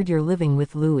 I heard you're living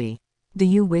with Louis. Do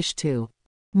you wish to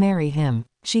marry him?"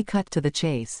 She cut to the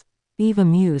chase. Eva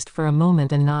mused for a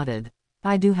moment and nodded.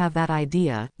 "I do have that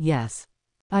idea, yes.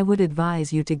 I would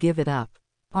advise you to give it up.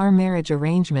 Our marriage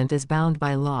arrangement is bound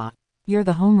by law. You're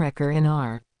the homewrecker in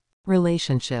our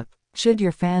relationship. Should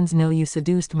your fans know you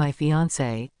seduced my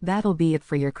fiancé, that'll be it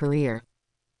for your career."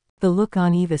 The look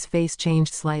on Eva's face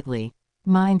changed slightly.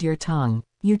 "Mind your tongue.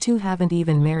 You two haven't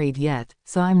even married yet,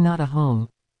 so I'm not a home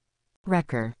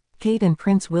wrecker." Kate and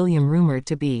Prince William rumored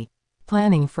to be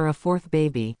planning for a fourth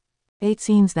baby. "It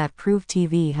seems that prove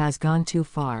TV has gone too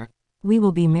far. We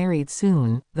will be married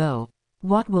soon, though.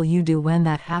 What will you do when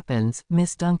that happens,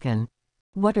 Miss Duncan?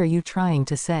 What are you trying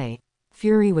to say?"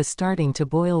 Fury was starting to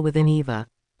boil within Eva.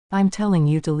 "I'm telling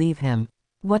you to leave him.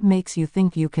 What makes you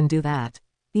think you can do that?"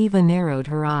 Eva narrowed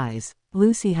her eyes.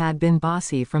 Lucy had been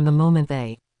bossy from the moment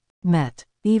they met.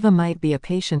 Eva might be a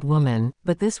patient woman,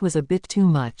 but this was a bit too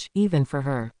much, even for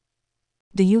her.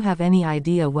 "Do you have any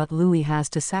idea what Louis has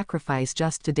to sacrifice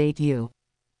just to date you?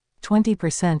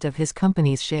 20% of his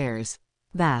company's shares.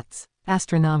 That's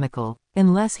astronomical.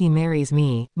 Unless he marries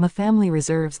me, my family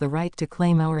reserves the right to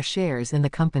claim our shares in the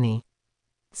company."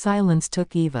 Silence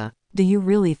took Eva. "Do you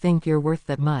really think you're worth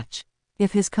that much?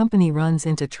 If his company runs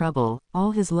into trouble,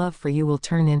 all his love for you will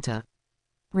turn into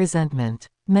resentment."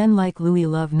 "Men like Louis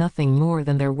love nothing more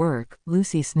than their work,"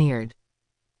 Lucy sneered.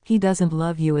 "He doesn't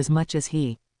love you as much as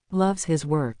he loves his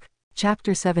work."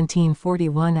 Chapter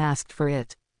 1741 asked for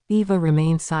it. Eva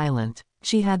remained silent.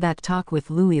 She had that talk with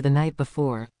Louis the night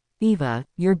before. "Eva,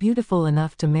 you're beautiful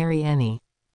enough to marry any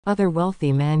other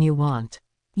wealthy man you want.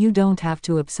 You don't have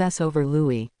to obsess over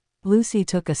Louis." Lucy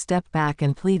took a step back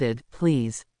and pleaded,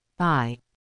 "Please. I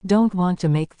don't want to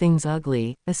make things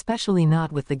ugly, especially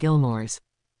not with the Gilmores."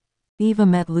 Eva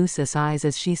met Lucy's eyes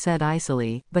as she said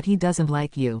icily, "But he doesn't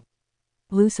like you."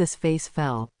 Lucy's face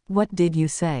fell. "What did you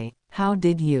say? How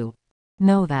did you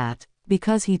know that?"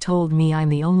 "Because he told me I'm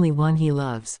the only one he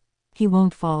loves. He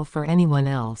won't fall for anyone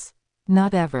else."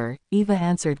 Not ever, Eva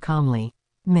answered calmly.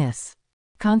 Miss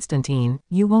Constantine,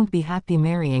 you won't be happy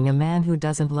marrying a man who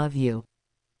doesn't love you.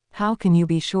 How can you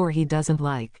be sure he doesn't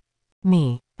like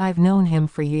me? I've known him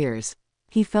for years.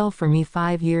 He fell for me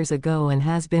 5 years ago and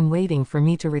has been waiting for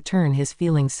me to return his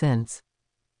feelings since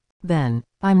then.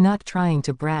 I'm not trying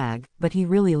to brag, but he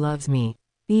really loves me.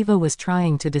 Eva was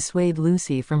trying to dissuade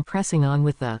Lucy from pressing on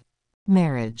with the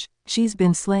marriage. She's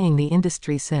been slaying the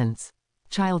industry since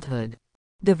childhood.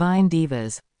 Divine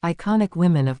divas, iconic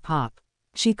women of pop.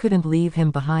 She couldn't leave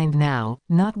him behind now,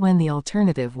 not when the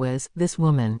alternative was this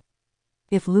woman.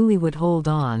 If Louis would hold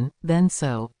on, then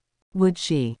so would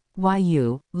she. Why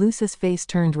you? Lucy's face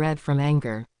turned red from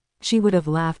anger. She would have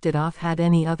laughed it off had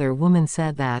any other woman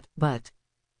said that, but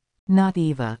not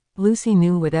Eva. Lucy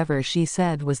knew whatever she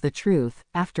said was the truth,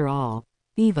 after all.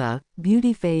 Eva,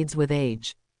 beauty fades with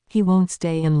age. He won't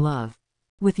stay in love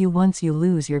with you once you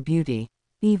lose your beauty.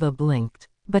 Eva blinked.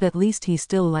 But at least he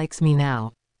still likes me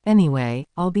now. Anyway,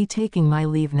 I'll be taking my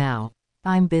leave now.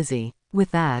 I'm busy.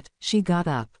 With that, she got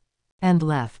up and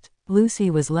left. Lucy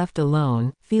was left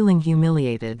alone, feeling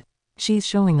humiliated. She's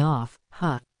showing off,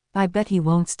 huh? I bet he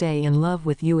won't stay in love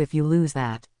with you if you lose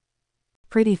that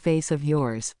pretty face of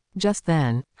yours. Just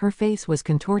then, her face was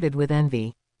contorted with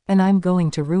envy. And I'm going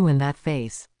to ruin that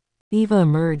face. Eva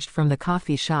emerged from the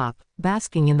coffee shop,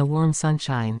 basking in the warm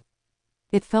sunshine.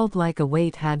 It felt like a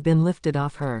weight had been lifted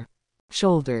off her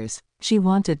shoulders. She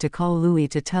wanted to call Louis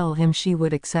to tell him she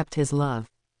would accept his love.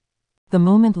 The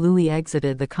moment Louis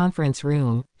exited the conference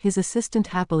room, his assistant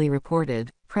happily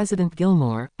reported, "President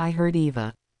Gilmore, I heard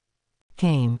Eva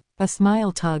came." A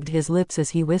smile tugged his lips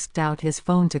as he whisked out his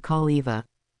phone to call Eva.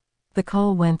 The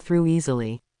call went through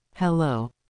easily.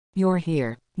 "Hello. You're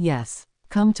here." "Yes.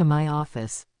 Come to my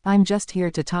office. I'm just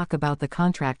here to talk about the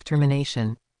contract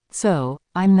termination." "So,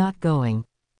 I'm not going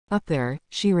up there,"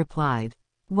 she replied.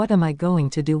 "What am I going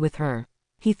to do with her?"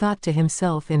 He thought to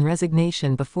himself in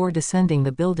resignation before descending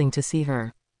the building to see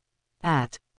her.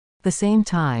 At the same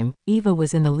time, Eva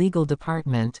was in the legal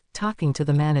department, talking to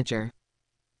the manager.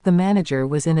 The manager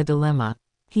was in a dilemma.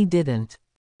 He didn't.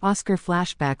 Oscar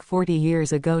flashback 40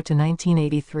 years ago to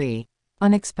 1983.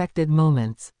 Unexpected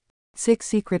moments. 6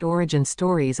 secret origin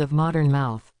stories of modern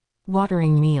mouth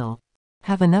watering meal.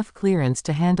 Have enough clearance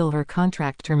to handle her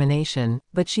contract termination,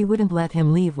 but she wouldn't let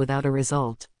him leave without a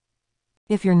result.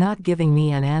 "If you're not giving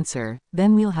me an answer,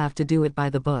 then we'll have to do it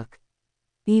by the book."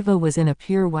 Eva was in a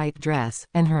pure white dress,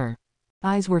 and her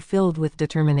eyes were filled with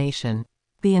determination.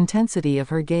 The intensity of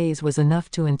her gaze was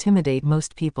enough to intimidate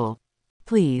most people.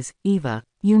 "Please, Eva,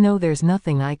 you know there's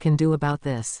nothing I can do about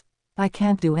this. I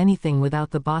can't do anything without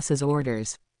the boss's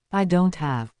orders. I don't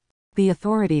have the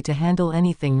authority to handle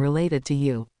anything related to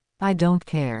you. I don't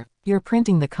care. You're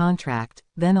printing the contract,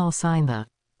 then I'll sign the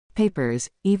papers,"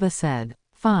 Eva said.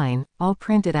 "Fine, I'll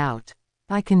print it out.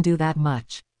 I can do that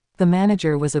much." The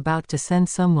manager was about to send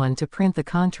someone to print the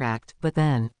contract, but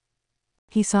then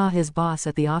he saw his boss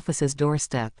at the office's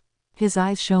doorstep. His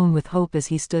eyes shone with hope as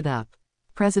he stood up.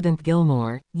 "President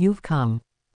Gilmore, you've come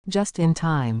just in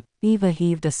time." Eva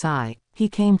heaved a sigh. "He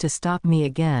came to stop me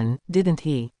again, didn't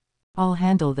he?" "I'll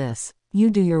handle this.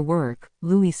 You do your work,"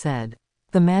 Louis said.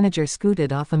 The manager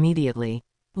scooted off immediately.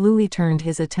 Louis turned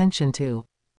his attention to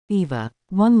Eva.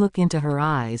 One look into her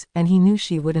eyes, and he knew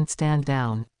she wouldn't stand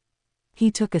down. He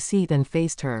took a seat and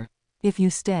faced her. "If you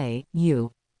stay,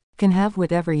 you can have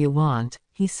whatever you want,"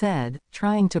 he said,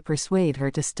 trying to persuade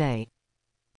her to stay.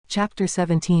 Chapter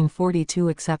 1742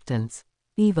 Acceptance.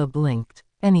 Eva blinked.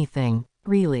 "Anything?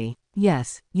 Really?"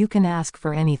 "Yes, you can ask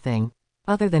for anything.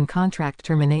 Other than contract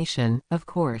termination, of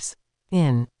course.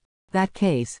 In that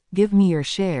case, give me your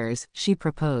shares," she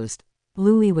proposed.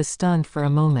 Louis was stunned for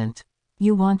a moment.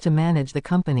 "You want to manage the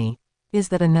company? Is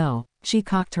that a no?" She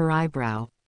cocked her eyebrow.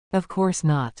 "Of course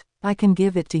not. I can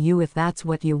give it to you if that's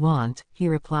what you want," he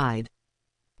replied.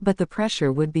 "But the pressure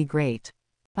would be great.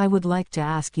 I would like to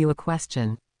ask you a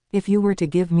question. If you were to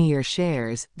give me your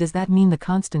shares, does that mean the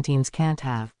Constantines can't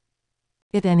have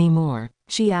it anymore?"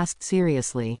 she asked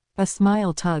seriously. A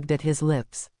smile tugged at his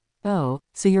lips. "Oh,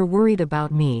 so you're worried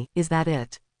about me, is that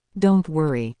it? Don't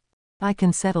worry. I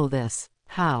can settle this."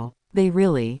 "How?" "They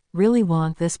really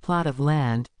want this plot of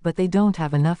land, but they don't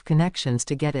have enough connections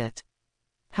to get it.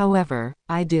 However,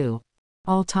 I do.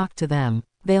 I'll talk to them.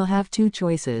 They'll have 2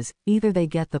 choices, either they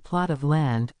get the plot of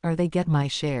land, or they get my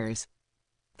shares.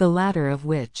 The latter of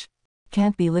which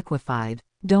can't be liquefied."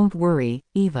 "Don't worry,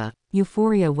 Eva."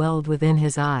 Euphoria welled within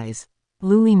his eyes.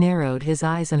 Louis narrowed his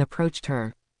eyes and approached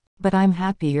her. "But I'm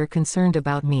happy you're concerned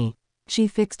about me." She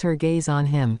fixed her gaze on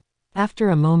him. After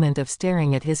a moment of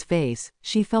staring at his face,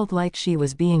 she felt like she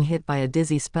was being hit by a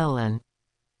dizzy spell and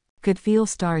Could feel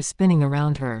stars spinning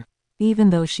around her. Even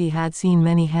though she had seen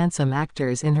many handsome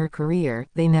actors in her career,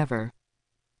 they never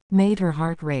made her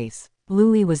heart race.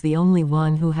 Louis was the only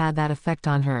one who had that effect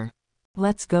on her.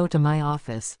 Let's go to my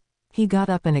office. He got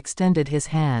up and extended his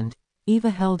hand. Eva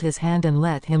held his hand and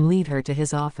let him lead her to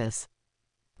his office.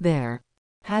 There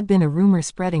had been a rumor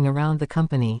spreading around the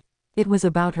company. It was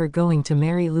about her going to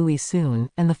marry Louis soon,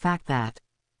 and the fact that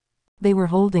they were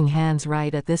holding hands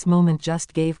right at this moment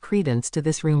just gave credence to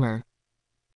this rumor.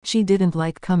 She didn't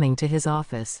like coming to his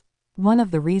office. One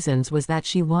of the reasons was that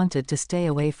she wanted to stay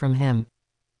away from him.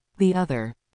 The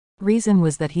other reason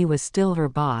was that he was still her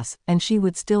boss, and she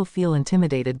would still feel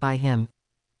intimidated by him.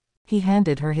 He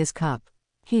handed her his cup.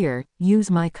 Here,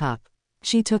 use my cup.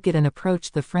 She took it and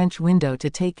approached the French window to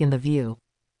take in the view.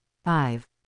 I've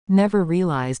never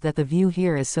realized that the view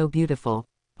here is so beautiful.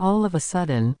 All of a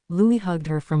sudden, Louis hugged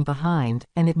her from behind,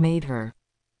 and it made her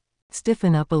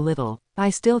stiffen up a little. I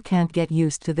still can't get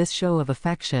used to this show of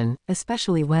affection,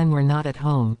 especially when we're not at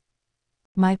home.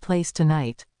 My place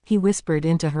tonight, he whispered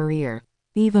into her ear.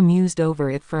 Eva mused over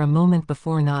it for a moment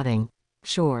before nodding.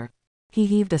 Sure. He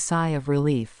heaved a sigh of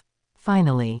relief.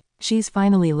 Finally, she's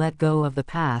finally let go of the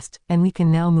past, and we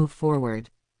can now move forward.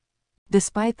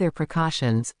 Despite their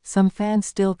precautions, some fans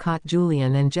still caught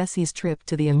Julian and Jesse's trip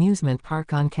to the amusement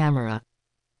park on camera.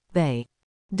 They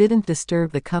didn't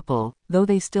disturb the couple, though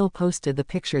they still posted the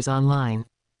pictures online.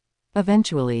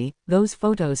 Eventually, those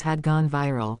photos had gone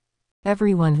viral.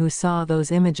 Everyone who saw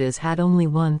those images had only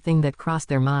one thing that crossed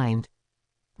their mind.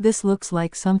 This looks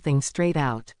like something straight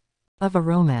out of a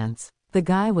romance. The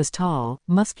guy was tall,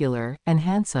 muscular, and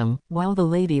handsome, while the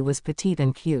lady was petite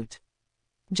and cute.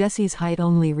 Jesse's height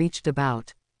only reached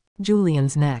about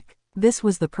Julian's neck. This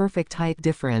was the perfect height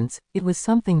difference. It was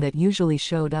something that usually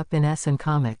showed up in S and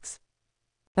comics.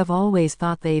 I've always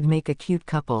thought they'd make a cute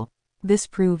couple. This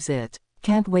proves it.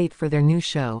 Can't wait for their new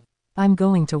show. I'm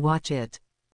going to watch it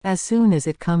as soon as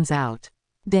it comes out.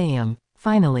 Damn.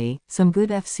 Finally, some good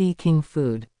FC King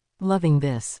food. Loving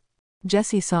this.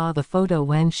 Jessie saw the photo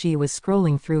when she was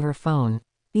scrolling through her phone.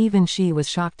 Even she was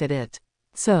shocked at it.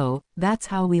 So, that's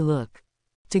how we look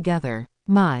together.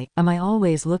 My, am I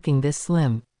always looking this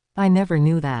slim? I never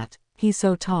knew that. He's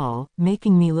so tall,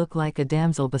 making me look like a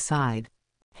damsel beside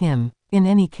him. In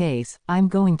any case, I'm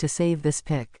going to save this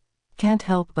pic. Can't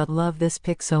help but love this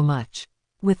pic so much.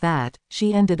 With that,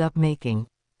 she ended up making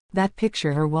that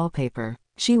picture her wallpaper.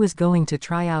 She was going to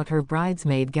try out her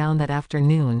bridesmaid gown that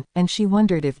afternoon, and she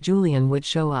wondered if Julian would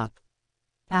show up.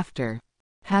 After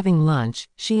having lunch,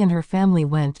 she and her family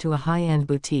went to a high-end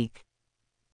boutique.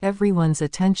 Everyone's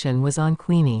attention was on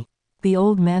Queenie. The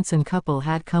old Manson couple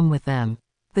had come with them.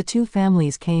 The two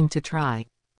families came to try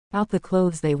out the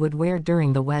clothes they would wear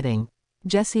during the wedding.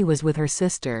 Jessie was with her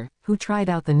sister, who tried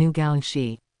out the new gown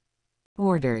she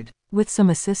ordered. With some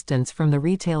assistance from the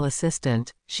retail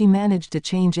assistant, she managed to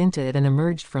change into it and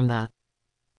emerged from the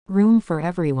room for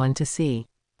everyone to see.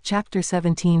 Chapter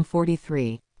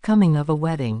 1743, Coming of a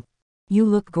Wedding. You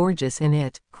look gorgeous in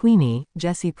it, Queenie,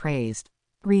 Jessie praised.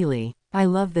 Really, I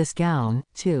love this gown,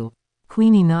 too.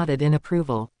 Queenie nodded in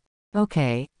approval.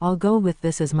 Okay, I'll go with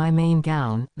this as my main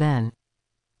gown, then.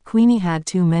 Queenie had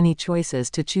too many choices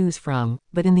to choose from,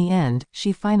 but in the end,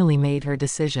 she finally made her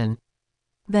decision.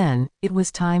 Then, it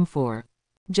was time for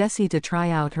Jessie to try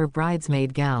out her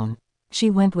bridesmaid gown. She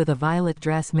went with a violet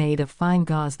dress made of fine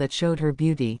gauze that showed her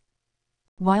beauty,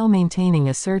 while maintaining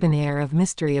a certain air of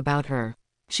mystery about her.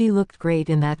 She looked great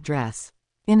in that dress.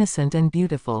 Innocent and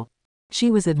beautiful. She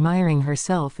was admiring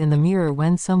herself in the mirror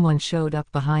when someone showed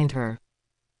up behind her.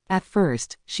 At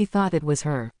first, she thought it was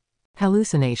her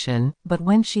hallucination, but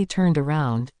when she turned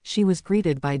around, she was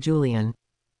greeted by Julian.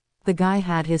 The guy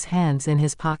had his hands in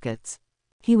his pockets.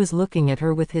 He was looking at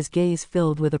her with his gaze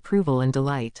filled with approval and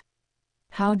delight.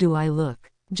 How do I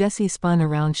look? Jessie spun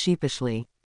around sheepishly.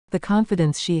 The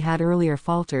confidence she had earlier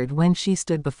faltered when she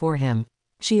stood before him.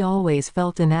 She always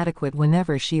felt inadequate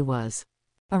whenever she was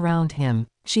around him.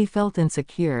 She felt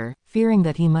insecure, fearing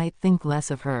that he might think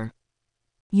less of her.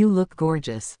 You look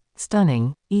gorgeous.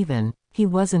 Stunning, even. He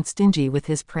wasn't stingy with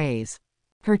his praise.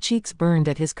 Her cheeks burned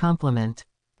at his compliment.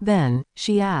 Then,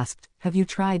 she asked, have you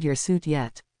tried your suit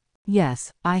yet?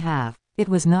 Yes, I have. It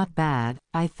was not bad,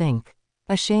 I think.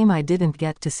 A shame I didn't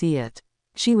get to see it.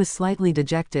 She was slightly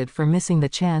dejected for missing the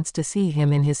chance to see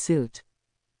him in his suit.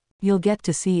 You'll get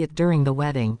to see it during the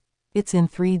wedding. It's in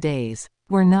 3 days.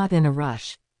 We're not in a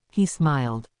rush. He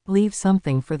smiled. Leave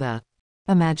something for the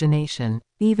imagination.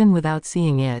 Even without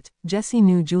seeing it, Jessie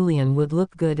knew Julian would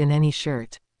look good in any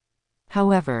shirt.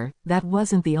 However, that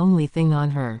wasn't the only thing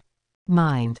on her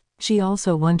mind. She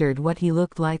also wondered what he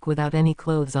looked like without any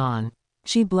clothes on.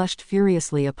 She blushed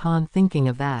furiously upon thinking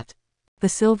of that. The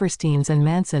Silversteins and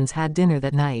Mansons had dinner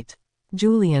that night.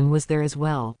 Julian was there as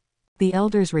well. The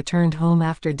elders returned home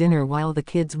after dinner while the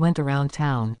kids went around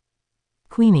town.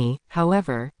 Queenie,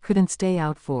 however, couldn't stay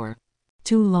out for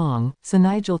too long, so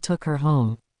Nigel took her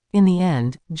home. In the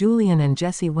end, Julian and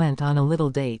Jessie went on a little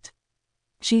date.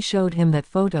 She showed him that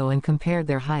photo and compared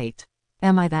their height.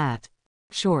 "Am I that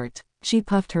short?" She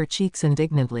puffed her cheeks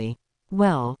indignantly.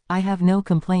 "Well, I have no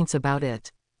complaints about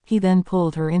it." He then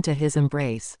pulled her into his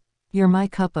embrace. "You're my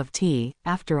cup of tea,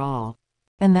 after all."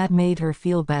 And that made her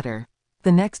feel better.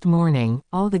 The next morning,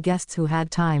 all the guests who had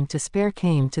time to spare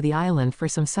came to the island for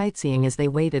some sightseeing as they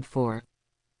waited for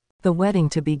the wedding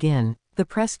to begin. The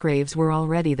Presgraves were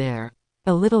already there.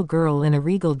 A little girl in a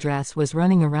regal dress was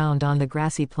running around on the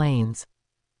grassy plains.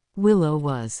 Willow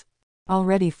was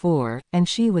already 4, and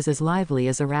she was as lively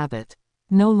as a rabbit.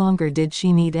 No longer did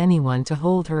she need anyone to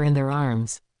hold her in their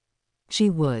arms. She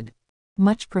would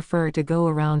much prefer to go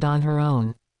around on her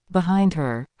own. Behind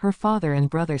her, her father and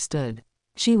brother stood.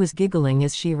 She was giggling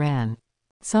as she ran.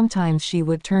 Sometimes she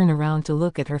would turn around to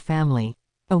look at her family.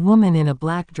 A woman in a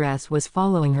black dress was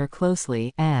following her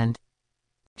closely, and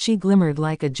she glimmered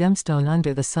like a gemstone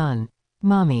under the sun.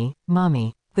 "Mommy,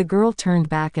 Mommy." The girl turned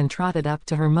back and trotted up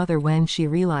to her mother when she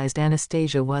realized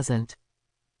Anastasia wasn't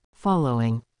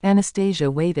following.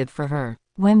 Anastasia waited for her.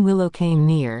 When Willow came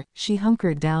near, she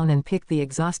hunkered down and picked the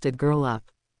exhausted girl up.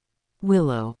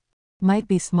 Willow might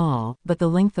be small, but the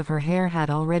length of her hair had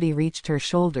already reached her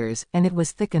shoulders, and it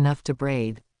was thick enough to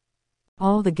braid.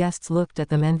 All the guests looked at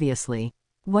them enviously.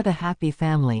 What a happy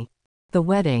family. The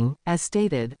wedding, as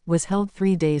stated, was held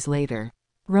 3 days later.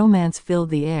 Romance filled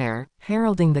the air,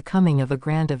 heralding the coming of a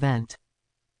grand event.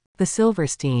 The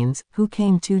Silversteins, who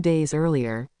came 2 days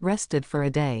earlier, rested for a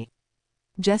day.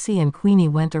 Jessie and Queenie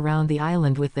went around the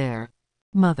island with their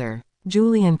mother.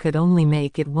 Julian could only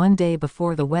make it 1 day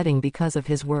before the wedding because of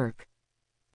his work.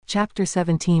 Chapter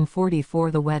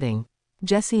 1744 The Wedding.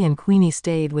 Jessie and Queenie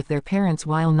stayed with their parents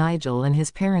while Nigel and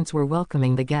his parents were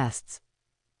welcoming the guests.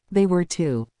 They were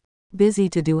too busy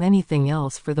to do anything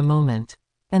else for the moment.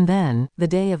 And then, the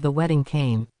day of the wedding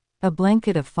came. A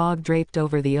blanket of fog draped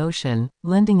over the ocean,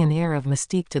 lending an air of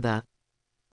mystique to the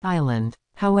island.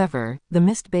 However, the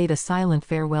mist bade a silent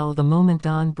farewell the moment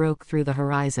dawn broke through the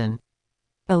horizon.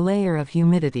 A layer of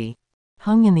humidity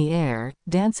hung in the air,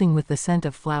 dancing with the scent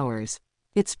of flowers.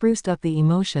 It spruced up the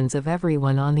emotions of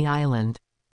everyone on the island.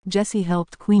 Jessie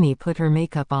helped Queenie put her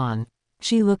makeup on.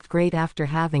 She looked great after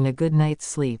having a good night's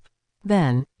sleep.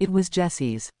 Then, it was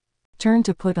Jessie's turn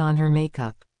to put on her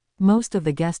makeup. Most of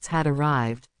the guests had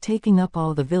arrived, taking up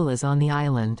all the villas on the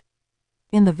island.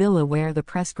 In the villa where the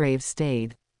Presgraves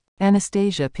stayed,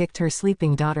 Anastasia picked her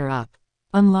sleeping daughter up.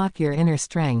 Unlock your inner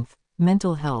strength,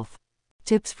 mental health.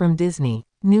 Tips from Disney.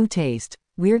 New taste,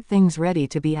 weird things ready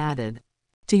to be added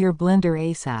to your blender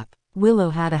ASAP.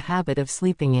 Willow had a habit of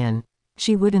sleeping in.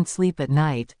 She wouldn't sleep at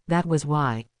night, that was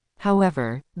why.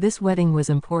 However, this wedding was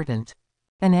important.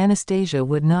 And Anastasia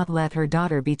would not let her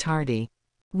daughter be tardy.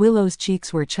 Willow's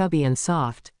cheeks were chubby and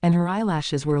soft, and her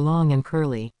eyelashes were long and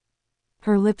curly.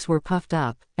 Her lips were puffed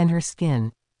up, and her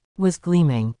skin was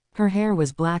gleaming. Her hair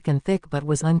was black and thick but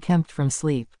was unkempt from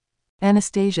sleep.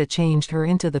 Anastasia changed her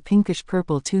into the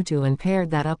pinkish-purple tutu and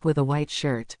paired that up with a white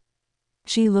shirt.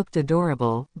 She looked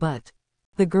adorable, but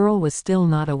the girl was still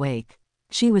not awake.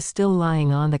 She was still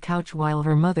lying on the couch while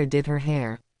her mother did her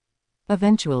hair.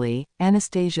 Eventually,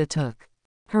 Anastasia took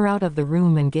her out of the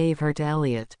room and gave her to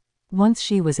Elliot. Once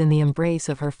she was in the embrace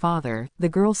of her father, the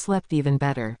girl slept even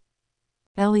better.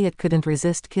 Elliot couldn't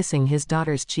resist kissing his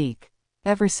daughter's cheek.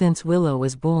 Ever since Willow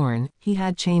was born, he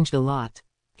had changed a lot.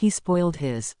 He spoiled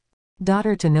his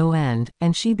daughter to no end,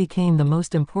 and she became the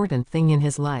most important thing in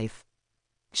his life.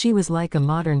 She was like a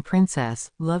modern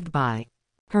princess, loved by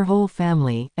her whole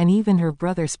family, and even her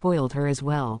brother spoiled her as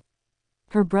well.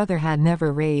 Her brother had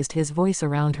never raised his voice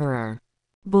around her or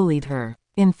bullied her.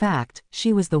 In fact,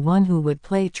 she was the one who would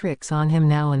play tricks on him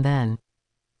now and then.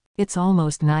 It's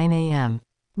almost 9 a.m.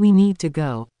 We need to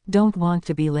go. Don't want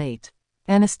to be late.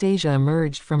 Anastasia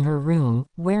emerged from her room,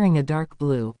 wearing a dark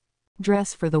blue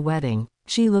dress for the wedding.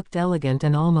 She looked elegant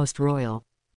and almost royal.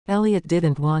 Elliot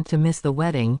didn't want to miss the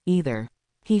wedding, either.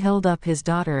 He held up his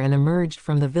daughter and emerged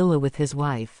from the villa with his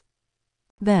wife.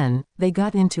 Then, they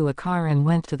got into a car and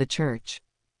went to the church.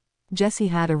 Jessie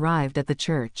had arrived at the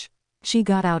church. She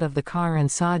got out of the car and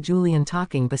saw Julian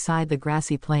talking beside the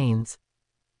grassy plains.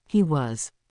 He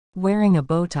was wearing a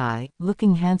bow tie,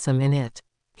 looking handsome in it.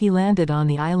 He landed on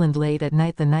the island late at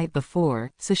night the night before,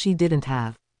 so she didn't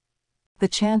have the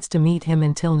chance to meet him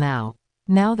until now.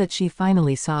 Now that she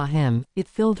finally saw him, it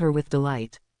filled her with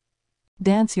delight.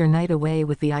 Dance your night away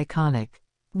with the iconic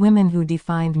women who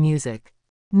defined music.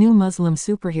 New Muslim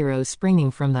superheroes springing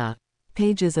from the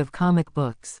pages of comic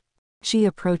books. She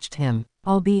approached him.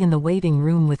 I'll be in the waiting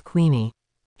room with Queenie.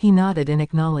 He nodded in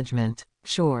acknowledgement.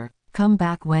 Sure, come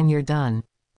back when you're done.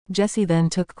 Jesse then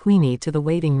took Queenie to the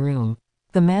waiting room.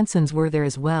 The Mansons were there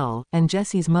as well, and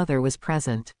Jesse's mother was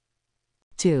present.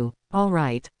 2. All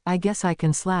right, I guess I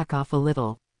can slack off a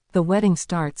little. The wedding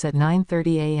starts at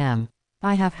 9:30 a.m.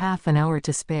 I have half an hour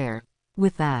to spare.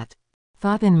 With that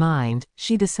thought in mind,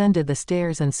 she descended the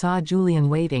stairs and saw Julian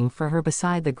waiting for her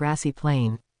beside the grassy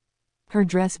plain. Her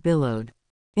dress billowed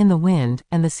in the wind,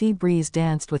 and the sea breeze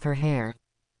danced with her hair.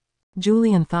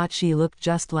 Julian thought she looked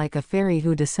just like a fairy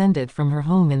who descended from her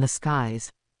home in the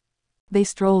skies. They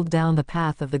strolled down the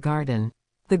path of the garden.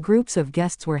 The groups of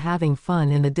guests were having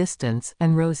fun in the distance,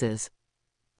 and roses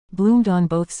bloomed on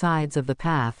both sides of the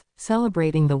path,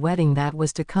 celebrating the wedding that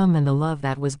was to come and the love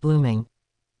that was blooming.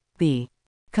 The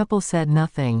couple said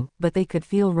nothing, but they could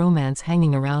feel romance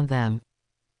hanging around them.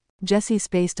 Jessie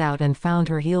spaced out and found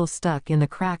her heels stuck in the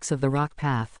cracks of the rock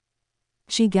path.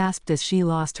 She gasped as she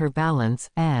lost her balance,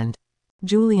 and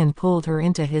Julian pulled her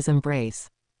into his embrace.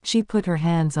 She put her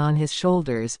hands on his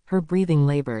shoulders, her breathing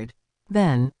labored.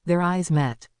 Then, their eyes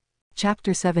met.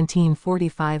 Chapter 17.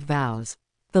 45 Vows.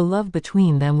 The love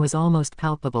between them was almost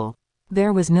palpable.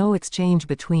 There was no exchange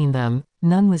between them,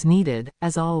 none was needed,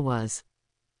 as all was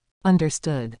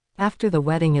understood. After the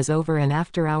wedding is over and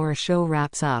after our show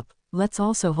wraps up, let's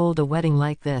also hold a wedding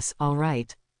like this, all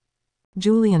right?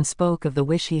 Julian spoke of the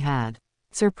wish he had.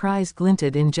 Surprise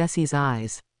glinted in Jessie's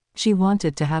eyes. She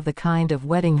wanted to have the kind of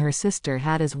wedding her sister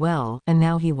had as well, and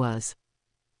now he was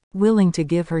willing to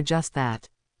give her just that.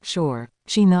 Sure,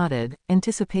 she nodded,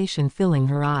 anticipation filling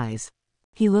her eyes.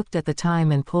 He looked at the time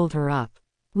and pulled her up.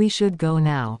 We should go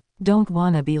now. Don't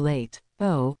wanna be late.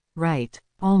 Oh, right,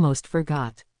 almost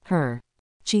forgot. Her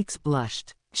cheeks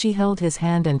blushed. She held his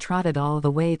hand and trotted all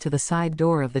the way to the side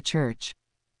door of the church.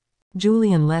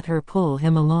 Julian let her pull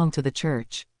him along to the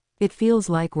church. It feels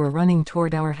like we're running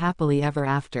toward our happily ever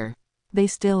after. They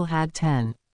still had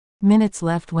 10 minutes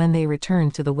left when they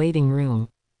returned to the waiting room.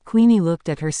 Queenie looked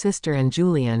at her sister and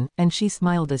Julian, and she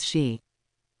smiled as she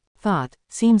thought,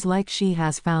 seems like she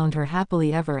has found her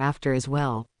happily ever after as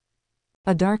well.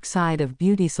 A dark side of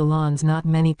beauty salons not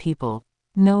many people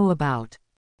know about.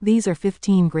 These are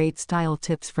 15 great style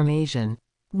tips from Asian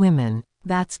women.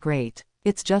 That's great.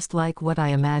 It's just like what I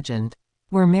imagined.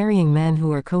 We're marrying men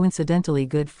who are coincidentally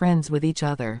good friends with each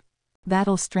other.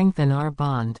 That'll strengthen our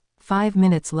bond. 5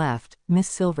 minutes left, Miss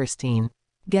Silverstein.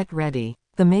 Get ready.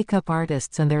 The makeup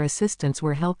artists and their assistants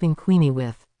were helping Queenie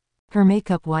with her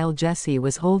makeup while Jessie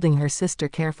was holding her sister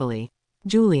carefully.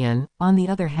 Julian, on the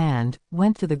other hand,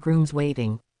 went to the groom's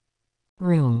waiting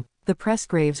room. The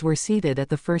Presgraves were seated at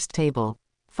the first table.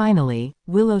 Finally,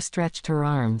 Willow stretched her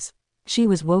arms. She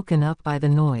was woken up by the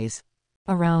noise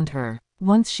around her.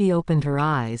 Once she opened her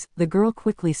eyes, the girl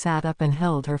quickly sat up and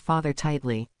held her father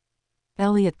tightly.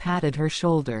 Elliot patted her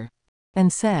shoulder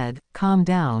and said, "Calm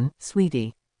down,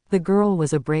 sweetie." The girl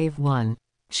was a brave one.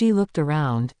 She looked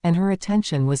around, and her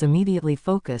attention was immediately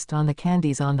focused on the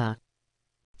candies on the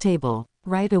table.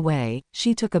 Right away,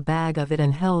 she took a bag of it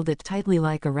and held it tightly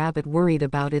like a rabbit worried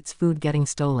about its food getting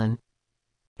stolen.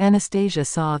 Anastasia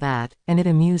saw that, and it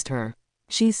amused her.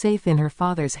 She's safe in her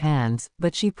father's hands,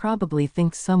 but she probably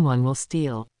thinks someone will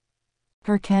steal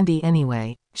her candy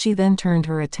anyway. She then turned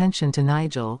her attention to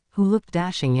Nigel, who looked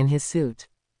dashing in his suit.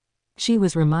 She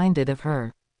was reminded of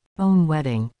her own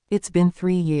wedding. It's been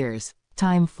 3 years.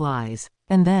 Time flies.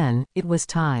 And then, it was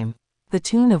time. The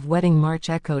tune of Wedding March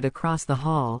echoed across the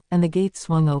hall, and the gates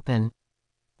swung open.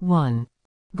 One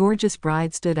gorgeous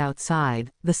bride stood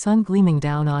outside, the sun gleaming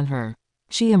down on her.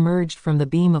 She emerged from the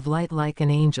beam of light like an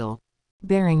angel,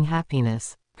 bearing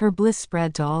happiness. Her bliss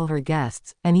spread to all her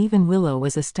guests, and even Willow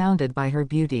was astounded by her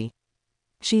beauty.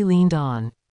 She leaned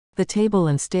on the table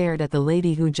and stared at the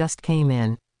lady who just came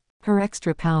in. Her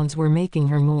extra pounds were making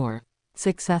her more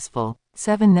successful.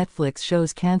 7 Netflix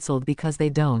shows cancelled because they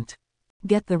don't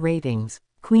get the ratings.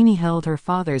 Queenie held her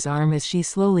father's arm as she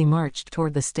slowly marched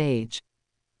toward the stage.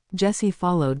 Jessie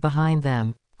followed behind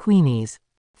them. Queenie's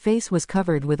face was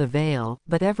covered with a veil,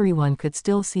 but everyone could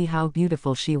still see how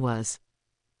beautiful she was.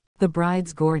 The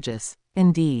bride's gorgeous.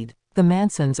 Indeed. The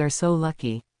Mansons are so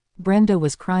lucky. Brenda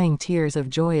was crying tears of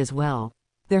joy as well.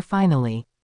 They're finally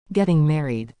getting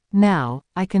married. Now,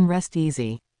 I can rest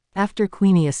easy. After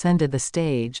Queenie ascended the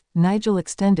stage, Nigel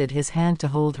extended his hand to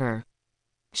hold her.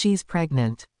 She's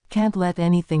pregnant. Can't let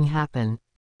anything happen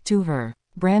to her.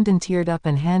 Brandon teared up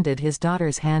and handed his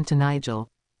daughter's hand to Nigel.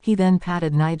 He then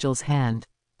patted Nigel's hand.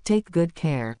 Take good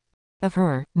care. Of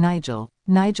her, Nigel.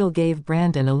 Nigel gave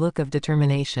Brandon a look of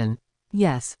determination.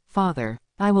 Yes, father.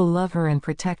 I will love her and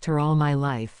protect her all my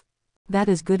life. That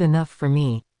is good enough for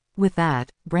me. With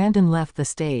that, Brandon left the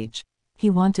stage. He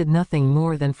wanted nothing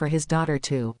more than for his daughter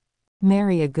to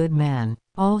marry a good man.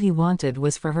 All he wanted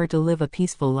was for her to live a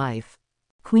peaceful life.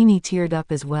 Queenie teared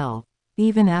up as well.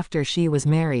 Even after she was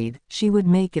married, she would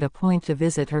make it a point to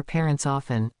visit her parents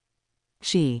often.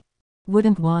 She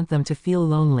wouldn't want them to feel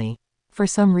lonely. For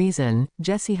some reason,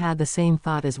 Jessie had the same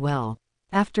thought as well.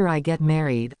 After I get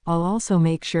married, I'll also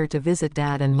make sure to visit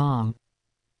Dad and Mom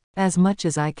as much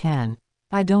as I can.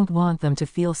 I don't want them to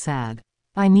feel sad.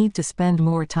 I need to spend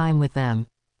more time with them.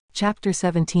 Chapter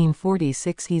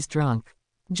 1746. He's drunk.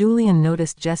 Julian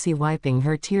noticed Jessie wiping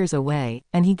her tears away,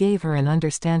 and he gave her an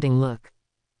understanding look.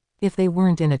 If they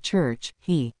weren't in a church,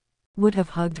 he would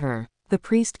have hugged her. The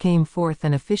priest came forth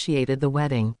and officiated the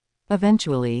wedding.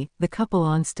 Eventually, the couple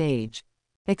on stage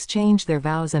exchanged their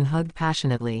vows and hugged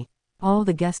passionately. All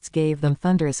the guests gave them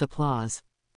thunderous applause.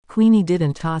 Queenie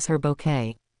didn't toss her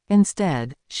bouquet.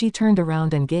 Instead, she turned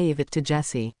around and gave it to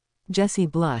Jessie. Jessie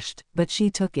blushed, but she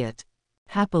took it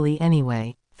happily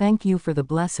anyway. Thank you for the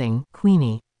blessing,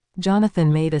 Queenie.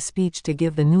 Jonathan made a speech to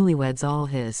give the newlyweds all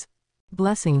his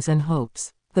blessings and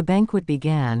hopes. The banquet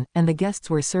began, and the guests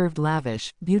were served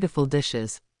lavish, beautiful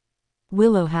dishes.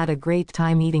 Willow had a great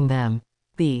time eating them.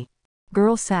 The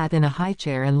girl sat in a high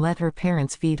chair and let her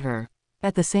parents feed her.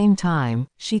 At the same time,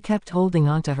 she kept holding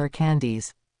onto her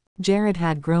candies. Jared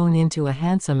had grown into a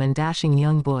handsome and dashing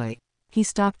young boy. He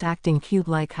stopped acting cute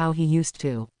like how he used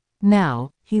to. Now,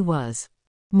 he was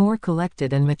more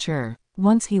collected and mature.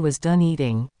 Once he was done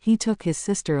eating, he took his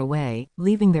sister away,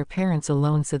 leaving their parents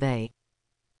alone so they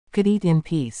could eat in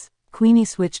peace. Queenie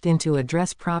switched into a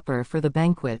dress proper for the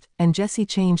banquet, and Jessie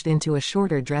changed into a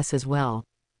shorter dress as well.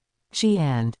 She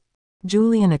and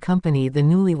Julian accompanied the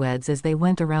newlyweds as they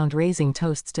went around raising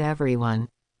toasts to everyone.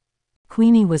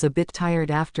 Queenie was a bit tired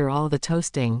after all the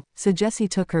toasting, so Jessie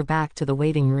took her back to the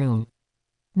waiting room.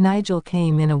 Nigel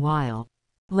came in a while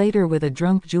later with a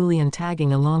drunk Julian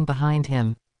tagging along behind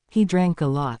him. He drank a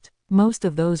lot. Most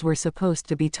of those were supposed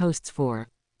to be toasts for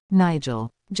Nigel.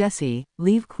 Jessie,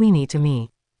 leave Queenie to me.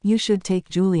 You should take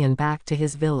Julian back to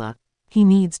his villa. He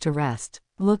needs to rest.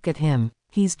 Look at him.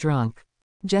 He's drunk.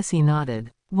 Jessie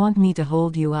nodded. Want me to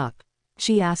hold you up?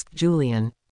 She asked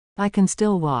Julian. I can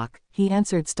still walk, he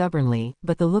answered stubbornly,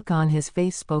 but the look on his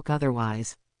face spoke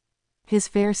otherwise. His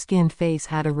fair-skinned face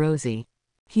had a rosy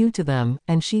hue to them,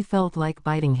 and she felt like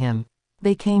biting him.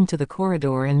 They came to the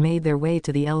corridor and made their way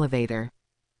to the elevator.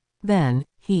 Then,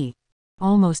 he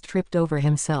almost tripped over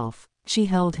himself. She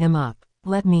held him up.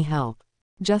 Let me help.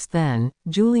 Just then,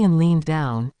 Julian leaned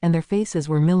down, and their faces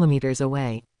were millimeters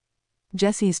away.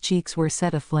 Jessie's cheeks were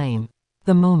set aflame.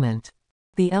 The moment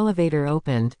the elevator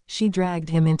opened, she dragged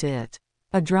him into it.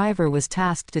 A driver was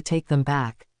tasked to take them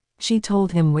back. She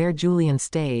told him where Julian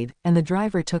stayed, and the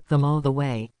driver took them all the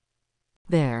way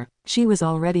there. She was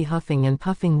already huffing and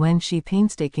puffing when she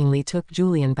painstakingly took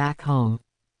Julian back home.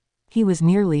 He was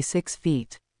nearly 6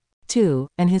 feet 2,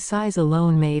 and his size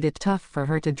alone made it tough for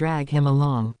her to drag him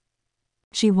along.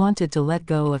 She wanted to let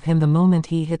go of him the moment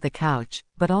he hit the couch,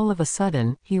 but all of a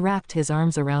sudden, he wrapped his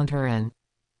arms around her and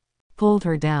pulled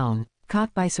her down.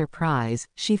 Caught by surprise,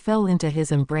 she fell into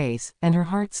his embrace, and her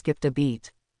heart skipped a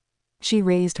beat. She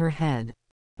raised her head,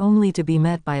 only to be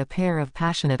met by a pair of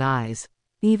passionate eyes.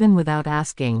 Even without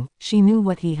asking, she knew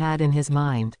what he had in his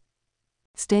mind.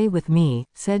 Stay with me,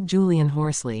 said Julian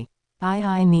hoarsely.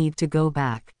 I need to go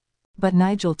back. But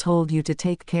Nigel told you to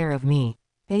take care of me.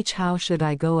 How should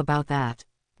I go about that?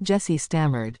 Jessie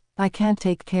stammered. I can't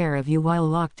take care of you while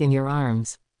locked in your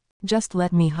arms. Just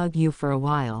let me hug you for a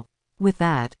while. With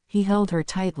that, he held her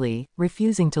tightly,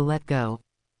 refusing to let go.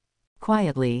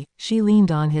 Quietly, she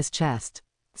leaned on his chest.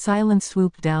 Silence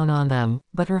swooped down on them,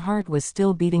 but her heart was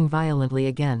still beating violently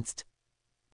against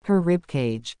her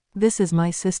ribcage. This is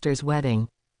my sister's wedding.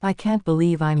 I can't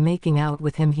believe I'm making out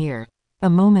with him here. A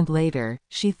moment later,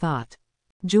 she thought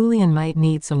Julian might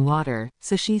need some water,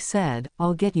 so she said,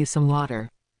 I'll get you some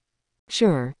water.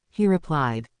 Sure, he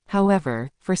replied.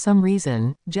 However, for some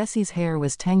reason, Jessie's hair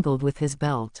was tangled with his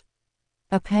belt.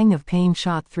 A pang of pain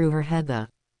shot through her head the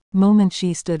moment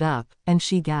she stood up, and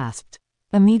she gasped.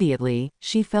 Immediately,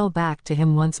 she fell back to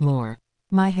him once more.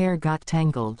 My hair got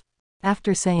tangled.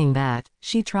 After saying that,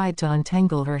 she tried to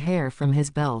untangle her hair from his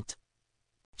belt.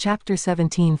 Chapter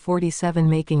 1747.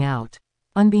 Making out.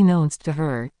 Unbeknownst to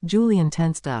her, Julian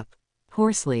tensed up.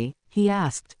 Hoarsely, he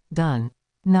asked, Done?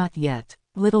 Not yet.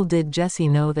 Little did Jessie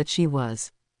know that she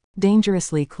was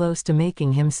dangerously close to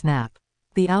making him snap.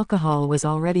 The alcohol was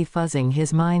already fuzzing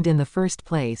his mind in the first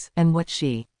place, and what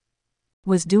she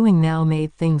was doing now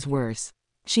made things worse.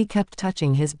 She kept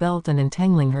touching his belt and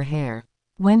entangling her hair.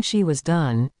 When she was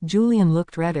done, Julian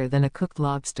looked redder than a cooked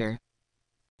lobster.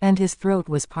 And his throat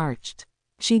was parched.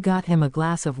 She got him a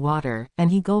glass of water,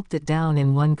 and he gulped it down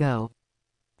in one go.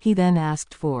 He then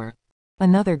asked for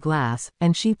another glass,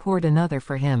 and she poured another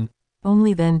for him.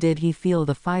 Only then did he feel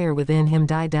the fire within him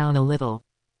die down a little.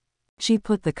 She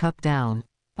put the cup down.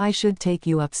 I should take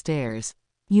you upstairs.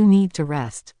 You need to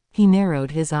rest. He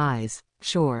narrowed his eyes.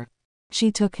 Sure.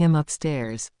 She took him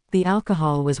upstairs. The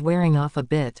alcohol was wearing off a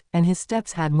bit, and his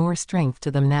steps had more strength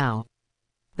to them now.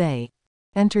 They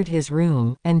entered his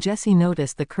room, and Jessie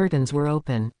noticed the curtains were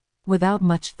open. Without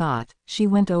much thought, she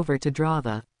went over to draw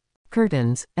the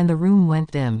curtains, and the room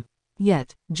went dim.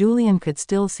 Yet, Julian could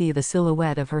still see the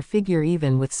silhouette of her figure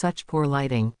even with such poor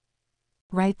lighting.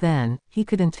 Right then, he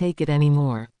couldn't take it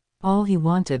anymore. All he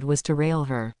wanted was to rail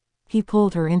her. He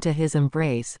pulled her into his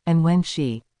embrace, and when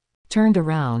she turned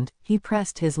around, he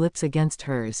pressed his lips against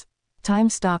hers. Time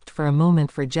stopped for a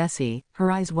moment for Jessie,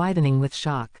 her eyes widening with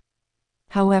shock.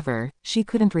 However, she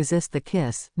couldn't resist the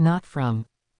kiss, not from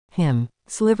him.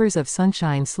 Slivers of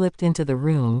sunshine slipped into the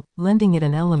room, lending it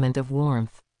an element of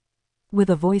warmth. With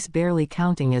a voice barely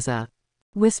counting as a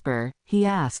whisper, he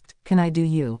asked, "Can I do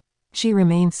you?" She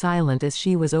remained silent as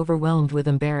she was overwhelmed with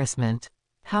embarrassment.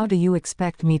 "How do you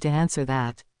expect me to answer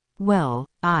that?" "Well,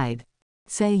 I'd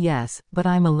say yes, but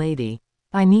I'm a lady.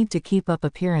 I need to keep up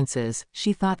appearances,"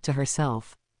 she thought to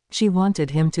herself. She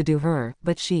wanted him to do her,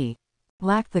 but she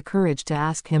lacked the courage to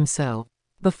ask him so.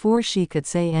 Before she could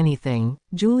say anything,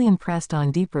 Julian pressed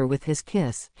on deeper with his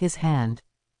kiss, his hand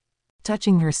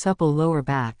touching her supple lower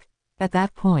back. At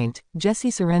that point, Jessie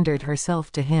surrendered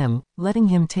herself to him, letting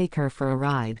him take her for a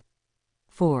ride.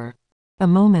 For a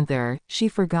moment there, she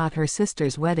forgot her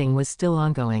sister's wedding was still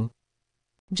ongoing.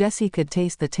 Jessie could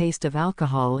taste the taste of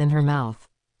alcohol in her mouth.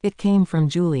 It came from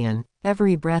Julian.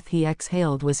 Every breath he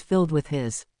exhaled was filled with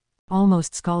his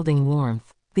almost scalding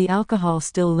warmth. The alcohol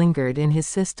still lingered in his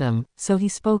system, so he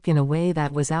spoke in a way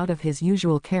that was out of his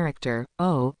usual character.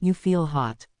 "Oh, you feel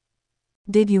hot.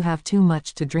 Did you have too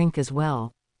much to drink as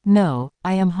well?" "No,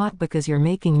 I am hot because you're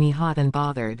making me hot and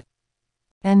bothered."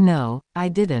 "And no, I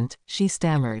didn't," she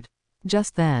stammered.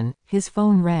 Just then, his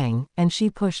phone rang, and she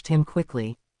pushed him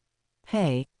quickly.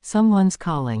 "Hey, someone's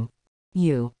calling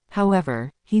you."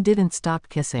 However, he didn't stop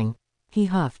kissing. He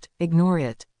huffed, "Ignore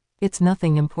it. It's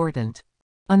nothing important."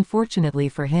 Unfortunately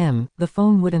for him, the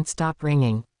phone wouldn't stop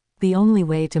ringing. The only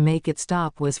way to make it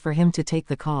stop was for him to take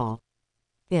the call.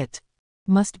 It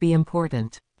must be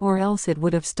important, or else it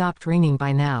would have stopped ringing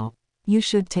by now. "You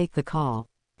should take the call."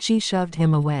 She shoved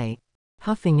him away,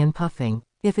 huffing and puffing.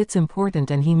 If it's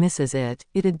important and he misses it,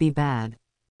 it'd be bad.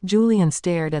 Julian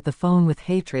stared at the phone with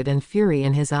hatred and fury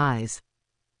in his eyes.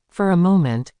 For a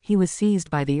moment, he was seized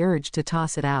by the urge to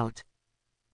toss it out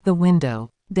the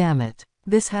window. Damn it.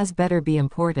 This has better be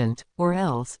important, or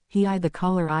else. He eyed the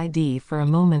caller ID for a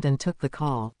moment and took the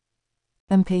call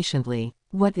impatiently.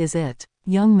 "What is it?"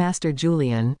 "Young Master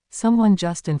Julian, someone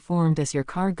just informed us your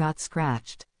car got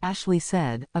scratched," Ashley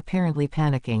said, apparently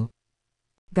panicking.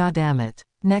 "Goddamn it.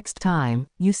 Next time,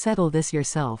 you settle this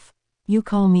yourself. You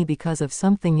call me because of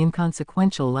something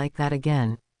inconsequential like that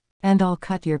again, and I'll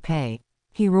cut your pay."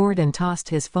 He roared and tossed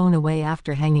his phone away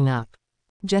after hanging up.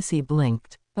 Jessie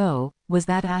blinked. Oh, was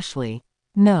that Ashley?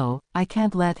 No, I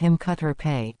can't let him cut her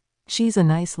pay. She's a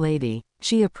nice lady.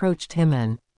 She approached him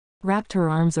and wrapped her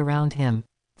arms around him.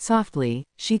 Softly,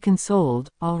 she consoled,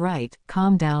 "All right,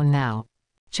 calm down now."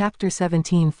 Chapter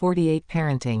 17:48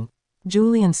 Parenting.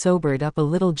 Julian sobered up a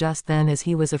little just then as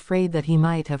he was afraid that he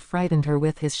might have frightened her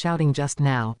with his shouting just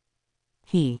now.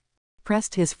 He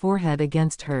pressed his forehead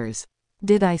against hers.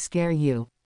 "Did I scare you?"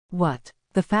 "What?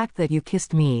 The fact that you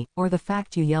kissed me, or the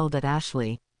fact you yelled at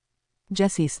Ashley?"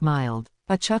 Jessie smiled.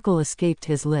 A chuckle escaped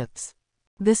his lips.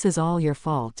 "This is all your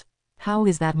fault." "How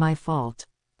is that my fault?"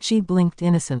 She blinked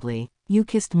innocently. "You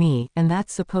kissed me, and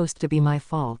that's supposed to be my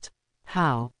fault."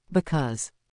 "How?"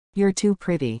 "Because you're too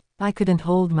pretty. I couldn't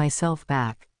hold myself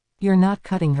back." "You're not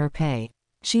cutting her pay.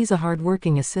 She's a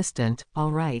hard-working assistant,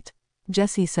 all right,"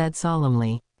 Jessie said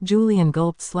solemnly. Julian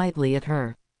gulped slightly at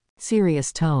her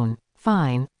serious tone.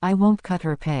 "Fine, I won't cut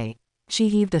her pay." She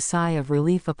heaved a sigh of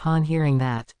relief upon hearing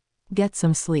that. "Get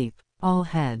some sleep. I'll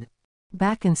head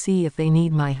back and see if they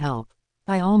need my help.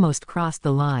 I almost crossed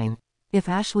the line. If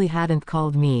Ashley hadn't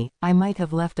called me, I might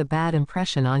have left a bad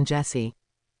impression on Jessie.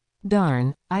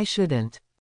 Darn, I shouldn't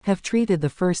have treated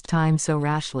the first time so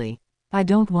rashly. I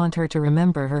don't want her to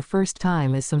remember her first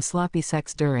time as some sloppy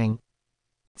sex during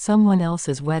someone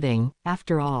else's wedding,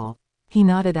 after all." He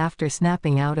nodded after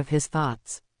snapping out of his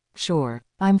thoughts. "Sure,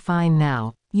 I'm fine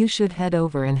now. You should head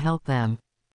over and help them.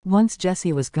 Once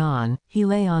Jesse was gone, he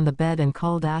lay on the bed and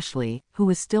called Ashley, who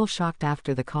was still shocked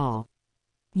after the call.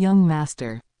 Young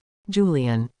master.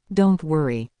 Julian, don't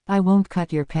worry, I won't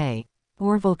cut your pay.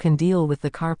 Orville can deal with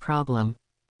the car problem.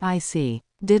 I see.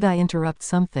 Did I interrupt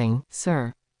something,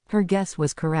 sir? Her guess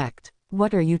was correct.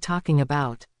 What are you talking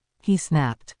about? He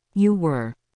snapped. You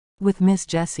were with Miss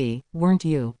Jessie, weren't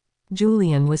you?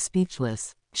 Julian was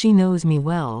speechless. She knows me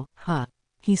well, huh?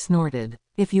 He snorted.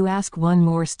 If you ask one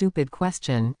more stupid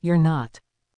question, you're not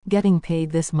getting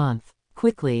paid this month.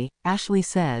 Quickly, Ashley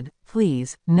said,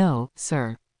 please, no,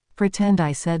 sir. Pretend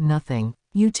I said nothing.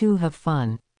 You two have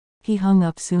fun. He hung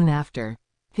up soon after.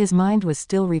 His mind was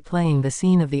still replaying the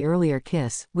scene of the earlier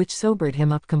kiss, which sobered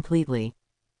him up completely.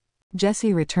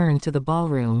 Jessie returned to the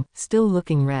ballroom, still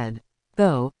looking red.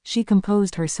 Though, she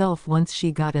composed herself once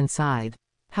she got inside.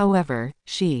 However,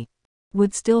 she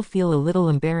would still feel a little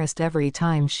embarrassed every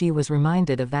time she was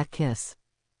reminded of that kiss.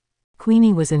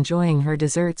 Queenie was enjoying her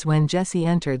desserts when Jessie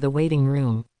entered the waiting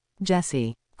room.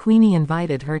 Jessie. Queenie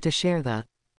invited her to share the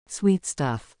sweet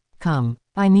stuff. Come,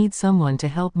 I need someone to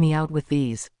help me out with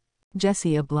these.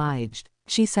 Jessie obliged.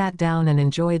 She sat down and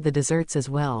enjoyed the desserts as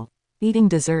well. Eating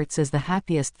desserts is the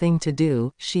happiest thing to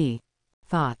do, she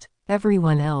thought.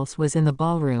 Everyone else was in the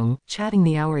ballroom, chatting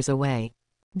the hours away.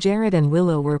 Jared and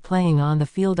Willow were playing on the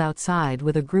field outside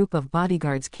with a group of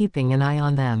bodyguards keeping an eye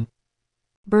on them.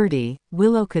 Birdie,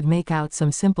 Willow could make out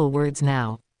some simple words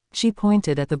now. She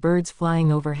pointed at the birds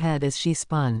flying overhead as she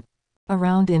spun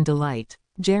around in delight.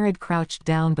 Jared crouched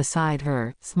down beside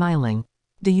her, smiling.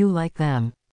 Do you like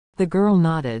them? The girl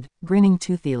nodded, grinning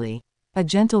toothily. A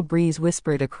gentle breeze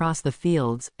whispered across the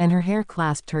fields, and her hair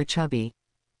clasped her chubby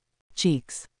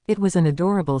cheeks. It was an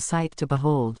adorable sight to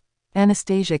behold.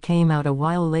 Anastasia came out a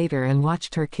while later and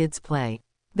watched her kids play.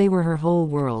 They were her whole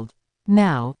world.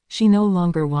 Now, she no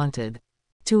longer wanted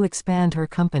to expand her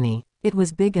company. It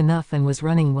was big enough and was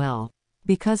running well.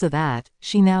 Because of that,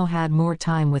 she now had more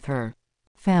time with her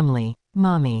family.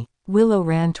 Mommy. Willow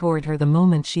ran toward her the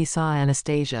moment she saw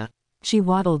Anastasia. She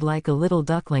waddled like a little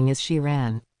duckling as she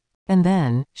ran. And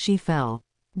then, she fell.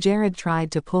 Jared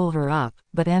tried to pull her up,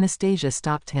 but Anastasia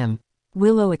stopped him.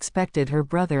 Willow expected her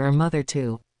brother or mother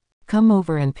to come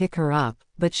over and pick her up,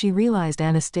 but she realized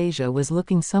Anastasia was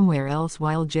looking somewhere else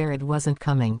while Jared wasn't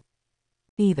coming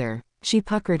either. She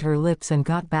puckered her lips and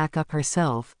got back up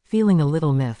herself, feeling a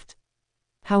little miffed.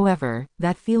 However,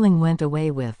 that feeling went away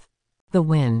with the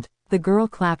wind. The girl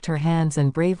clapped her hands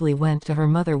and bravely went to her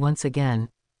mother once again.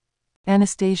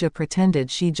 Anastasia pretended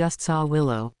she just saw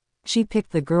Willow. She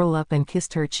picked the girl up and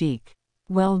kissed her cheek.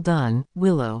 Well done,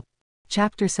 Willow.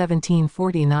 Chapter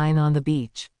 1749 On the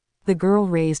beach. The girl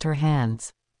raised her hands.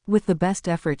 With the best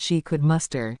effort she could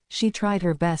muster, she tried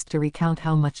her best to recount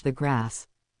how much the grass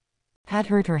had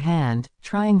hurt her hand,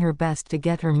 trying her best to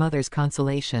get her mother's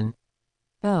consolation.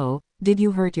 Oh, did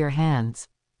you hurt your hands?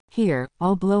 Here,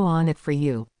 I'll blow on it for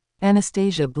you.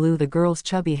 Anastasia blew the girl's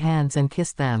chubby hands and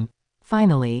kissed them.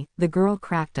 Finally, the girl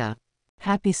cracked a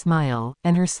happy smile,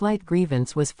 and her slight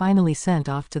grievance was finally sent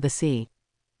off to the sea.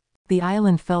 The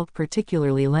island felt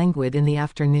particularly languid in the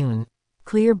afternoon.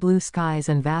 Clear blue skies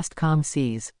and vast calm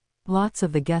seas. Lots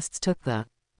of the guests took the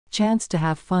chance to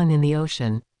have fun in the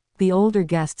ocean. The older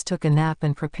guests took a nap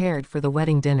and prepared for the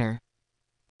wedding dinner.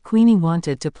 Queenie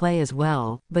wanted to play as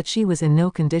well, but she was in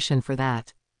no condition for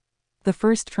that. The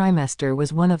first trimester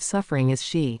was one of suffering as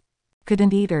she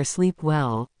couldn't eat or sleep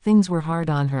well, things were hard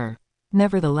on her.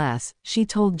 Nevertheless, she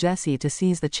told Jessie to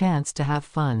seize the chance to have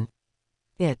fun.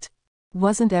 It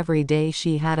wasn't every day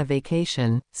she had a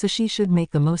vacation, so she should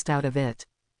make the most out of it.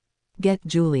 Get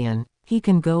Julian. He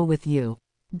can go with you.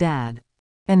 Dad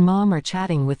and Mom are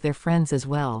chatting with their friends as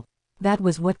well. That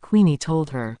was what Queenie told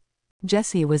her.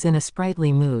 Jessie was in a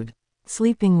sprightly mood.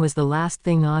 Sleeping was the last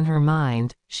thing on her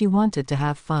mind, she wanted to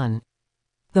have fun.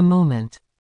 The moment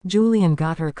Julian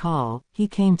got her call, he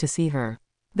came to see her.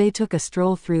 They took a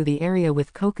stroll through the area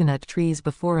with coconut trees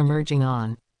before emerging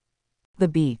on the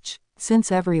beach.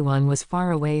 Since everyone was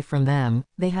far away from them,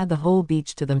 they had the whole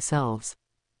beach to themselves.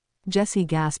 Jessie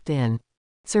gasped in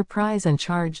surprise and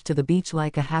charged to the beach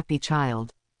like a happy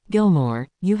child. Gilmore,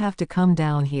 you have to come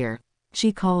down here.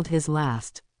 She called his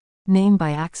last name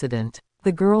by accident.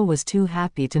 The girl was too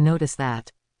happy to notice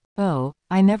that. Oh,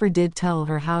 I never did tell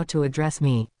her how to address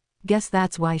me. Guess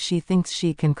that's why she thinks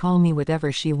she can call me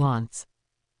whatever she wants.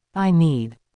 I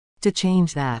need to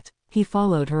change that. He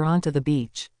followed her onto the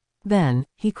beach. Then,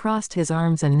 he crossed his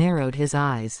arms and narrowed his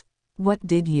eyes. What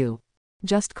did you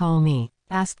just call me?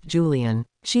 Asked Julian.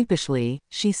 Sheepishly,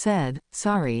 she said,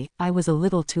 sorry, I was a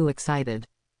little too excited.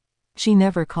 She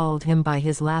never called him by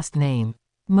his last name.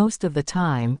 Most of the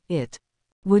time, it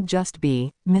Would just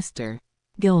be, Mr.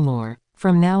 Gilmore.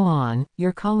 From now on,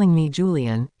 you're calling me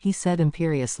Julian, he said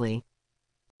imperiously.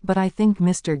 But I think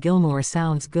Mr. Gilmore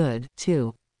sounds good,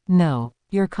 too. No,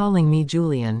 you're calling me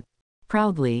Julian.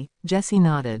 Proudly, Jessie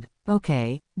nodded.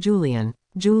 Okay, Julian.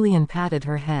 Julian patted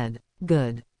her head.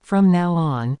 Good. From now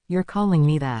on, you're calling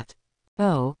me that.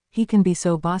 Oh, he can be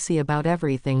so bossy about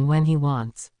everything when he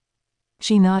wants.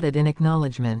 She nodded in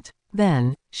acknowledgement.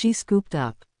 Then, she scooped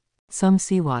up some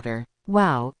seawater.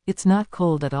 Wow, it's not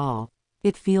cold at all.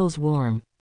 It feels warm.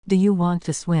 Do you want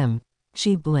to swim?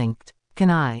 She blinked. Can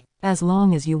I? As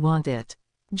long as you want it.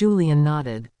 Julian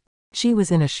nodded. She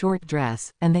was in a short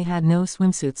dress, and they had no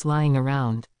swimsuits lying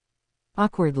around.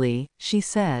 Awkwardly, she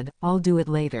said, I'll do it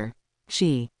later.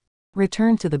 She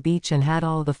returned to the beach and had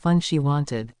all the fun she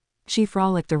wanted. She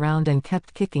frolicked around and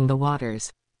kept kicking the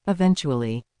waters.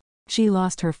 Eventually, she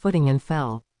lost her footing and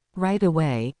fell. Right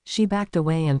away, she backed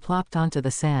away and plopped onto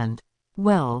the sand.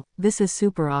 Well, this is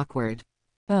super awkward.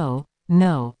 Oh,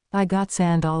 no, I got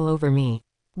sand all over me.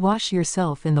 Wash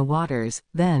yourself in the waters,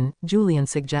 then, Julian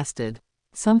suggested.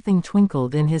 Something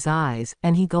twinkled in his eyes,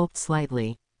 and he gulped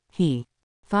slightly. He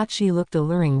thought she looked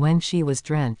alluring when she was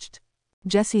drenched.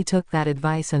 Jessie took that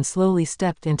advice and slowly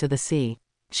stepped into the sea.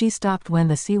 She stopped when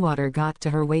the seawater got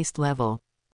to her waist level.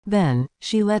 Then,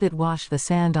 she let it wash the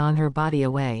sand on her body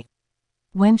away.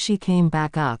 When she came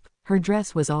back up, her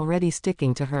dress was already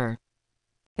sticking to her,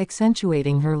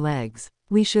 accentuating her legs.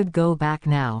 We should go back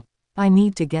now. I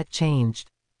need to get changed.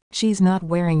 She's not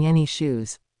wearing any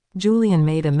shoes. Julian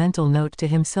made a mental note to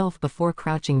himself before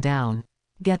crouching down.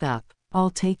 Get up. I'll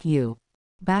take you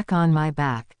back on my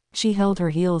back. She held her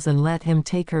heels and let him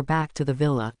take her back to the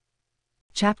villa.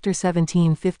 Chapter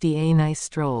 1750. A nice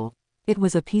stroll. It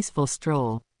was a peaceful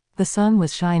stroll. The sun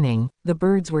was shining, the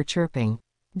birds were chirping.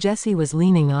 Jessie was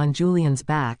leaning on Julian's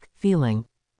back, feeling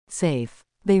safe.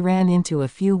 They ran into a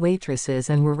few waitresses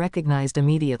and were recognized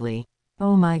immediately.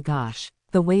 Oh my gosh.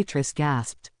 The waitress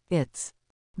gasped. It's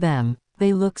them.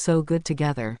 They look so good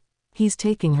together. He's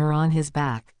taking her on his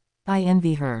back. I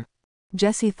envy her.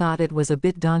 Jessie thought it was a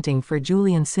bit daunting for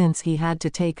Julian since he had to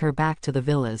take her back to the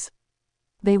villas.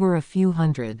 They were a few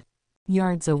hundred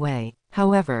yards away.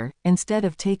 However, instead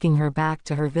of taking her back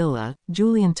to her villa,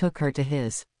 Julian took her to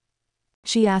his.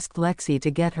 She asked Lexi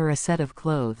to get her a set of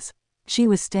clothes. She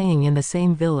was staying in the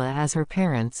same villa as her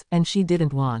parents, and she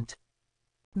didn't want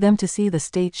them to see the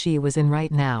state she was in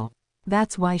right now.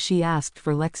 That's why she asked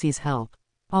for Lexi's help.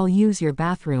 I'll use your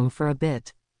bathroom for a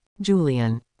bit.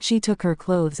 Julian. She took her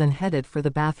clothes and headed for the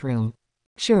bathroom.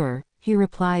 Sure, he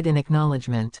replied in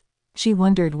acknowledgement. She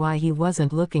wondered why he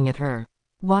wasn't looking at her.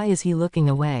 Why is he looking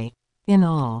away? In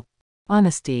all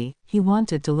honesty, he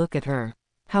wanted to look at her.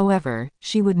 However,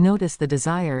 she would notice the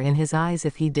desire in his eyes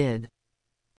if he did.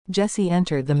 Jessie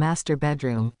entered the master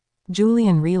bedroom.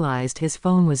 Julian realized his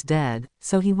phone was dead,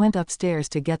 so he went upstairs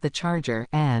to get the charger,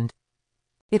 and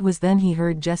it was then he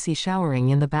heard Jessie showering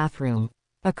in the bathroom.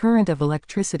 A current of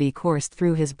electricity coursed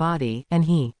through his body, and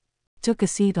he took a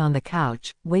seat on the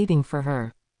couch, waiting for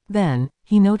her. Then,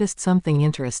 he noticed something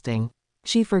interesting.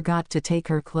 She forgot to take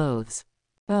her clothes.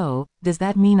 Oh, does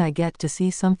that mean I get to see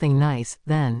something nice,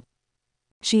 then?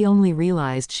 She only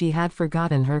realized she had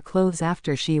forgotten her clothes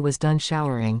after she was done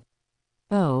showering.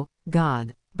 Oh,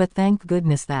 God. But thank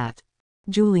goodness that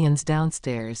Julian's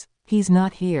downstairs. He's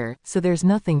not here, so there's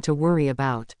nothing to worry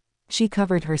about. She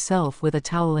covered herself with a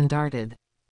towel and darted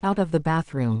out of the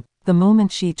bathroom. The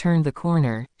moment she turned the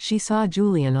corner, she saw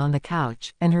Julian on the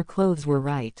couch, and her clothes were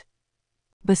right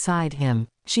beside him.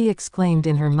 She exclaimed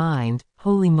in her mind,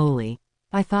 holy moly.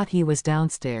 I thought he was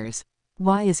downstairs.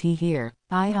 Why is he here?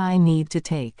 I need to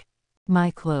take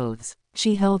my clothes.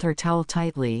 She held her towel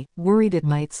tightly, worried it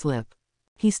might slip.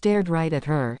 He stared right at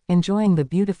her, enjoying the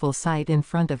beautiful sight in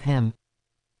front of him.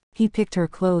 He picked her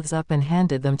clothes up and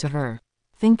handed them to her.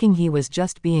 Thinking he was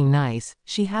just being nice,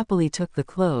 she happily took the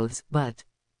clothes, but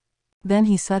then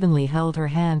he suddenly held her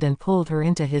hand and pulled her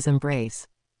into his embrace.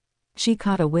 She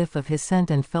caught a whiff of his scent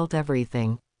and felt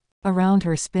everything around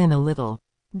her spin a little.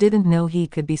 Didn't know he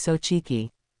could be so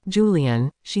cheeky.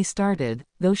 Julian, she started,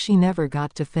 though she never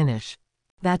got to finish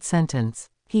that sentence.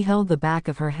 He held the back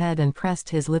of her head and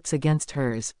pressed his lips against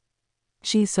hers.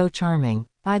 She's so charming.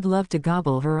 I'd love to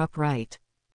gobble her up right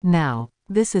now.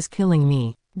 This is killing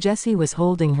me. Jessie was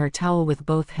holding her towel with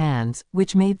both hands,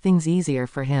 which made things easier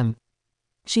for him.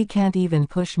 She can't even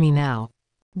push me now.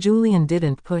 Julian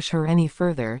didn't push her any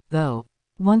further, though.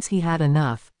 Once he had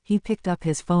enough, he picked up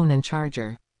his phone and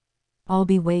charger. I'll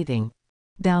be waiting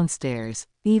downstairs.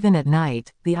 Even at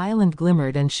night, the island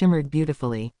glimmered and shimmered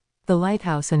beautifully. The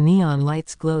lighthouse and neon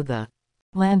lights glowed the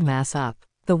landmass up.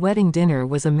 The wedding dinner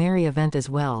was a merry event as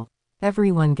well.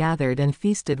 Everyone gathered and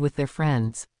feasted with their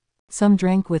friends. Some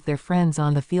drank with their friends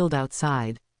on the field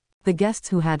outside. The guests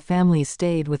who had families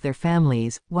stayed with their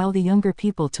families, while the younger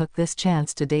people took this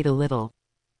chance to date a little.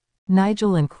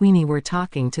 Nigel and Queenie were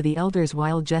talking to the elders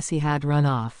while Jessie had run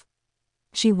off.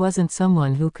 She wasn't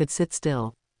someone who could sit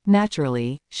still.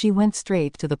 Naturally, she went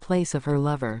straight to the place of her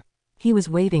lover. He was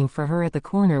waiting for her at the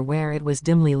corner where it was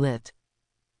dimly lit.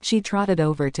 She trotted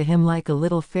over to him like a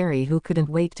little fairy who couldn't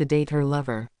wait to date her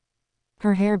lover.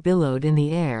 Her hair billowed in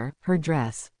the air, her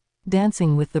dress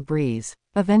dancing with the breeze.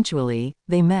 Eventually,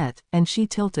 they met, and she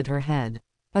tilted her head.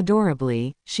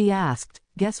 Adorably, she asked,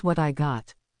 "Guess what I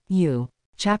got you?"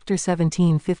 Chapter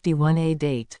 17 A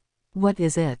date. What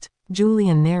is it?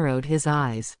 Julian narrowed his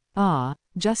eyes.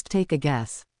 Just take a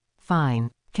guess.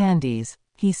 Fine. Candies,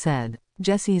 he said.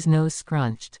 Jessie's nose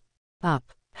scrunched up.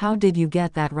 How did you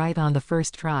get that right on the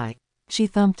first try? She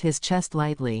thumped his chest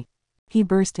lightly. He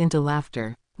burst into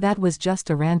laughter. That was just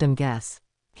a random guess.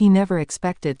 He never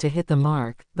expected to hit the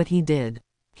mark, but he did.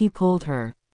 He pulled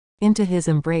her into his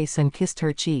embrace and kissed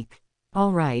her cheek.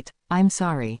 All right, I'm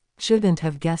sorry. Shouldn't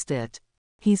have guessed it.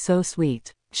 He's so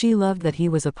sweet. She loved that he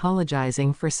was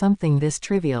apologizing for something this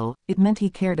trivial. It meant he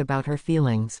cared about her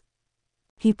feelings.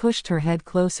 He pushed her head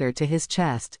closer to his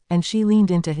chest, and she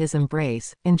leaned into his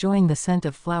embrace, enjoying the scent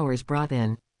of flowers brought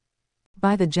in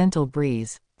by the gentle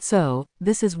breeze. So,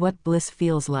 this is what bliss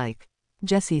feels like.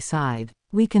 Jessie sighed.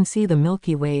 We can see the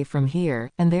Milky Way from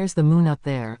here, and there's the moon up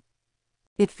there.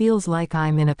 It feels like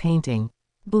I'm in a painting.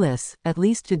 Bliss, at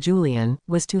least to Julian,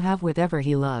 was to have whatever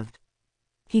he loved.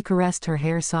 He caressed her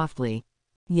hair softly.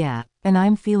 Yeah, and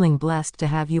I'm feeling blessed to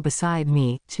have you beside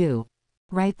me, too.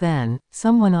 Right then,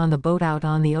 someone on the boat out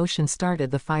on the ocean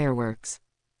started the fireworks.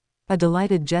 A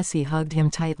delighted Jessie hugged him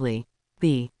tightly.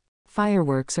 The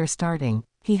fireworks are starting.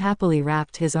 He happily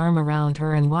wrapped his arm around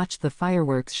her and watched the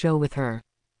fireworks show with her.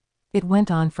 It went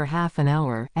on for half an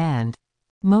hour, and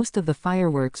most of the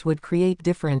fireworks would create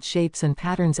different shapes and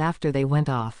patterns after they went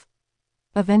off.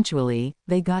 Eventually,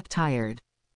 they got tired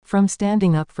from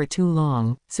standing up for too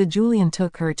long, so Julian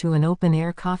took her to an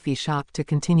open-air coffee shop to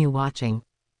continue watching.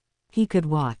 He could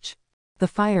watch the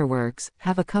fireworks,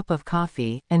 have a cup of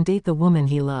coffee, and date the woman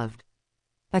he loved.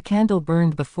 A candle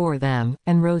burned before them,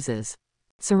 and roses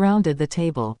surrounded the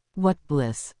table. What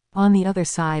bliss! On the other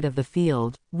side of the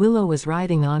field, Willow was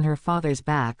riding on her father's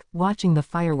back, watching the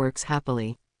fireworks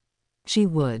happily. She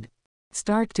would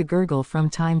start to gurgle from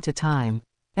time to time.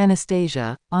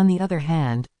 Anastasia, on the other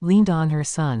hand, leaned on her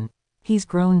son. He's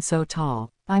grown so tall.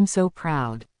 I'm so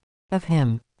proud of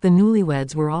him. The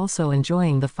newlyweds were also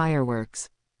enjoying the fireworks.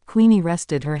 Queenie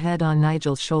rested her head on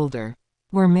Nigel's shoulder.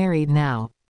 We're married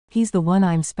now. He's the one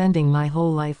I'm spending my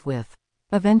whole life with.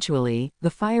 Eventually, the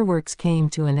fireworks came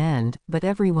to an end, but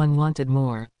everyone wanted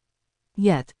more.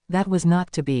 Yet, that was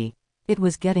not to be. It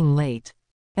was getting late.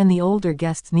 And the older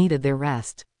guests needed their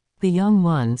rest. The young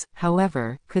ones,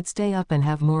 however, could stay up and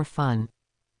have more fun.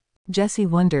 Jessie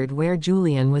wondered where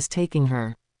Julian was taking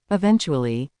her.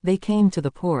 Eventually, they came to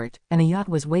the port, and a yacht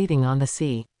was waiting on the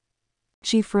sea.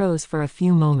 She froze for a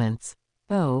few moments.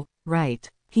 Oh, right.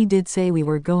 He did say we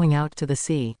were going out to the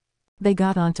sea. They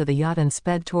got onto the yacht and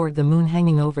sped toward the moon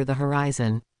hanging over the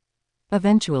horizon.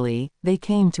 Eventually, they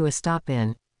came to a stop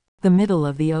in the middle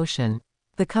of the ocean.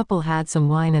 The couple had some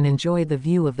wine and enjoyed the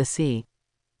view of the sea.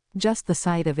 Just the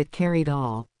sight of it carried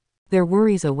all their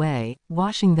worries away,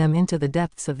 washing them into the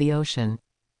depths of the ocean.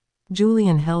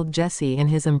 Julian held Jessie in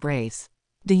his embrace.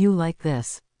 Do you like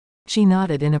this? She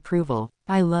nodded in approval.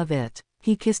 I love it.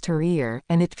 He kissed her ear,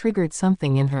 and it triggered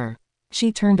something in her.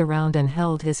 She turned around and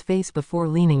held his face before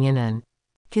leaning in and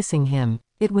kissing him.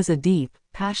 It was a deep,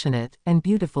 passionate, and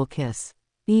beautiful kiss.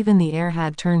 Even the air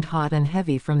had turned hot and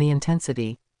heavy from the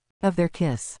intensity of their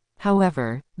kiss.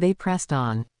 However, they pressed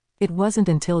on. It wasn't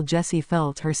until Jessie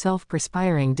felt herself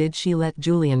perspiring did she let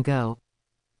Julian go.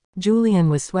 Julian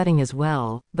was sweating as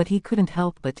well, but he couldn't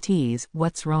help but tease,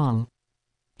 "What's wrong?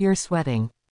 You're sweating."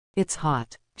 "It's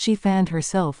hot." She fanned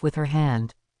herself with her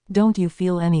hand. "Don't you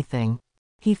feel anything?"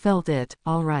 He felt it,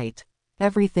 all right.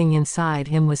 Everything inside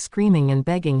him was screaming and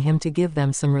begging him to give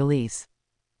them some release.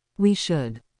 "We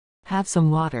should have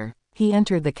some water." He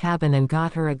entered the cabin and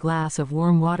got her a glass of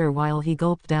warm water while he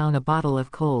gulped down a bottle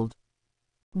of cold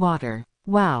water.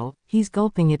 Wow, he's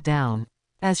gulping it down.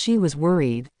 As she was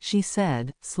worried, she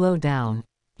said, "Slow down.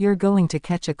 You're going to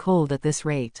catch a cold at this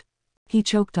rate." He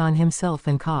choked on himself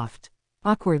and coughed.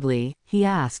 Awkwardly, he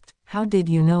asked, "How did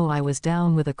you know I was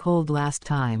down with a cold last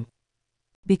time?"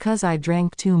 "Because I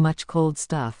drank too much cold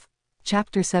stuff."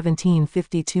 Chapter 17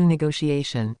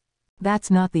 Negotiation.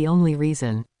 "That's not the only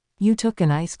reason. You took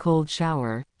an ice-cold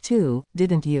shower, too,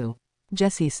 didn't you?"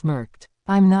 Jessie smirked.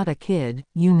 I'm not a kid,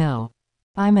 you know.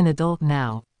 I'm an adult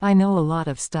now. I know a lot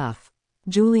of stuff.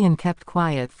 Julian kept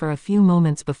quiet for a few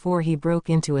moments before he broke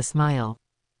into a smile.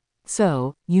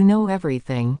 So, you know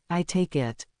everything, I take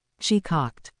it. She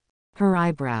cocked her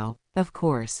eyebrow. Of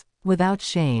course. Without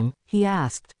shame, he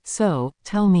asked, so,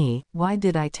 tell me, why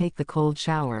did I take the cold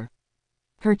shower?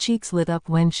 Her cheeks lit up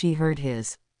when she heard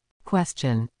his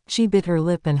question. She bit her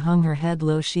lip and hung her head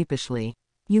low sheepishly.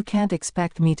 You can't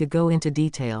expect me to go into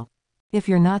detail. If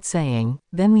you're not saying,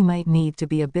 then we might need to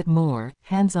be a bit more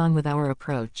hands-on with our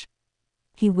approach.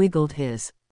 He wiggled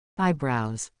his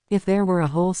eyebrows. If there were a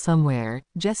hole somewhere,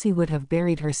 Jessie would have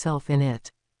buried herself in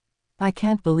it. I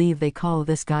can't believe they call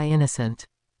this guy innocent.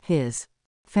 His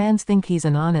fans think he's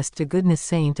an honest-to-goodness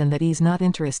saint and that he's not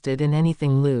interested in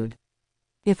anything lewd.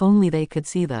 If only they could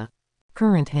see the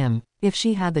current him. If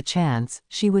she had the chance,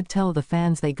 she would tell the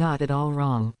fans they got it all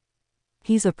wrong.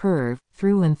 He's a perv,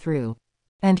 through and through.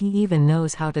 And he even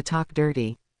knows how to talk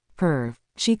dirty. Perv.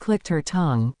 She clicked her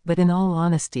tongue, but in all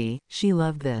honesty, she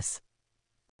loved this.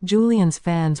 Julian's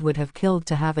fans would have killed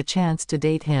to have a chance to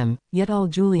date him, yet all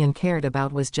Julian cared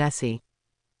about was Jessie.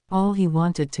 All he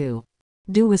wanted to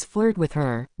do was flirt with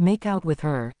her, make out with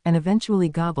her, and eventually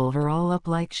gobble her all up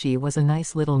like she was a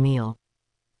nice little meal.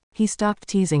 He stopped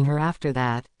teasing her after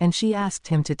that, and she asked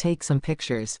him to take some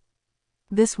pictures.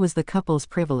 This was the couple's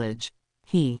privilege.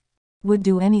 He would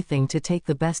do anything to take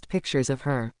the best pictures of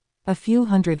her. A few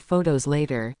hundred photos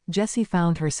later, Jessie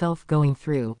found herself going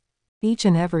through each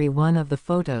and every one of the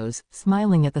photos,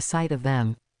 smiling at the sight of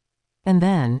them. And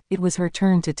then, it was her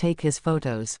turn to take his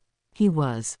photos. He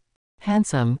was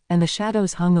handsome, and the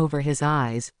shadows hung over his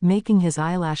eyes, making his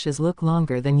eyelashes look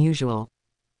longer than usual.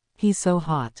 He's so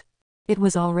hot. It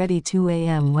was already 2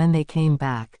 a.m. when they came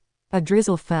back. A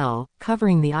drizzle fell,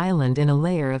 covering the island in a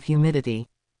layer of humidity.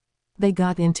 They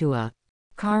got into a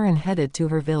car and headed to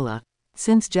her villa.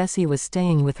 Since Jessie was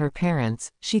staying with her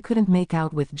parents, she couldn't make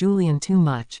out with Julian too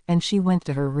much, and she went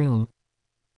to her room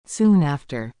soon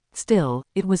after. Still,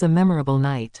 it was a memorable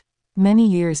night. Many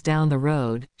years down the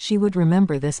road, she would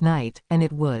remember this night, and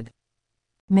it would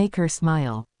make her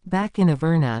smile. Back in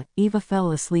Averna, Eva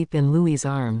fell asleep in Louis's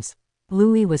arms.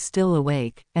 Louis was still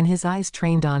awake, and his eyes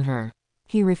trained on her.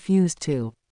 He refused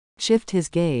to shift his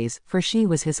gaze, for she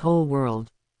was his whole world.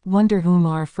 Wonder whom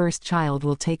our first child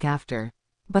will take after.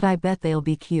 But I bet they'll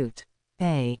be cute.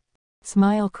 A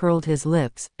smile curled his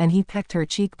lips, and he pecked her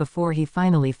cheek before he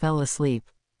finally fell asleep.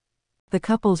 The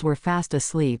couples were fast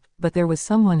asleep, but there was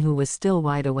someone who was still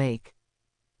wide awake.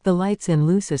 The lights in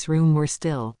Lucy's room were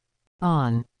still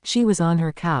on. She was on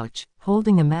her couch,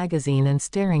 holding a magazine and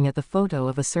staring at the photo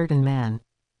of a certain man.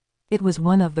 It was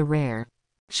one of the rare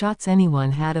shots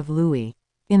anyone had of Louis.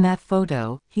 In that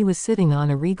photo, he was sitting on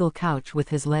a regal couch with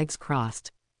his legs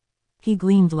crossed. He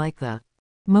gleamed like the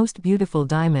most beautiful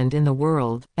diamond in the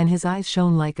world, and his eyes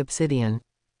shone like obsidian.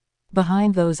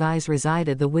 Behind those eyes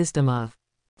resided the wisdom of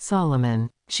Solomon.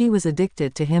 She was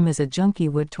addicted to him as a junkie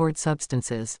would toward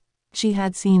substances. She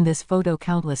had seen this photo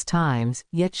countless times,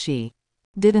 yet she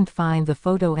didn't find the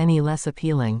photo any less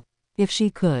appealing. If she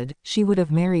could, she would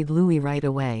have married Louis right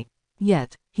away.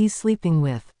 Yet, he's sleeping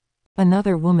with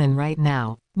another woman right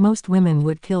now. Most women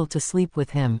would kill to sleep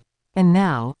with him. And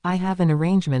now, I have an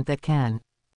arrangement that can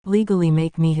legally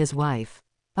make me his wife.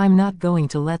 I'm not going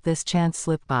to let this chance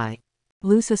slip by.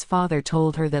 Lucy's father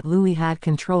told her that Louis had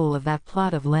control of that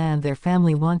plot of land their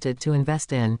family wanted to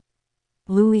invest in.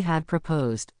 Louis had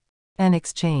proposed an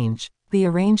exchange. The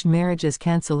arranged marriage's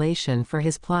cancellation for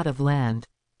his plot of land.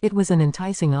 It was an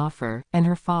enticing offer, and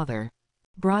her father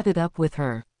brought it up with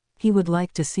her. He would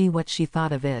like to see what she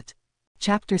thought of it.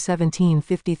 Chapter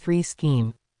 1753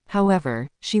 Scheme. However,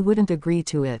 she wouldn't agree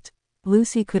to it.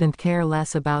 Lucy couldn't care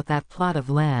less about that plot of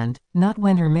land, not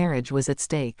when her marriage was at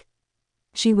stake.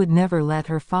 She would never let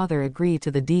her father agree to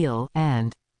the deal,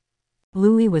 and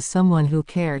Louis was someone who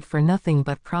cared for nothing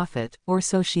but profit, or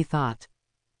so she thought.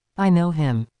 I know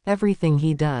him. Everything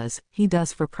he does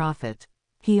for profit.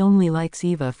 He only likes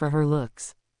Eva for her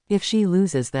looks. If she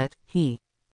loses that, he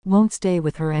won't stay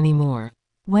with her anymore.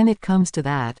 When it comes to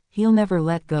that, he'll never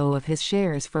let go of his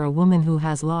shares for a woman who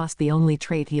has lost the only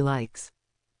trait he likes.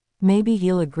 Maybe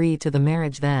he'll agree to the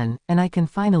marriage then, and I can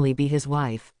finally be his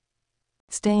wife.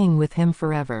 Staying with him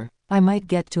forever. I might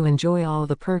get to enjoy all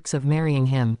the perks of marrying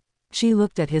him. She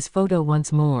looked at his photo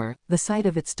once more, the sight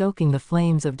of it stoking the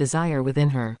flames of desire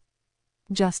within her.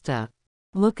 Just a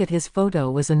look at his photo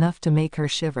was enough to make her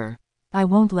shiver. I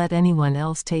won't let anyone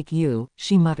else take you,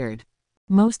 she muttered.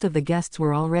 Most of the guests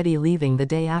were already leaving the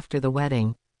day after the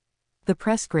wedding. The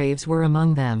Presgraves were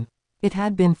among them. It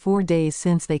had been 4 days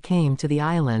since they came to the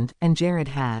island, and Jared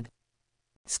had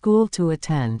school to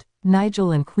attend.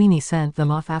 Nigel and Queenie sent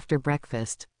them off after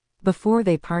breakfast. Before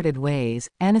they parted ways,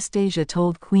 Anastasia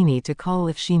told Queenie to call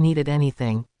if she needed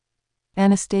anything.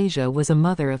 Anastasia was a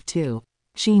mother of two.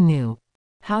 She knew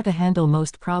how to handle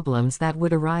most problems that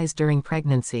would arise during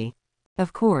pregnancy.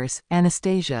 Of course,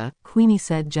 Anastasia, Queenie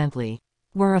said gently.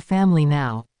 We're a family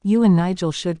now. You and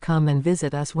Nigel should come and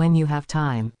visit us when you have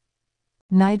time.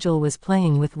 Nigel was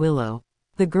playing with Willow.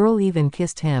 The girl even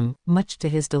kissed him, much to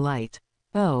his delight.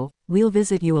 Oh, we'll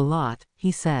visit you a lot,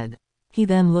 he said. He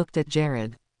then looked at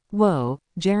Jared. Whoa,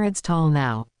 Jared's tall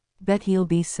now. Bet he'll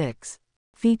be 6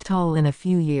 feet tall in a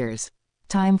few years.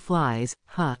 Time flies,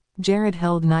 huh? Jared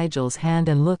held Nigel's hand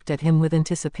and looked at him with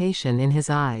anticipation in his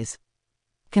eyes.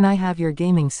 Can I have your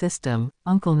gaming system,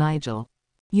 Uncle Nigel?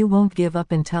 You won't give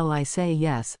up until I say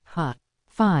yes, huh?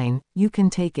 Fine, you can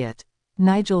take it.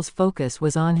 Nigel's focus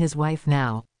was on his wife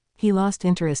now. He lost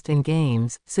interest in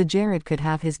games, so Jared could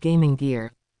have his gaming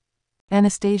gear.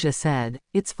 Anastasia said,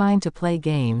 it's fine to play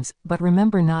games, but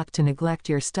remember not to neglect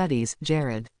your studies,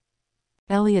 Jared.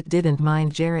 Elliot didn't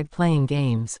mind Jared playing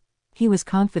games. He was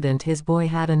confident his boy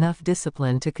had enough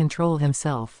discipline to control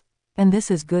himself. And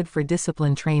this is good for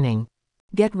discipline training.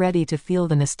 Get ready to feel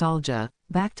the nostalgia.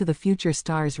 Back to the Future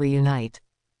stars reunite.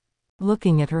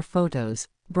 Looking at her photos,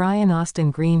 Brian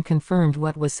Austin Green confirmed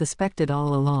what was suspected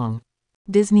all along.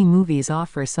 Disney movies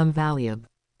offer some value.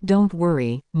 Don't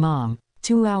worry, Mom.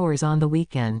 2 hours on the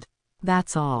weekend.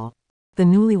 That's all. The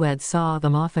newlyweds saw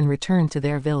them off and returned to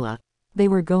their villa. They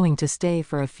were going to stay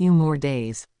for a few more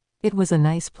days. It was a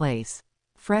nice place.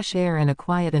 Fresh air and a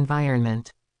quiet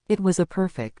environment. It was a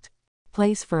perfect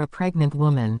place for a pregnant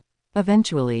woman.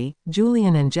 Eventually,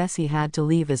 Julian and Jesse had to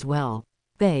leave as well.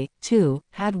 They, too,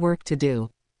 had work to do.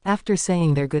 After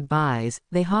saying their goodbyes,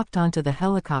 they hopped onto the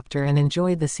helicopter and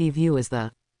enjoyed the sea view as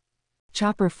the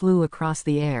chopper flew across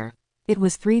the air. It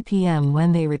was 3 p.m.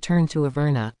 when they returned to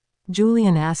Averna.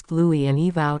 Julian asked Louis and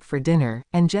Eve out for dinner,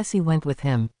 and Jesse went with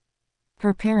him.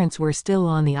 Her parents were still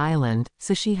on the island,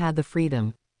 so she had the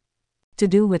freedom to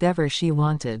do whatever she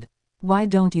wanted. Why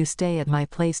don't you stay at my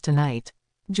place tonight?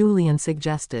 Julian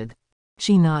suggested.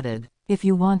 She nodded. If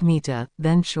you want me to,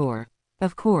 then sure.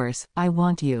 Of course, I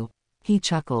want you. He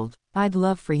chuckled. I'd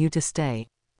love for you to stay.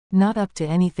 Not up to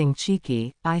anything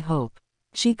cheeky, I hope.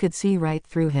 She could see right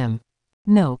through him.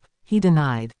 Nope, he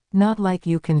denied. Not like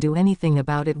you can do anything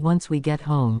about it once we get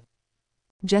home.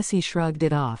 Jesse shrugged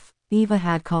it off. Eva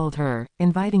had called her,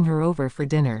 inviting her over for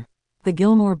dinner. The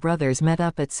Gilmore brothers met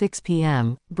up at 6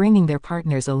 p.m., bringing their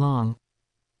partners along.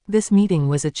 This meeting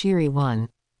was a cheery one.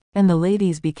 And the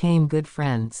ladies became good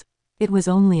friends. It was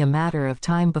only a matter of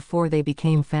time before they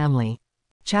became family.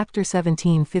 Chapter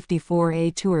 1754.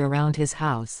 A tour around his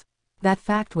house. That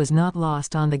fact was not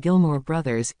lost on the Gilmore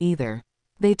brothers, either.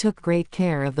 They took great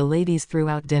care of the ladies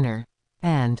throughout dinner.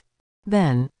 And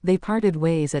then, they parted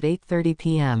ways at 8:30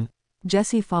 p.m.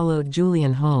 Jesse followed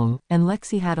Julian home, and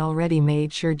Lexi had already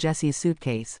made sure Jesse's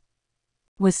suitcase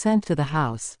was sent to the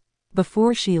house.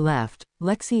 Before she left,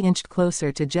 Lexi inched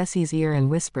closer to Jesse's ear and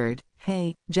whispered,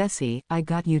 Hey, Jesse, I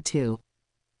got you 2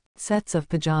 sets of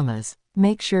pajamas.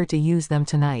 Make sure to use them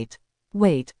tonight.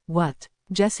 Wait, what?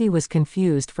 Jesse was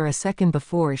confused for a second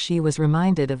before she was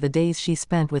reminded of the days she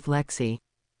spent with Lexi.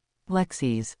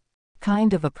 Lexi's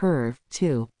kind of a perv,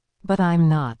 too. But I'm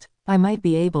not. I might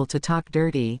be able to talk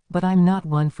dirty, but I'm not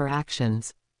one for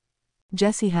actions.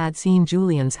 Jesse had seen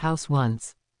Julian's house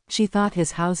once. She thought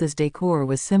his house's decor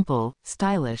was simple,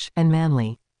 stylish, and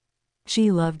manly. She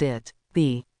loved it.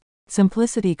 The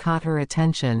simplicity caught her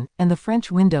attention, and the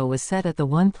French window was set at the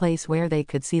one place where they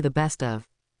could see the best of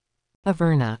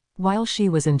Averna. While she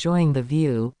was enjoying the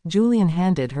view, Julian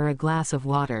handed her a glass of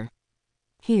water.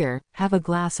 Here, have a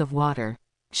glass of water.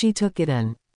 She took it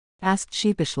and asked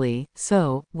sheepishly,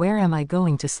 So, where am I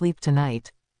going to sleep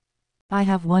tonight? I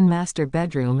have 1 master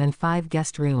bedroom and 5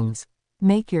 guest rooms.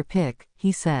 Make your pick,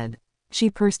 he said. She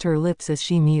pursed her lips as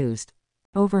she mused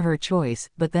over her choice,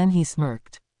 but then he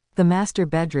smirked. The master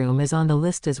bedroom is on the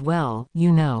list as well,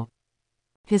 you know.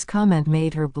 His comment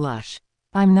made her blush.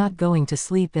 I'm not going to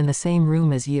sleep in the same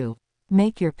room as you.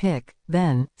 Make your pick,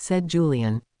 then, said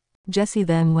Julian. Jesse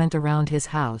then went around his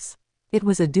house. It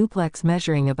was a duplex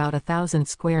measuring about 1,000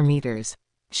 square meters.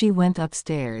 She went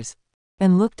upstairs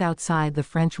and looked outside the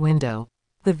French window.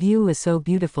 The view is so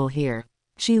beautiful here.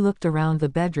 She looked around the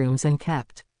bedrooms and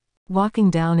kept walking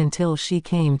down until she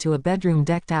came to a bedroom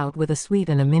decked out with a suite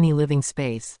and a mini living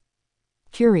space.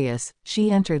 Curious,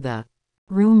 she entered the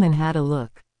room and had a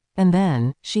look. And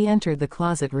then, she entered the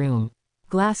closet room.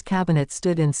 Glass cabinets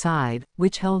stood inside,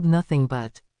 which held nothing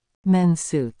but men's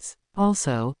suits.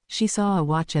 Also, she saw a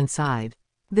watch inside.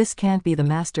 This can't be the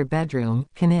master bedroom,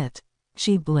 can it?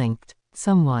 She blinked.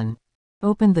 Someone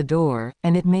opened the door,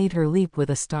 and it made her leap with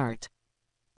a start.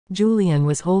 Julian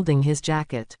was holding his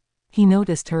jacket. He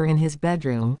noticed her in his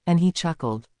bedroom, and he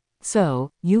chuckled.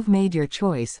 "So, you've made your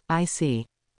choice, I see.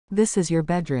 This is your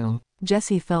bedroom."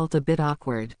 Jessie felt a bit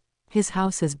awkward. His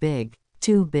house is big.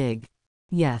 Too big.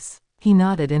 Yes. He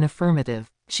nodded in affirmative.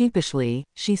 Sheepishly,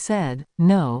 she said,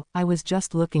 "No, I was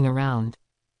just looking around.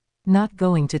 Not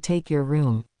going to take your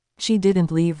room." She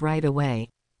didn't leave right away,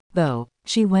 though.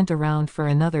 She went around for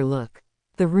another look.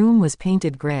 The room was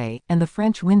painted gray, and the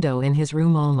French window in his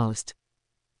room almost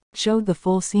showed the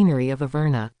full scenery of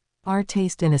Averna. "Our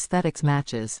taste in aesthetics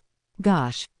matches.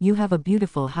 Gosh, you have a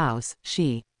beautiful house,"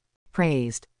 she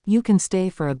praised. "You can stay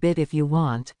for a bit if you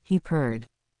want," he purred.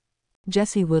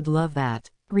 Jessie would love that.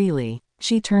 Really.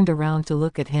 She turned around to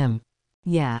look at him.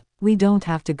 "Yeah, we don't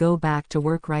have to go back to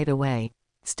work right away.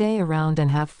 Stay around and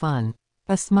have fun."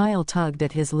 A smile tugged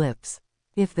at his lips.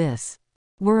 If this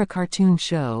were a cartoon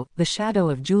show, the shadow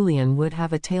of Julian would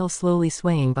have a tail slowly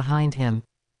swaying behind him.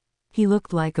 He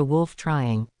looked like a wolf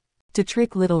trying to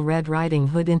trick Little Red Riding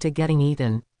Hood into getting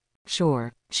eaten.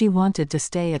 Sure, she wanted to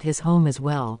stay at his home as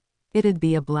well. It'd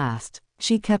be a blast.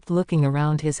 She kept looking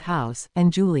around his house,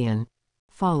 and Julian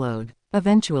followed.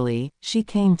 Eventually, she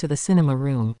came to the cinema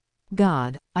room.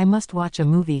 God, I must watch a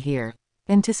movie here.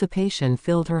 Anticipation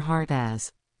filled her heart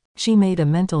as she made a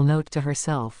mental note to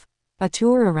herself. A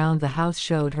tour around the house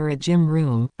showed her a gym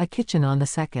room, a kitchen on the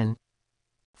second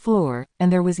floor,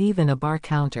 and there was even a bar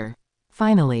counter.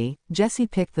 Finally, Jessie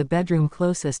picked the bedroom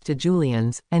closest to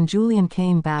Julian's, and Julian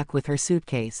came back with her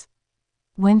suitcase.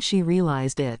 When she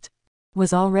realized it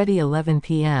was already 11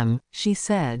 p.m., she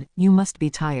said, "You must be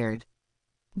tired.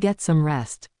 Get some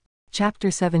rest." Chapter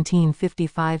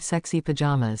 17:55 Sexy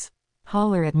Pajamas.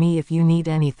 "Holler at me if you need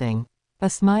anything." A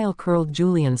smile curled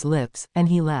Julian's lips, and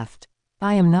he left.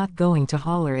 "I am not going to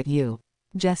holler at you."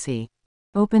 Jessie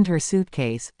opened her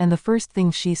suitcase, and the first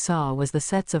thing she saw was the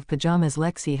sets of pajamas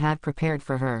Lexi had prepared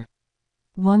for her.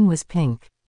 One was pink,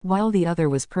 while the other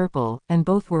was purple, and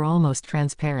both were almost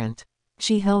transparent.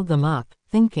 She held them up,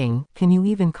 thinking, can you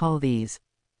even call these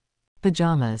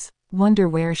pajamas? Wonder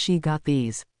where she got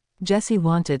these. Jessie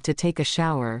wanted to take a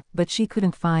shower, but she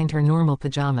couldn't find her normal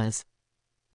pajamas.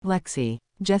 "Lexi,"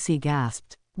 Jessie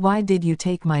gasped. "Why did you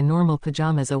take my normal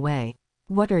pajamas away?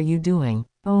 What are you doing?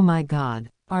 Oh my God,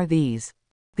 are these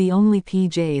the only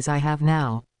PJs I have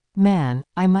now? Man,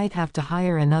 I might have to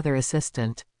hire another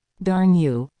assistant. Darn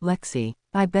you, Lexi.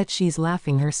 I bet she's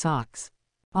laughing her socks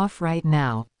off right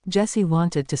now." Jessie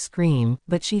wanted to scream,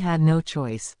 but she had no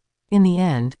choice. In the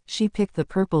end, she picked the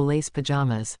purple lace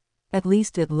pajamas. At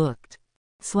least it looked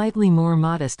slightly more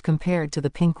modest compared to the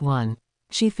pink one.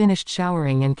 She finished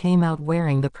showering and came out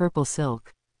wearing the purple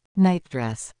silk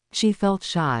nightdress. She felt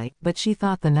shy, but she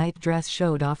thought the night dress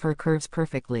showed off her curves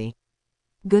perfectly.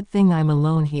 Good thing I'm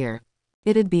alone here.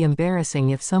 It'd be embarrassing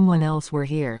if someone else were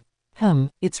here.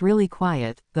 It's really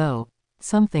quiet, though.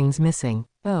 Something's missing.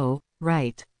 Oh,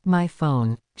 right, my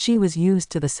phone. She was used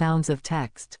to the sounds of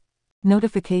text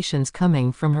notifications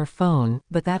coming from her phone,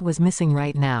 but that was missing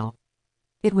right now.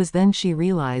 It was then she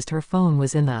realized her phone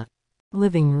was in the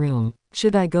living room.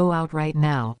 Should I go out right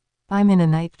now? I'm in a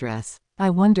nightdress. I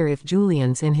wonder if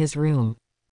Julian's in his room.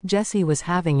 Jessie was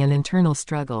having an internal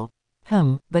struggle.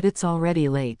 But it's already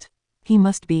late. He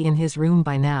must be in his room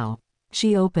by now.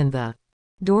 She opened the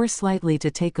door slightly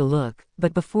to take a look,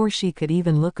 but before she could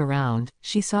even look around,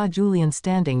 she saw Julian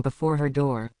standing before her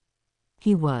door.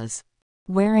 He was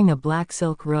wearing a black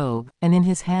silk robe, and in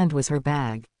his hand was her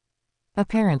bag.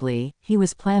 Apparently, he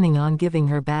was planning on giving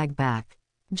her bag back.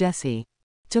 Jessie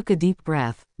took a deep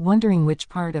breath, wondering which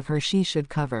part of her she should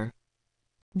cover.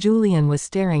 Julian was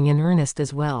staring in earnest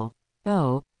as well.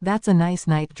 "Oh, that's a nice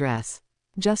night dress.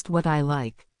 Just what I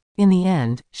like." In the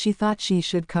end, she thought she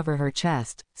should cover her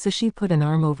chest, so she put an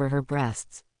arm over her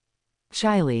breasts.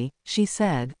 Shyly, she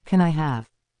said, "Can I have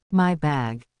my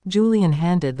bag?" Julian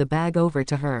handed the bag over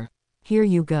to her. "Here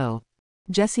you go."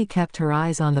 Jessie kept her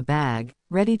eyes on the bag,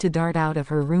 ready to dart out of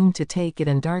her room to take it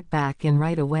and dart back in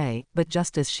right away, but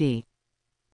just as she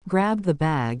grabbed the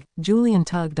bag, Julian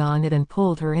tugged on it and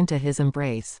pulled her into his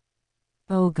embrace.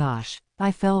 Oh gosh,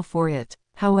 I fell for it.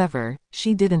 However,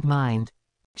 she didn't mind.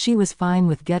 She was fine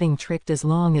with getting tricked as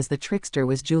long as the trickster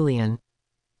was Julian.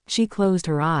 She closed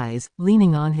her eyes,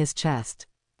 leaning on his chest.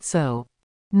 "So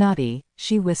naughty,"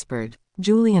 she whispered.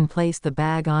 Julian placed the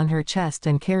bag on her chest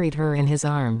and carried her in his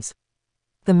arms.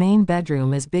 "The main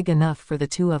bedroom is big enough for the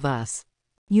two of us.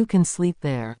 You can sleep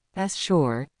there."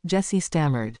 Sure," Jessie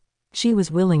stammered. She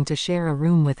was willing to share a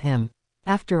room with him.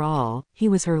 After all, he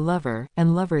was her lover,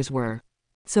 and lovers were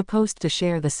supposed to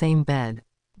share the same bed.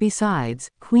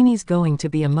 Besides, Queenie's going to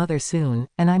be a mother soon,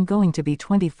 and I'm going to be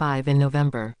 25 in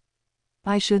November.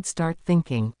 I should start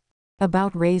thinking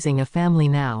about raising a family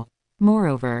now.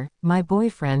 Moreover, my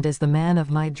boyfriend is the man of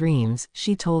my dreams,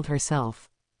 she told herself.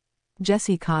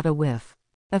 Jessie caught a whiff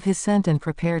of his scent and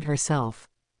prepared herself.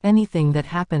 Anything that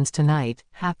happens tonight,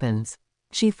 happens.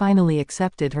 She finally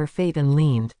accepted her fate and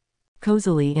leaned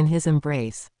cozily in his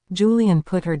embrace. Julian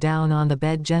put her down on the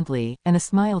bed gently, and a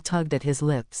smile tugged at his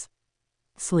lips.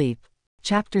 Sleep.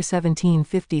 Chapter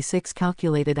 1756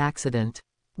 Calculated Accident.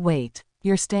 Wait,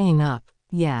 you're staying up?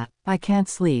 Yeah, I can't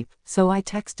sleep, so I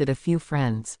texted a few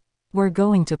friends. We're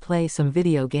going to play some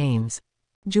video games.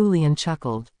 Julian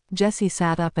chuckled. Jessie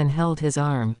sat up and held his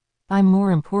arm. I'm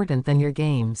more important than your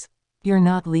games. You're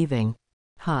not leaving.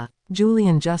 Huh.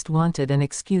 Julian just wanted an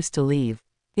excuse to leave.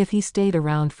 If he stayed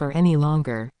around for any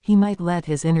longer, he might let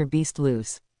his inner beast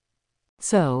loose.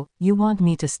 So, you want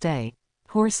me to stay?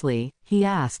 Hoarsely, he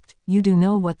asked. You do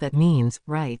know what that means,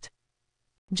 right?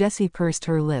 Jessie pursed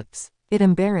her lips. It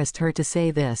embarrassed her to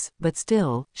say this, but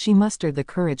still, she mustered the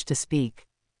courage to speak.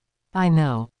 I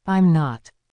know. I'm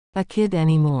not a kid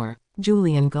anymore.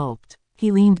 Julian gulped.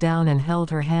 He leaned down and held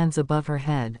her hands above her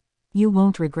head. You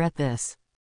won't regret this.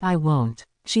 I won't.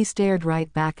 She stared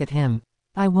right back at him.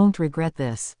 I won't regret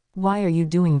this. Why are you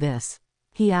doing this?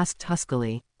 He asked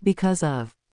huskily. Because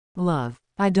of love.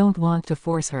 I don't want to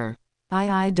force her.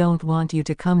 I don't want you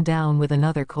to come down with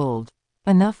another cold.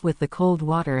 Enough with the cold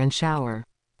water and shower.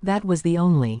 That was the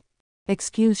only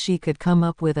excuse she could come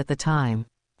up with at the time.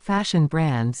 Fashion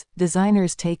brands,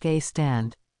 designers take a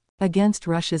stand against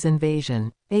Russia's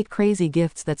invasion. 8 crazy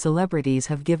gifts that celebrities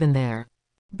have given their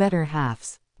better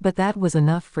halves. But that was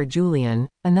enough for Julian,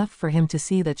 enough for him to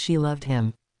see that she loved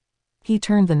him. He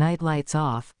turned the night lights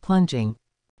off, plunging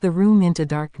the room into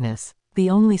darkness. The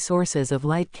only sources of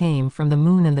light came from the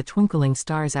moon and the twinkling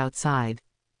stars outside.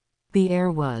 The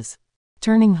air was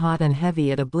turning hot and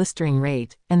heavy at a blistering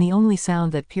rate, and the only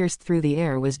sound that pierced through the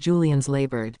air was Julian's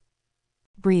labored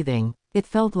breathing. It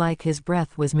felt like his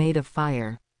breath was made of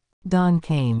fire. Dawn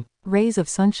came. Rays of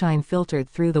sunshine filtered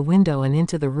through the window and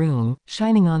into the room,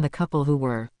 shining on the couple who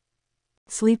were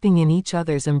sleeping in each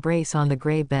other's embrace on the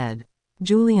gray bed.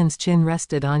 Julian's chin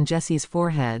rested on Jessie's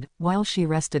forehead, while she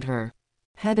rested her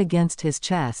head against his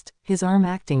chest, his arm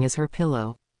acting as her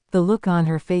pillow. The look on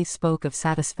her face spoke of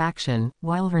satisfaction,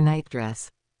 while her nightdress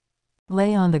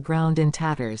lay on the ground in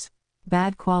tatters.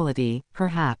 Bad quality,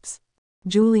 perhaps.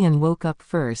 Julian woke up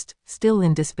first, still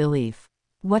in disbelief.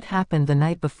 What happened the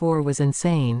night before was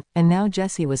insane, and now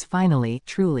Jessie was finally,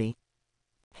 truly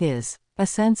his. A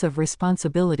sense of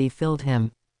responsibility filled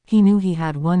him. He knew he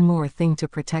had one more thing to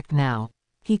protect now.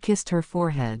 He kissed her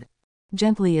forehead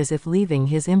gently as if leaving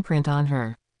his imprint on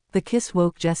her. The kiss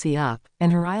woke Jessie up,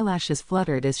 and her eyelashes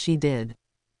fluttered as she did.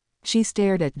 She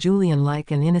stared at Julian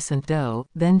like an innocent doe,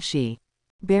 then she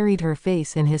buried her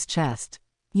face in his chest.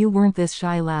 You weren't this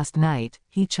shy last night,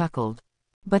 he chuckled.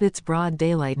 But it's broad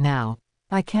daylight now.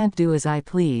 I can't do as I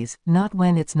please, not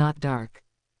when it's not dark.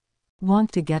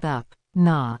 Want to get up?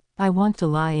 Nah, I want to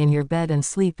lie in your bed and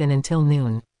sleep in until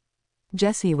noon.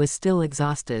 Jessie was still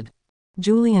exhausted.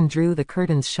 Julian drew the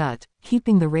curtains shut,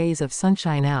 keeping the rays of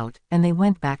sunshine out, and they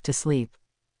went back to sleep.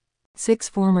 6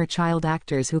 former child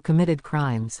actors who committed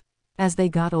crimes. As they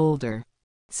got older.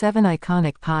 7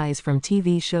 iconic pies from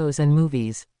TV shows and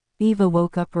movies. Eva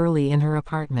woke up early in her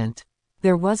apartment.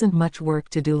 There wasn't much work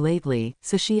to do lately,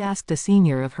 so she asked a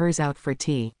senior of hers out for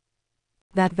tea.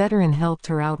 That veteran helped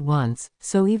her out once,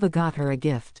 so Eva got her a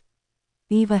gift.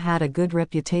 Eva had a good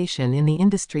reputation in the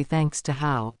industry thanks to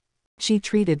how she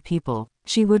treated people.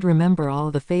 She would remember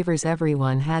all the favors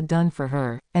everyone had done for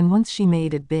her, and once she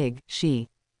made it big, she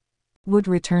would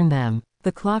return them.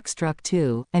 The clock struck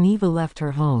 2, and Eva left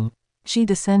her home. She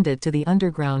descended to the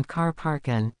underground car park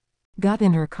and got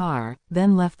in her car,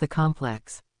 then left the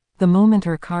complex. The moment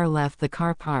her car left the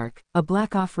car park, a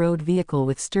black off-road vehicle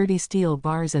with sturdy steel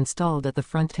bars installed at the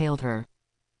front tailed her.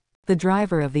 The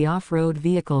driver of the off-road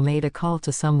vehicle made a call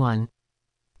to someone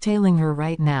tailing her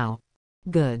right now.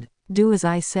 Good. Do as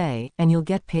I say, and you'll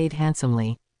get paid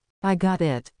handsomely. I got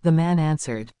it, the man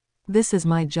answered. This is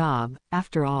my job,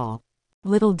 after all.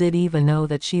 Little did Eva know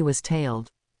that she was tailed.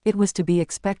 It was to be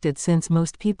expected since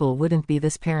most people wouldn't be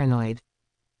this paranoid.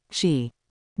 She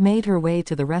made her way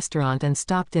to the restaurant and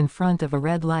stopped in front of a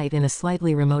red light in a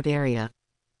slightly remote area.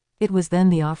 It was then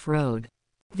the off-road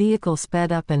vehicle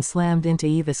sped up and slammed into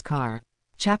Eva's car.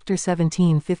 Chapter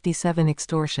 1757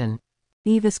 Extortion.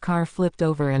 Eva's car flipped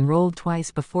over and rolled twice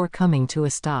before coming to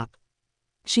a stop.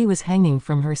 She was hanging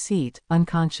from her seat,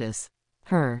 unconscious.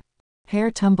 Her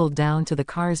Hair tumbled down to the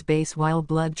car's base while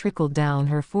blood trickled down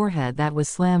her forehead that was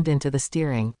slammed into the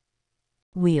steering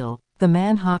wheel. The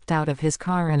man hopped out of his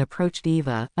car and approached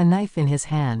Eva, a knife in his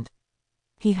hand.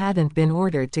 He hadn't been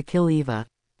ordered to kill Eva.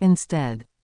 Instead,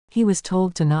 he was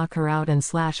told to knock her out and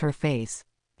slash her face.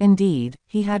 Indeed,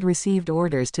 he had received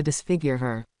orders to disfigure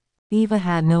her. Eva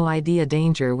had no idea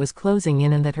danger was closing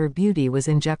in and that her beauty was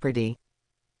in jeopardy.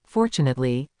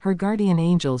 Fortunately, her guardian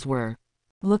angels were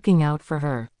looking out for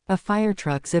her. A fire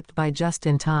truck zipped by just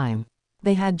in time.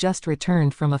 They had just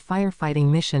returned from a firefighting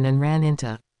mission and ran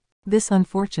into this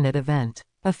unfortunate event.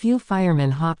 A few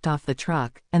firemen hopped off the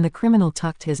truck, and the criminal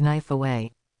tucked his knife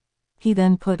away. He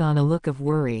then put on a look of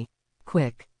worry.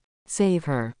 Quick! Save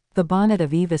her! The bonnet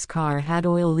of Eva's car had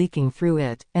oil leaking through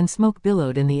it, and smoke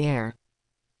billowed in the air.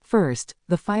 First,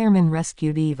 the firemen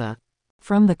rescued Eva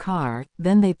from the car,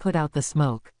 then they put out the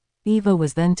smoke. Eva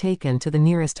was then taken to the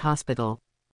nearest hospital.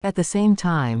 At the same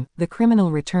time, the criminal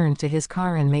returned to his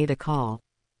car and made a call.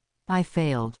 I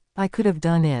failed. I could have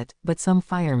done it, but some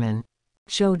firemen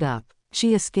showed up.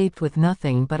 She escaped with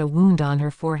nothing but a wound on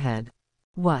her forehead.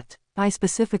 What? I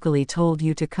specifically told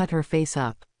you to cut her face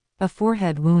up. A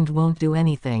forehead wound won't do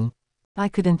anything. I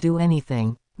couldn't do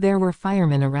anything. There were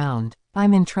firemen around.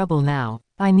 I'm in trouble now.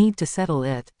 I need to settle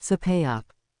it, so pay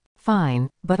up. Fine,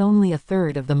 but only a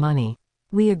third of the money.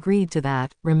 We agreed to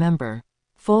that, remember?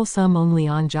 Full sum only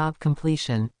on job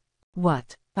completion.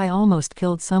 What? I almost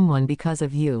killed someone because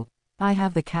of you. I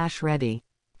have the cash ready.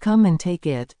 Come and take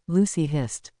it, Lucy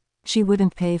hissed. She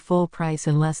wouldn't pay full price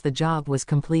unless the job was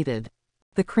completed.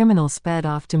 The criminal sped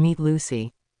off to meet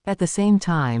Lucy. At the same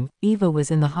time, Eva was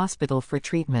in the hospital for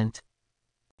treatment.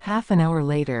 Half an hour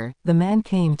later, the man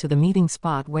came to the meeting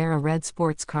spot where a red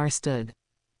sports car stood.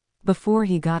 Before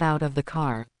he got out of the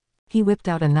car, he whipped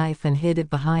out a knife and hid it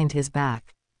behind his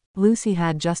back. Lucy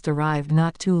had just arrived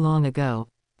not too long ago.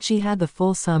 She had the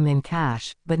full sum in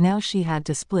cash, but now she had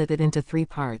to split it into 3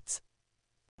 parts.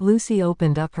 Lucy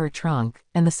opened up her trunk,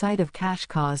 and the sight of cash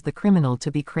caused the criminal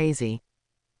to be crazy.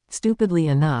 Stupidly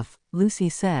enough, Lucy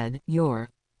said, "You're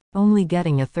only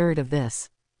getting a third of this."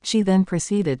 She then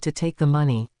proceeded to take the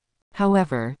money.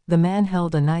 However, the man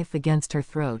held a knife against her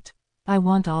throat. "I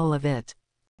want all of it."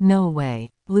 No way.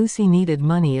 Lucy needed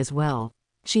money as well.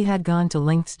 She had gone to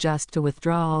lengths just to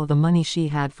withdraw all the money she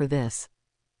had for this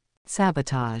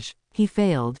sabotage. He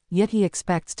failed, yet he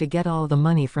expects to get all the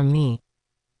money from me.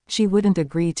 She wouldn't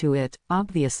agree to it,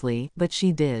 obviously, but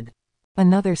she did.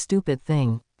 Another stupid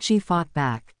thing. She fought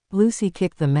back. Lucy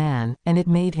kicked the man, and it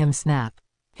made him snap.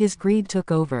 His greed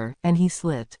took over, and he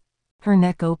slit her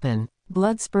neck open.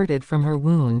 Blood spurted from her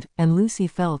wound, and Lucy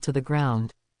fell to the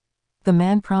ground. The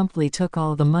man promptly took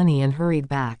all the money and hurried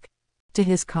back to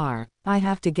his car. "I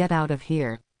have to get out of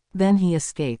here." Then he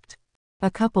escaped.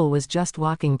 A couple was just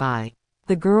walking by.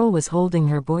 The girl was holding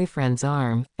her boyfriend's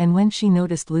arm, and when she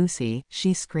noticed Lucy,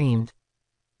 she screamed.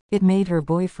 It made her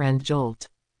boyfriend jolt.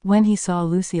 When he saw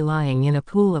Lucy lying in a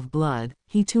pool of blood,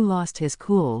 he too lost his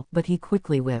cool, but he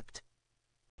quickly whipped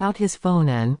out his phone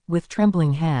and, with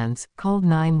trembling hands, called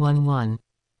 911.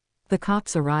 The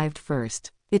cops arrived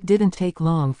first. It didn't take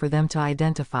long for them to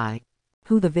identify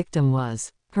who the victim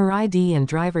was. Her ID and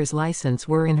driver's license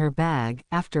were in her bag,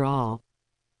 after all.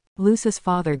 Lucy's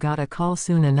father got a call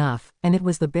soon enough, and it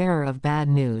was the bearer of bad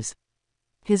news.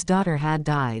 His daughter had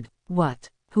died. "What?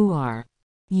 Who are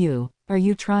you? Are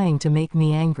you trying to make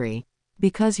me angry?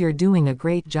 Because you're doing a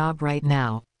great job right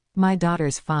now. My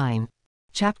daughter's fine."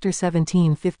 Chapter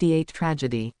 1758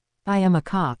 Tragedy. "I am a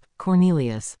cop,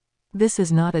 Cornelius. This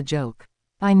is not a joke.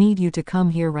 I need you to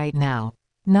come here right now."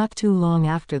 Not too long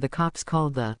after the cops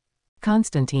called the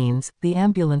Constantines, the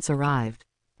ambulance arrived.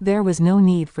 There was no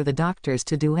need for the doctors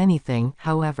to do anything,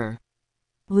 however.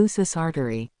 Lucy's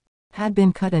artery had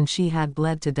been cut and she had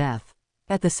bled to death.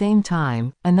 At the same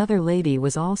time, another lady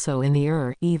was also in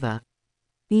the Eva.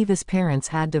 Eva's parents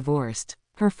had divorced.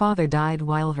 Her father died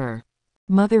while her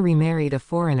mother remarried a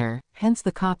foreigner, hence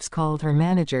the cops called her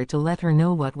manager to let her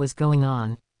know what was going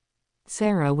on.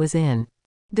 Sarah was in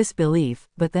disbelief,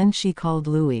 but then she called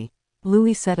Louis.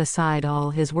 Louis set aside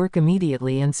all his work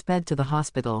immediately and sped to the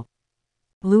hospital.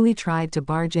 Louis tried to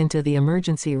barge into the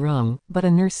emergency room, but a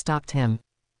nurse stopped him.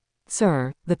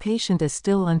 "Sir, the patient is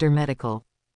still under medical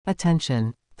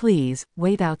attention. Please,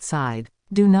 wait outside.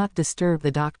 Do not disturb the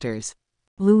doctors."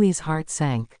 Louis's heart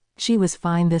sank. She was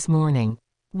fine this morning.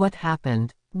 What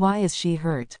happened? Why is she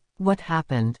hurt? What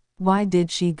happened? Why did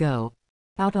she go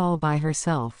out all by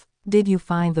herself? Did you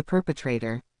find the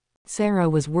perpetrator? Sarah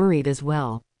was worried as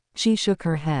well. She shook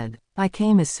her head. "I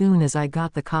came as soon as I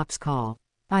got the cops' call.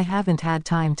 I haven't had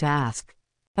time to ask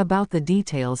about the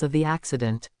details of the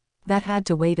accident. That had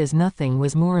to wait as nothing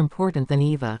was more important than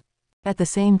Eva. At the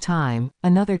same time,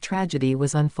 another tragedy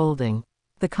was unfolding.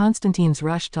 The Constantines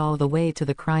rushed all the way to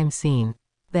the crime scene.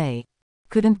 They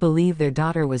couldn't believe their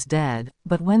daughter was dead,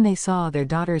 but when they saw their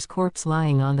daughter's corpse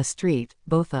lying on the street,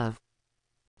 both of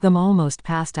them almost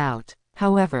passed out.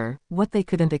 However, what they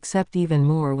couldn't accept even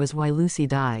more was why Lucy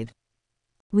died.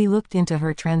 We looked into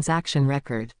her transaction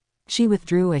record. She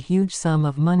withdrew a huge sum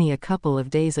of money a couple of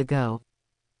days ago.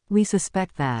 We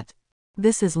suspect that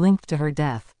this is linked to her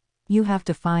death. You have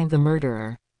to find the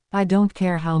murderer. I don't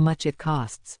care how much it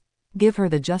costs. Give her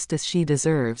the justice she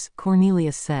deserves,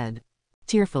 Cornelius said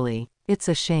tearfully. It's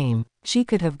a shame. She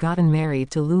could have gotten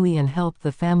married to Louis and helped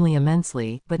the family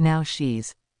immensely, but now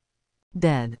she's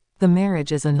dead. The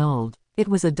marriage is annulled. It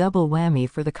was a double whammy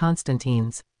for the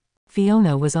Constantines.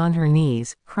 Fiona was on her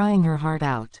knees, crying her heart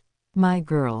out. My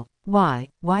girl. Why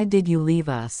did you leave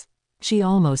us? She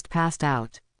almost passed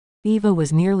out. Eva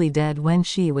was nearly dead when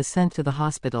she was sent to the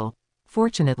hospital.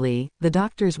 Fortunately, the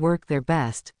doctors worked their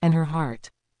best, and her heart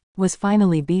was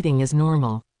finally beating as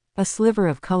normal. A sliver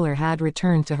of color had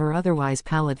returned to her otherwise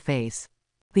pallid face.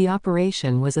 The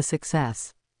operation was a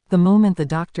success. The moment the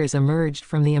doctors emerged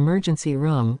from the emergency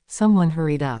room, someone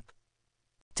hurried up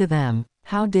to them.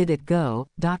 How did it go,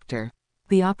 doctor?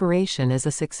 The operation is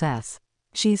a success.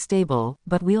 She's stable,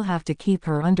 but we'll have to keep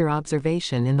her under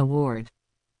observation in the ward.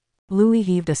 Louis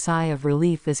heaved a sigh of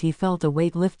relief as he felt a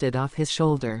weight lifted off his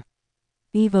shoulder.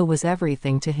 Eva was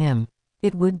everything to him.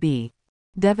 It would be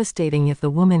devastating if the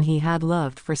woman he had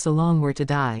loved for so long were to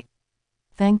die.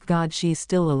 Thank God she's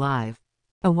still alive.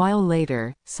 A while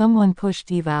later, someone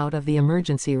pushed Eva out of the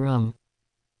emergency room.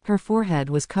 Her forehead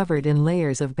was covered in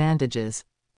layers of bandages.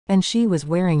 And she was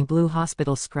wearing blue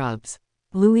hospital scrubs.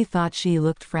 Louis thought she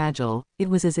looked fragile. It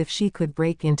was as if she could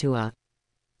break into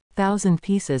 1,000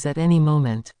 pieces at any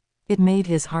moment. It made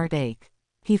his heart ache.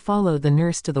 He followed the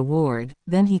nurse to the ward,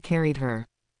 then he carried her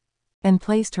and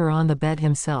placed her on the bed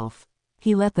himself.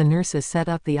 He let the nurses set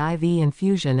up the IV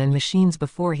infusion and machines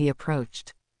before he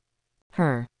approached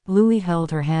her. Louis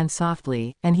held her hand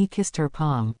softly, and he kissed her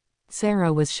palm.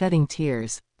 Sarah was shedding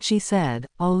tears. She said,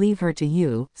 I'll leave her to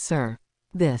you, sir.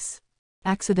 This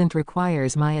accident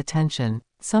requires my attention.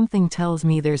 Something tells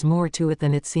me there's more to it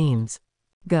than it seems.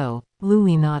 Go.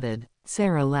 Louis nodded.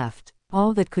 Sarah left.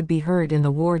 All that could be heard in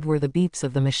the ward were the beeps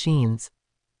of the machines.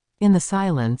 In the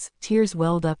silence, tears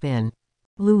welled up in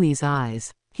Louis's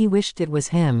eyes. He wished it was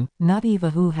him, not Eva,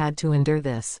 who had to endure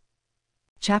this.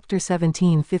 Chapter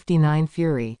 1759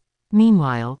 Fury.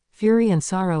 Meanwhile, fury and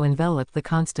sorrow enveloped the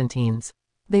Constantines.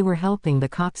 They were helping the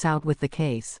cops out with the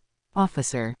case.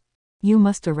 Officer. You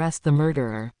must arrest the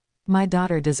murderer. My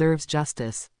daughter deserves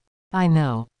justice. I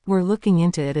know. We're looking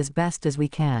into it as best as we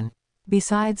can.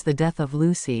 Besides the death of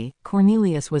Lucy,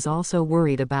 Cornelius was also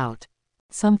worried about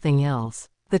something else.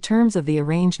 The terms of the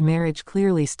arranged marriage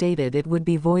clearly stated it would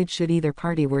be void should either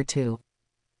party were to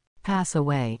pass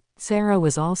away. Sarah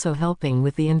was also helping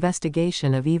with the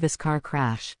investigation of Eva's car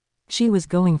crash. She was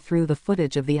going through the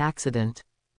footage of the accident.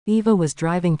 Eva was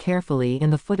driving carefully in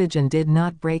the footage and did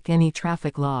not break any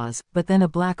traffic laws, but then a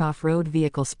black off-road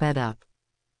vehicle sped up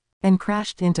and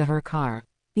crashed into her car.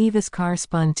 Eva's car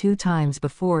spun 2 times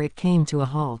before it came to a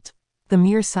halt. The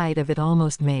mere sight of it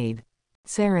almost made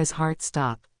Sarah's heart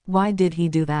stop. Why did he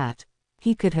do that?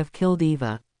 He could have killed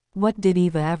Eva. What did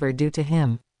Eva ever do to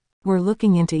him? We're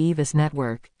looking into Eva's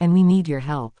network, and we need your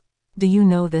help. Do you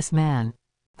know this man?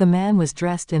 The man was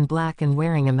dressed in black and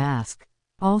wearing a mask.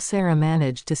 All Sarah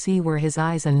managed to see were his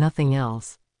eyes and nothing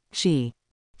else. She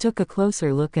took a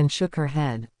closer look and shook her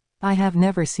head. I have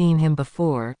never seen him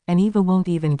before, and Eva won't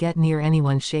even get near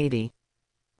anyone shady.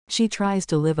 She tries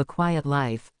to live a quiet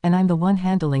life, and I'm the one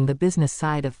handling the business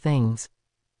side of things.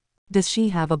 Does she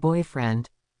have a boyfriend?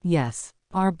 Yes.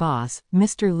 Our boss,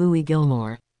 Mr. Louis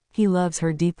Gilmore. He loves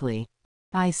her deeply.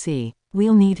 I see.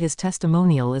 We'll need his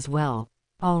testimonial as well.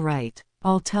 All right.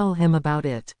 I'll tell him about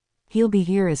it. He'll be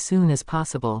here as soon as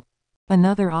possible.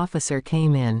 Another officer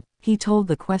came in. He told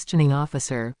the questioning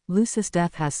officer, Lucy's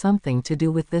death has something to do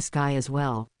with this guy as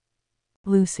well.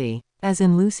 Lucy. As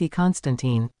in Lucy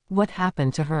Constantine. What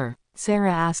happened to her?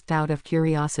 Sarah asked out of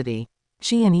curiosity.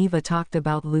 She and Eva talked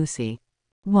about Lucy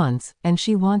once, and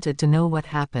she wanted to know what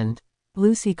happened.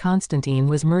 Lucy Constantine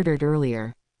was murdered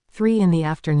earlier. 3 in the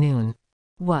afternoon.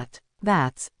 What?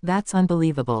 That's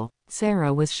unbelievable.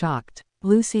 Sarah was shocked.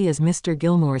 Lucy is Mr.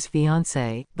 Gilmore's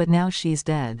fiancée, but now she's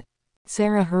dead.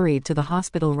 Sarah hurried to the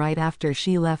hospital right after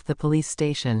she left the police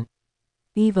station.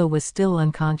 Eva was still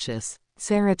unconscious.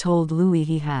 Sarah told Louis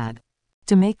he had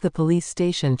to make the police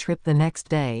station trip the next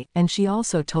day, and she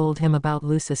also told him about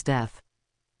Lucy's death.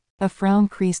 A frown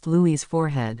creased Louis's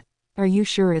forehead. Are you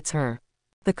sure it's her?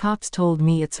 The cops told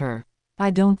me it's her. I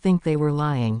don't think they were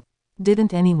lying.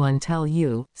 Didn't anyone tell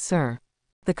you, sir?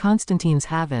 The Constantines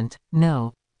haven't,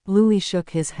 no. Louis shook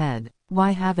his head.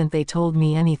 Why haven't they told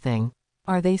me anything?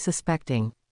 Are they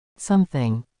suspecting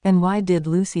something? And why did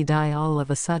Lucy die all of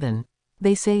a sudden?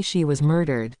 They say she was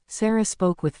murdered. Sarah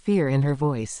spoke with fear in her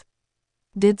voice.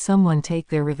 Did someone take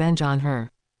their revenge on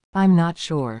her? I'm not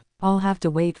sure. I'll have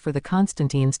to wait for the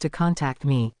Constantines to contact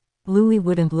me. Louis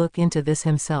wouldn't look into this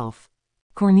himself.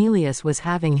 Cornelius was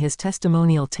having his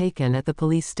testimonial taken at the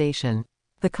police station.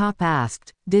 The cop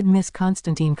asked, did Miss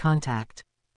Constantine contact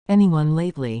anyone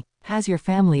lately? Has your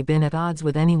family been at odds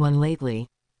with anyone lately?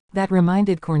 That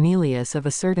reminded Cornelius of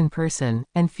a certain person,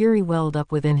 and fury welled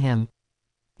up within him.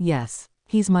 Yes,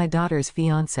 he's my daughter's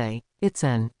fiancé. It's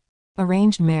an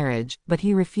arranged marriage, but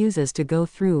he refuses to go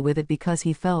through with it because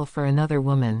he fell for another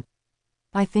woman.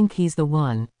 I think he's the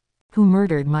one who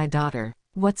murdered my daughter.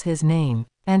 What's his name?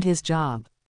 And his job?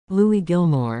 Louis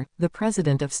Gilmore, the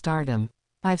president of Stardom.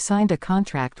 I've signed a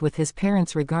contract with his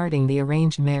parents regarding the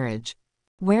arranged marriage,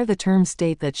 where the terms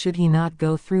state that should he not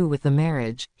go through with the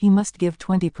marriage, he must give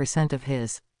 20% of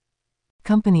his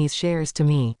company's shares to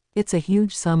me. It's a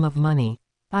huge sum of money.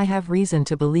 I have reason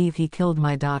to believe he killed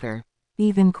my daughter.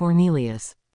 Even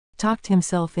Cornelius talked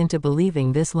himself into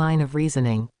believing this line of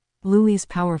reasoning. Louis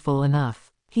powerful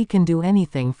enough. He can do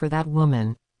anything for that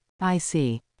woman. I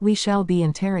see. We shall be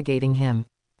interrogating him.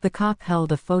 The cop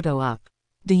held a photo up.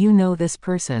 Do you know this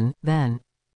person, then?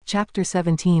 Chapter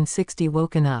 1760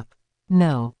 Woken up.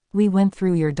 No. We went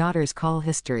through your daughter's call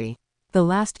history. The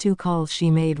last 2 calls she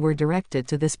made were directed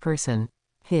to this person.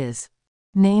 His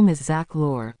name is Zach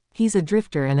Lore. He's a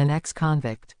drifter and an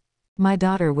ex-convict. My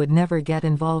daughter would never get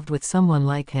involved with someone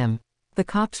like him. The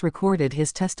cops recorded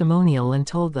his testimonial and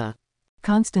told the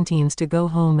Constantines to go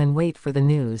home and wait for the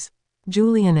news.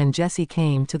 Julian and Jesse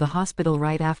came to the hospital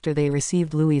right after they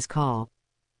received Louis' call.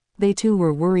 They too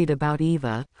were worried about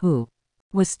Eva, who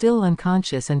was still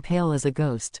unconscious and pale as a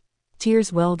ghost.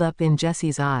 Tears welled up in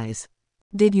Jesse's eyes.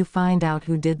 Did you find out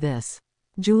who did this?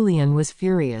 Julian was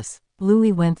furious.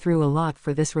 Louis went through a lot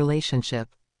for this relationship.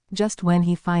 Just when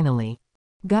he finally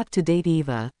got to date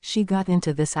Eva, she got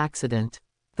into this accident.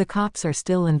 The cops are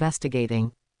still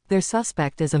investigating. Their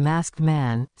suspect is a masked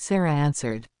man, Sarah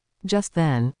answered. Just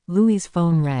then, Louis'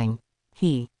 phone rang.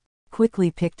 He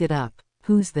quickly picked it up.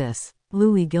 Who's this?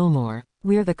 Louis Gilmore.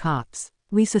 We're the cops.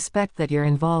 We suspect that you're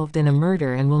involved in a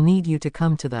murder and will need you to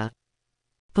come to the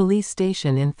police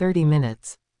station in 30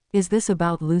 minutes. Is this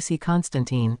about Lucy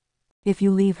Constantine? If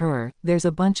you leave her, there's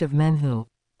a bunch of men who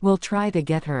will try to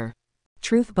get her.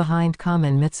 Truth behind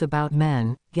common myths about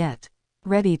men. Get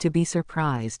ready to be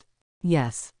surprised.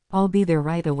 Yes, I'll be there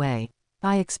right away.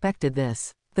 I expected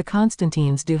this. The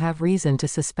Constantines do have reason to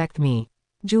suspect me.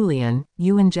 Julian,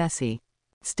 you and Jesse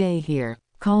stay here.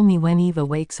 Call me when Eva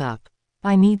wakes up.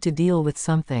 I need to deal with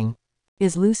something.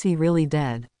 Is Lucy really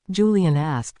dead? Julian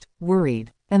asked,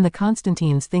 worried. And the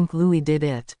Constantines think Louis did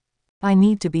it. I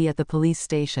need to be at the police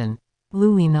station.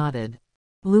 Louis nodded.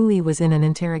 Louis was in an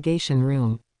interrogation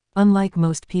room. Unlike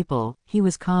most people, he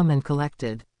was calm and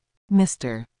collected.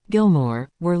 Mr. Gilmore,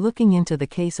 we're looking into the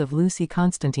case of Lucy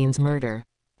Constantine's murder.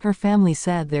 Her family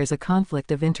said there's a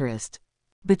conflict of interest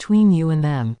between you and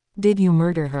them. Did you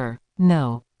murder her?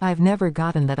 No, I've never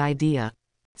gotten that idea.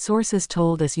 Sources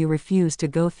told us you refused to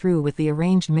go through with the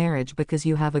arranged marriage because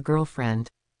you have a girlfriend.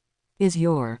 Is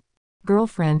your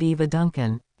girlfriend Eva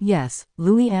Duncan? Yes,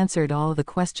 Louis answered all the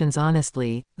questions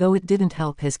honestly, though it didn't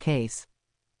help his case.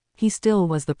 He still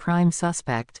was the prime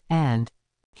suspect, and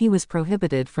he was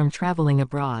prohibited from traveling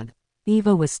abroad.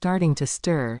 Eva was starting to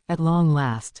stir, at long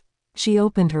last. She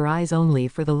opened her eyes only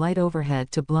for the light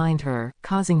overhead to blind her,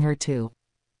 causing her to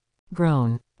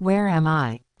groan. Where am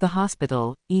I? The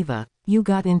hospital. Eva, you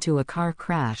got into a car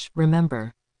crash,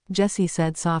 remember? Jesse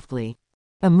said softly.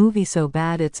 A movie so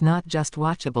bad it's not just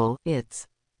watchable, it's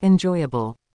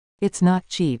enjoyable. It's not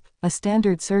cheap. A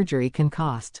standard surgery can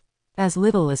cost as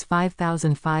little as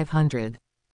 $5,500.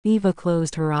 Eva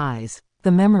closed her eyes.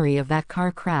 The memory of that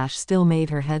car crash still made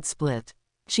her head split.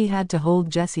 She had to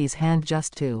hold Jesse's hand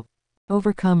just to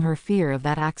overcome her fear of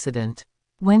that accident.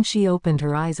 When she opened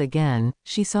her eyes again,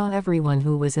 she saw everyone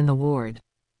who was in the ward.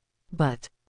 But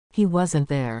he wasn't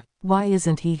there. Why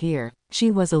isn't he here?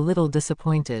 She was a little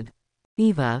disappointed.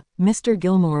 Eva, Mr.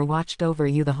 Gilmore watched over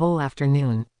you the whole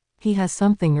afternoon. He has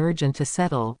something urgent to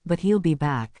settle, but he'll be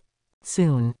back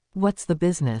soon. What's the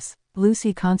business?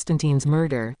 Lucy Constantine's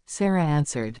murder, Sarah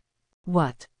answered.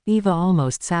 What? Eva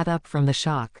almost sat up from the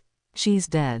shock. She's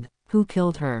dead. Who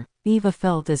killed her? Eva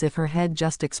felt as if her head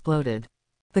just exploded.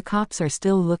 The cops are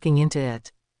still looking into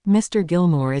it. Mr.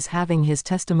 Gilmore is having his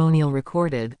testimonial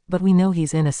recorded, but we know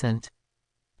he's innocent.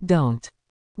 Don't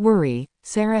worry,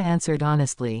 Sarah answered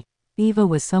honestly. Eva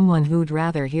was someone who'd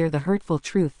rather hear the hurtful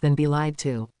truth than be lied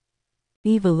to.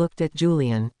 Eva looked at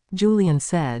Julian. Julian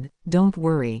said, "Don't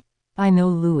worry. I know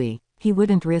Louis. He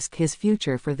wouldn't risk his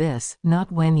future for this,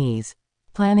 not when he's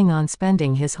planning on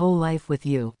spending his whole life with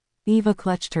you." Eva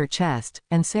clutched her chest,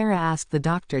 and Sarah asked the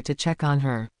doctor to check on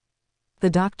her. The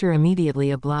doctor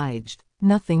immediately obliged.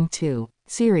 "Nothing too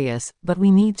serious, but we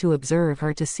need to observe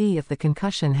her to see if the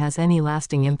concussion has any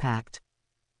lasting impact."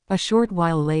 A short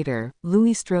while later,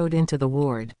 Louis strode into the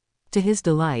ward. To his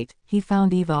delight, he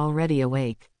found Eva already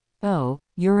awake. "Oh,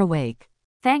 you're awake."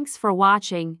 Thanks for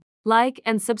watching. Like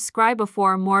and subscribe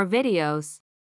for more videos.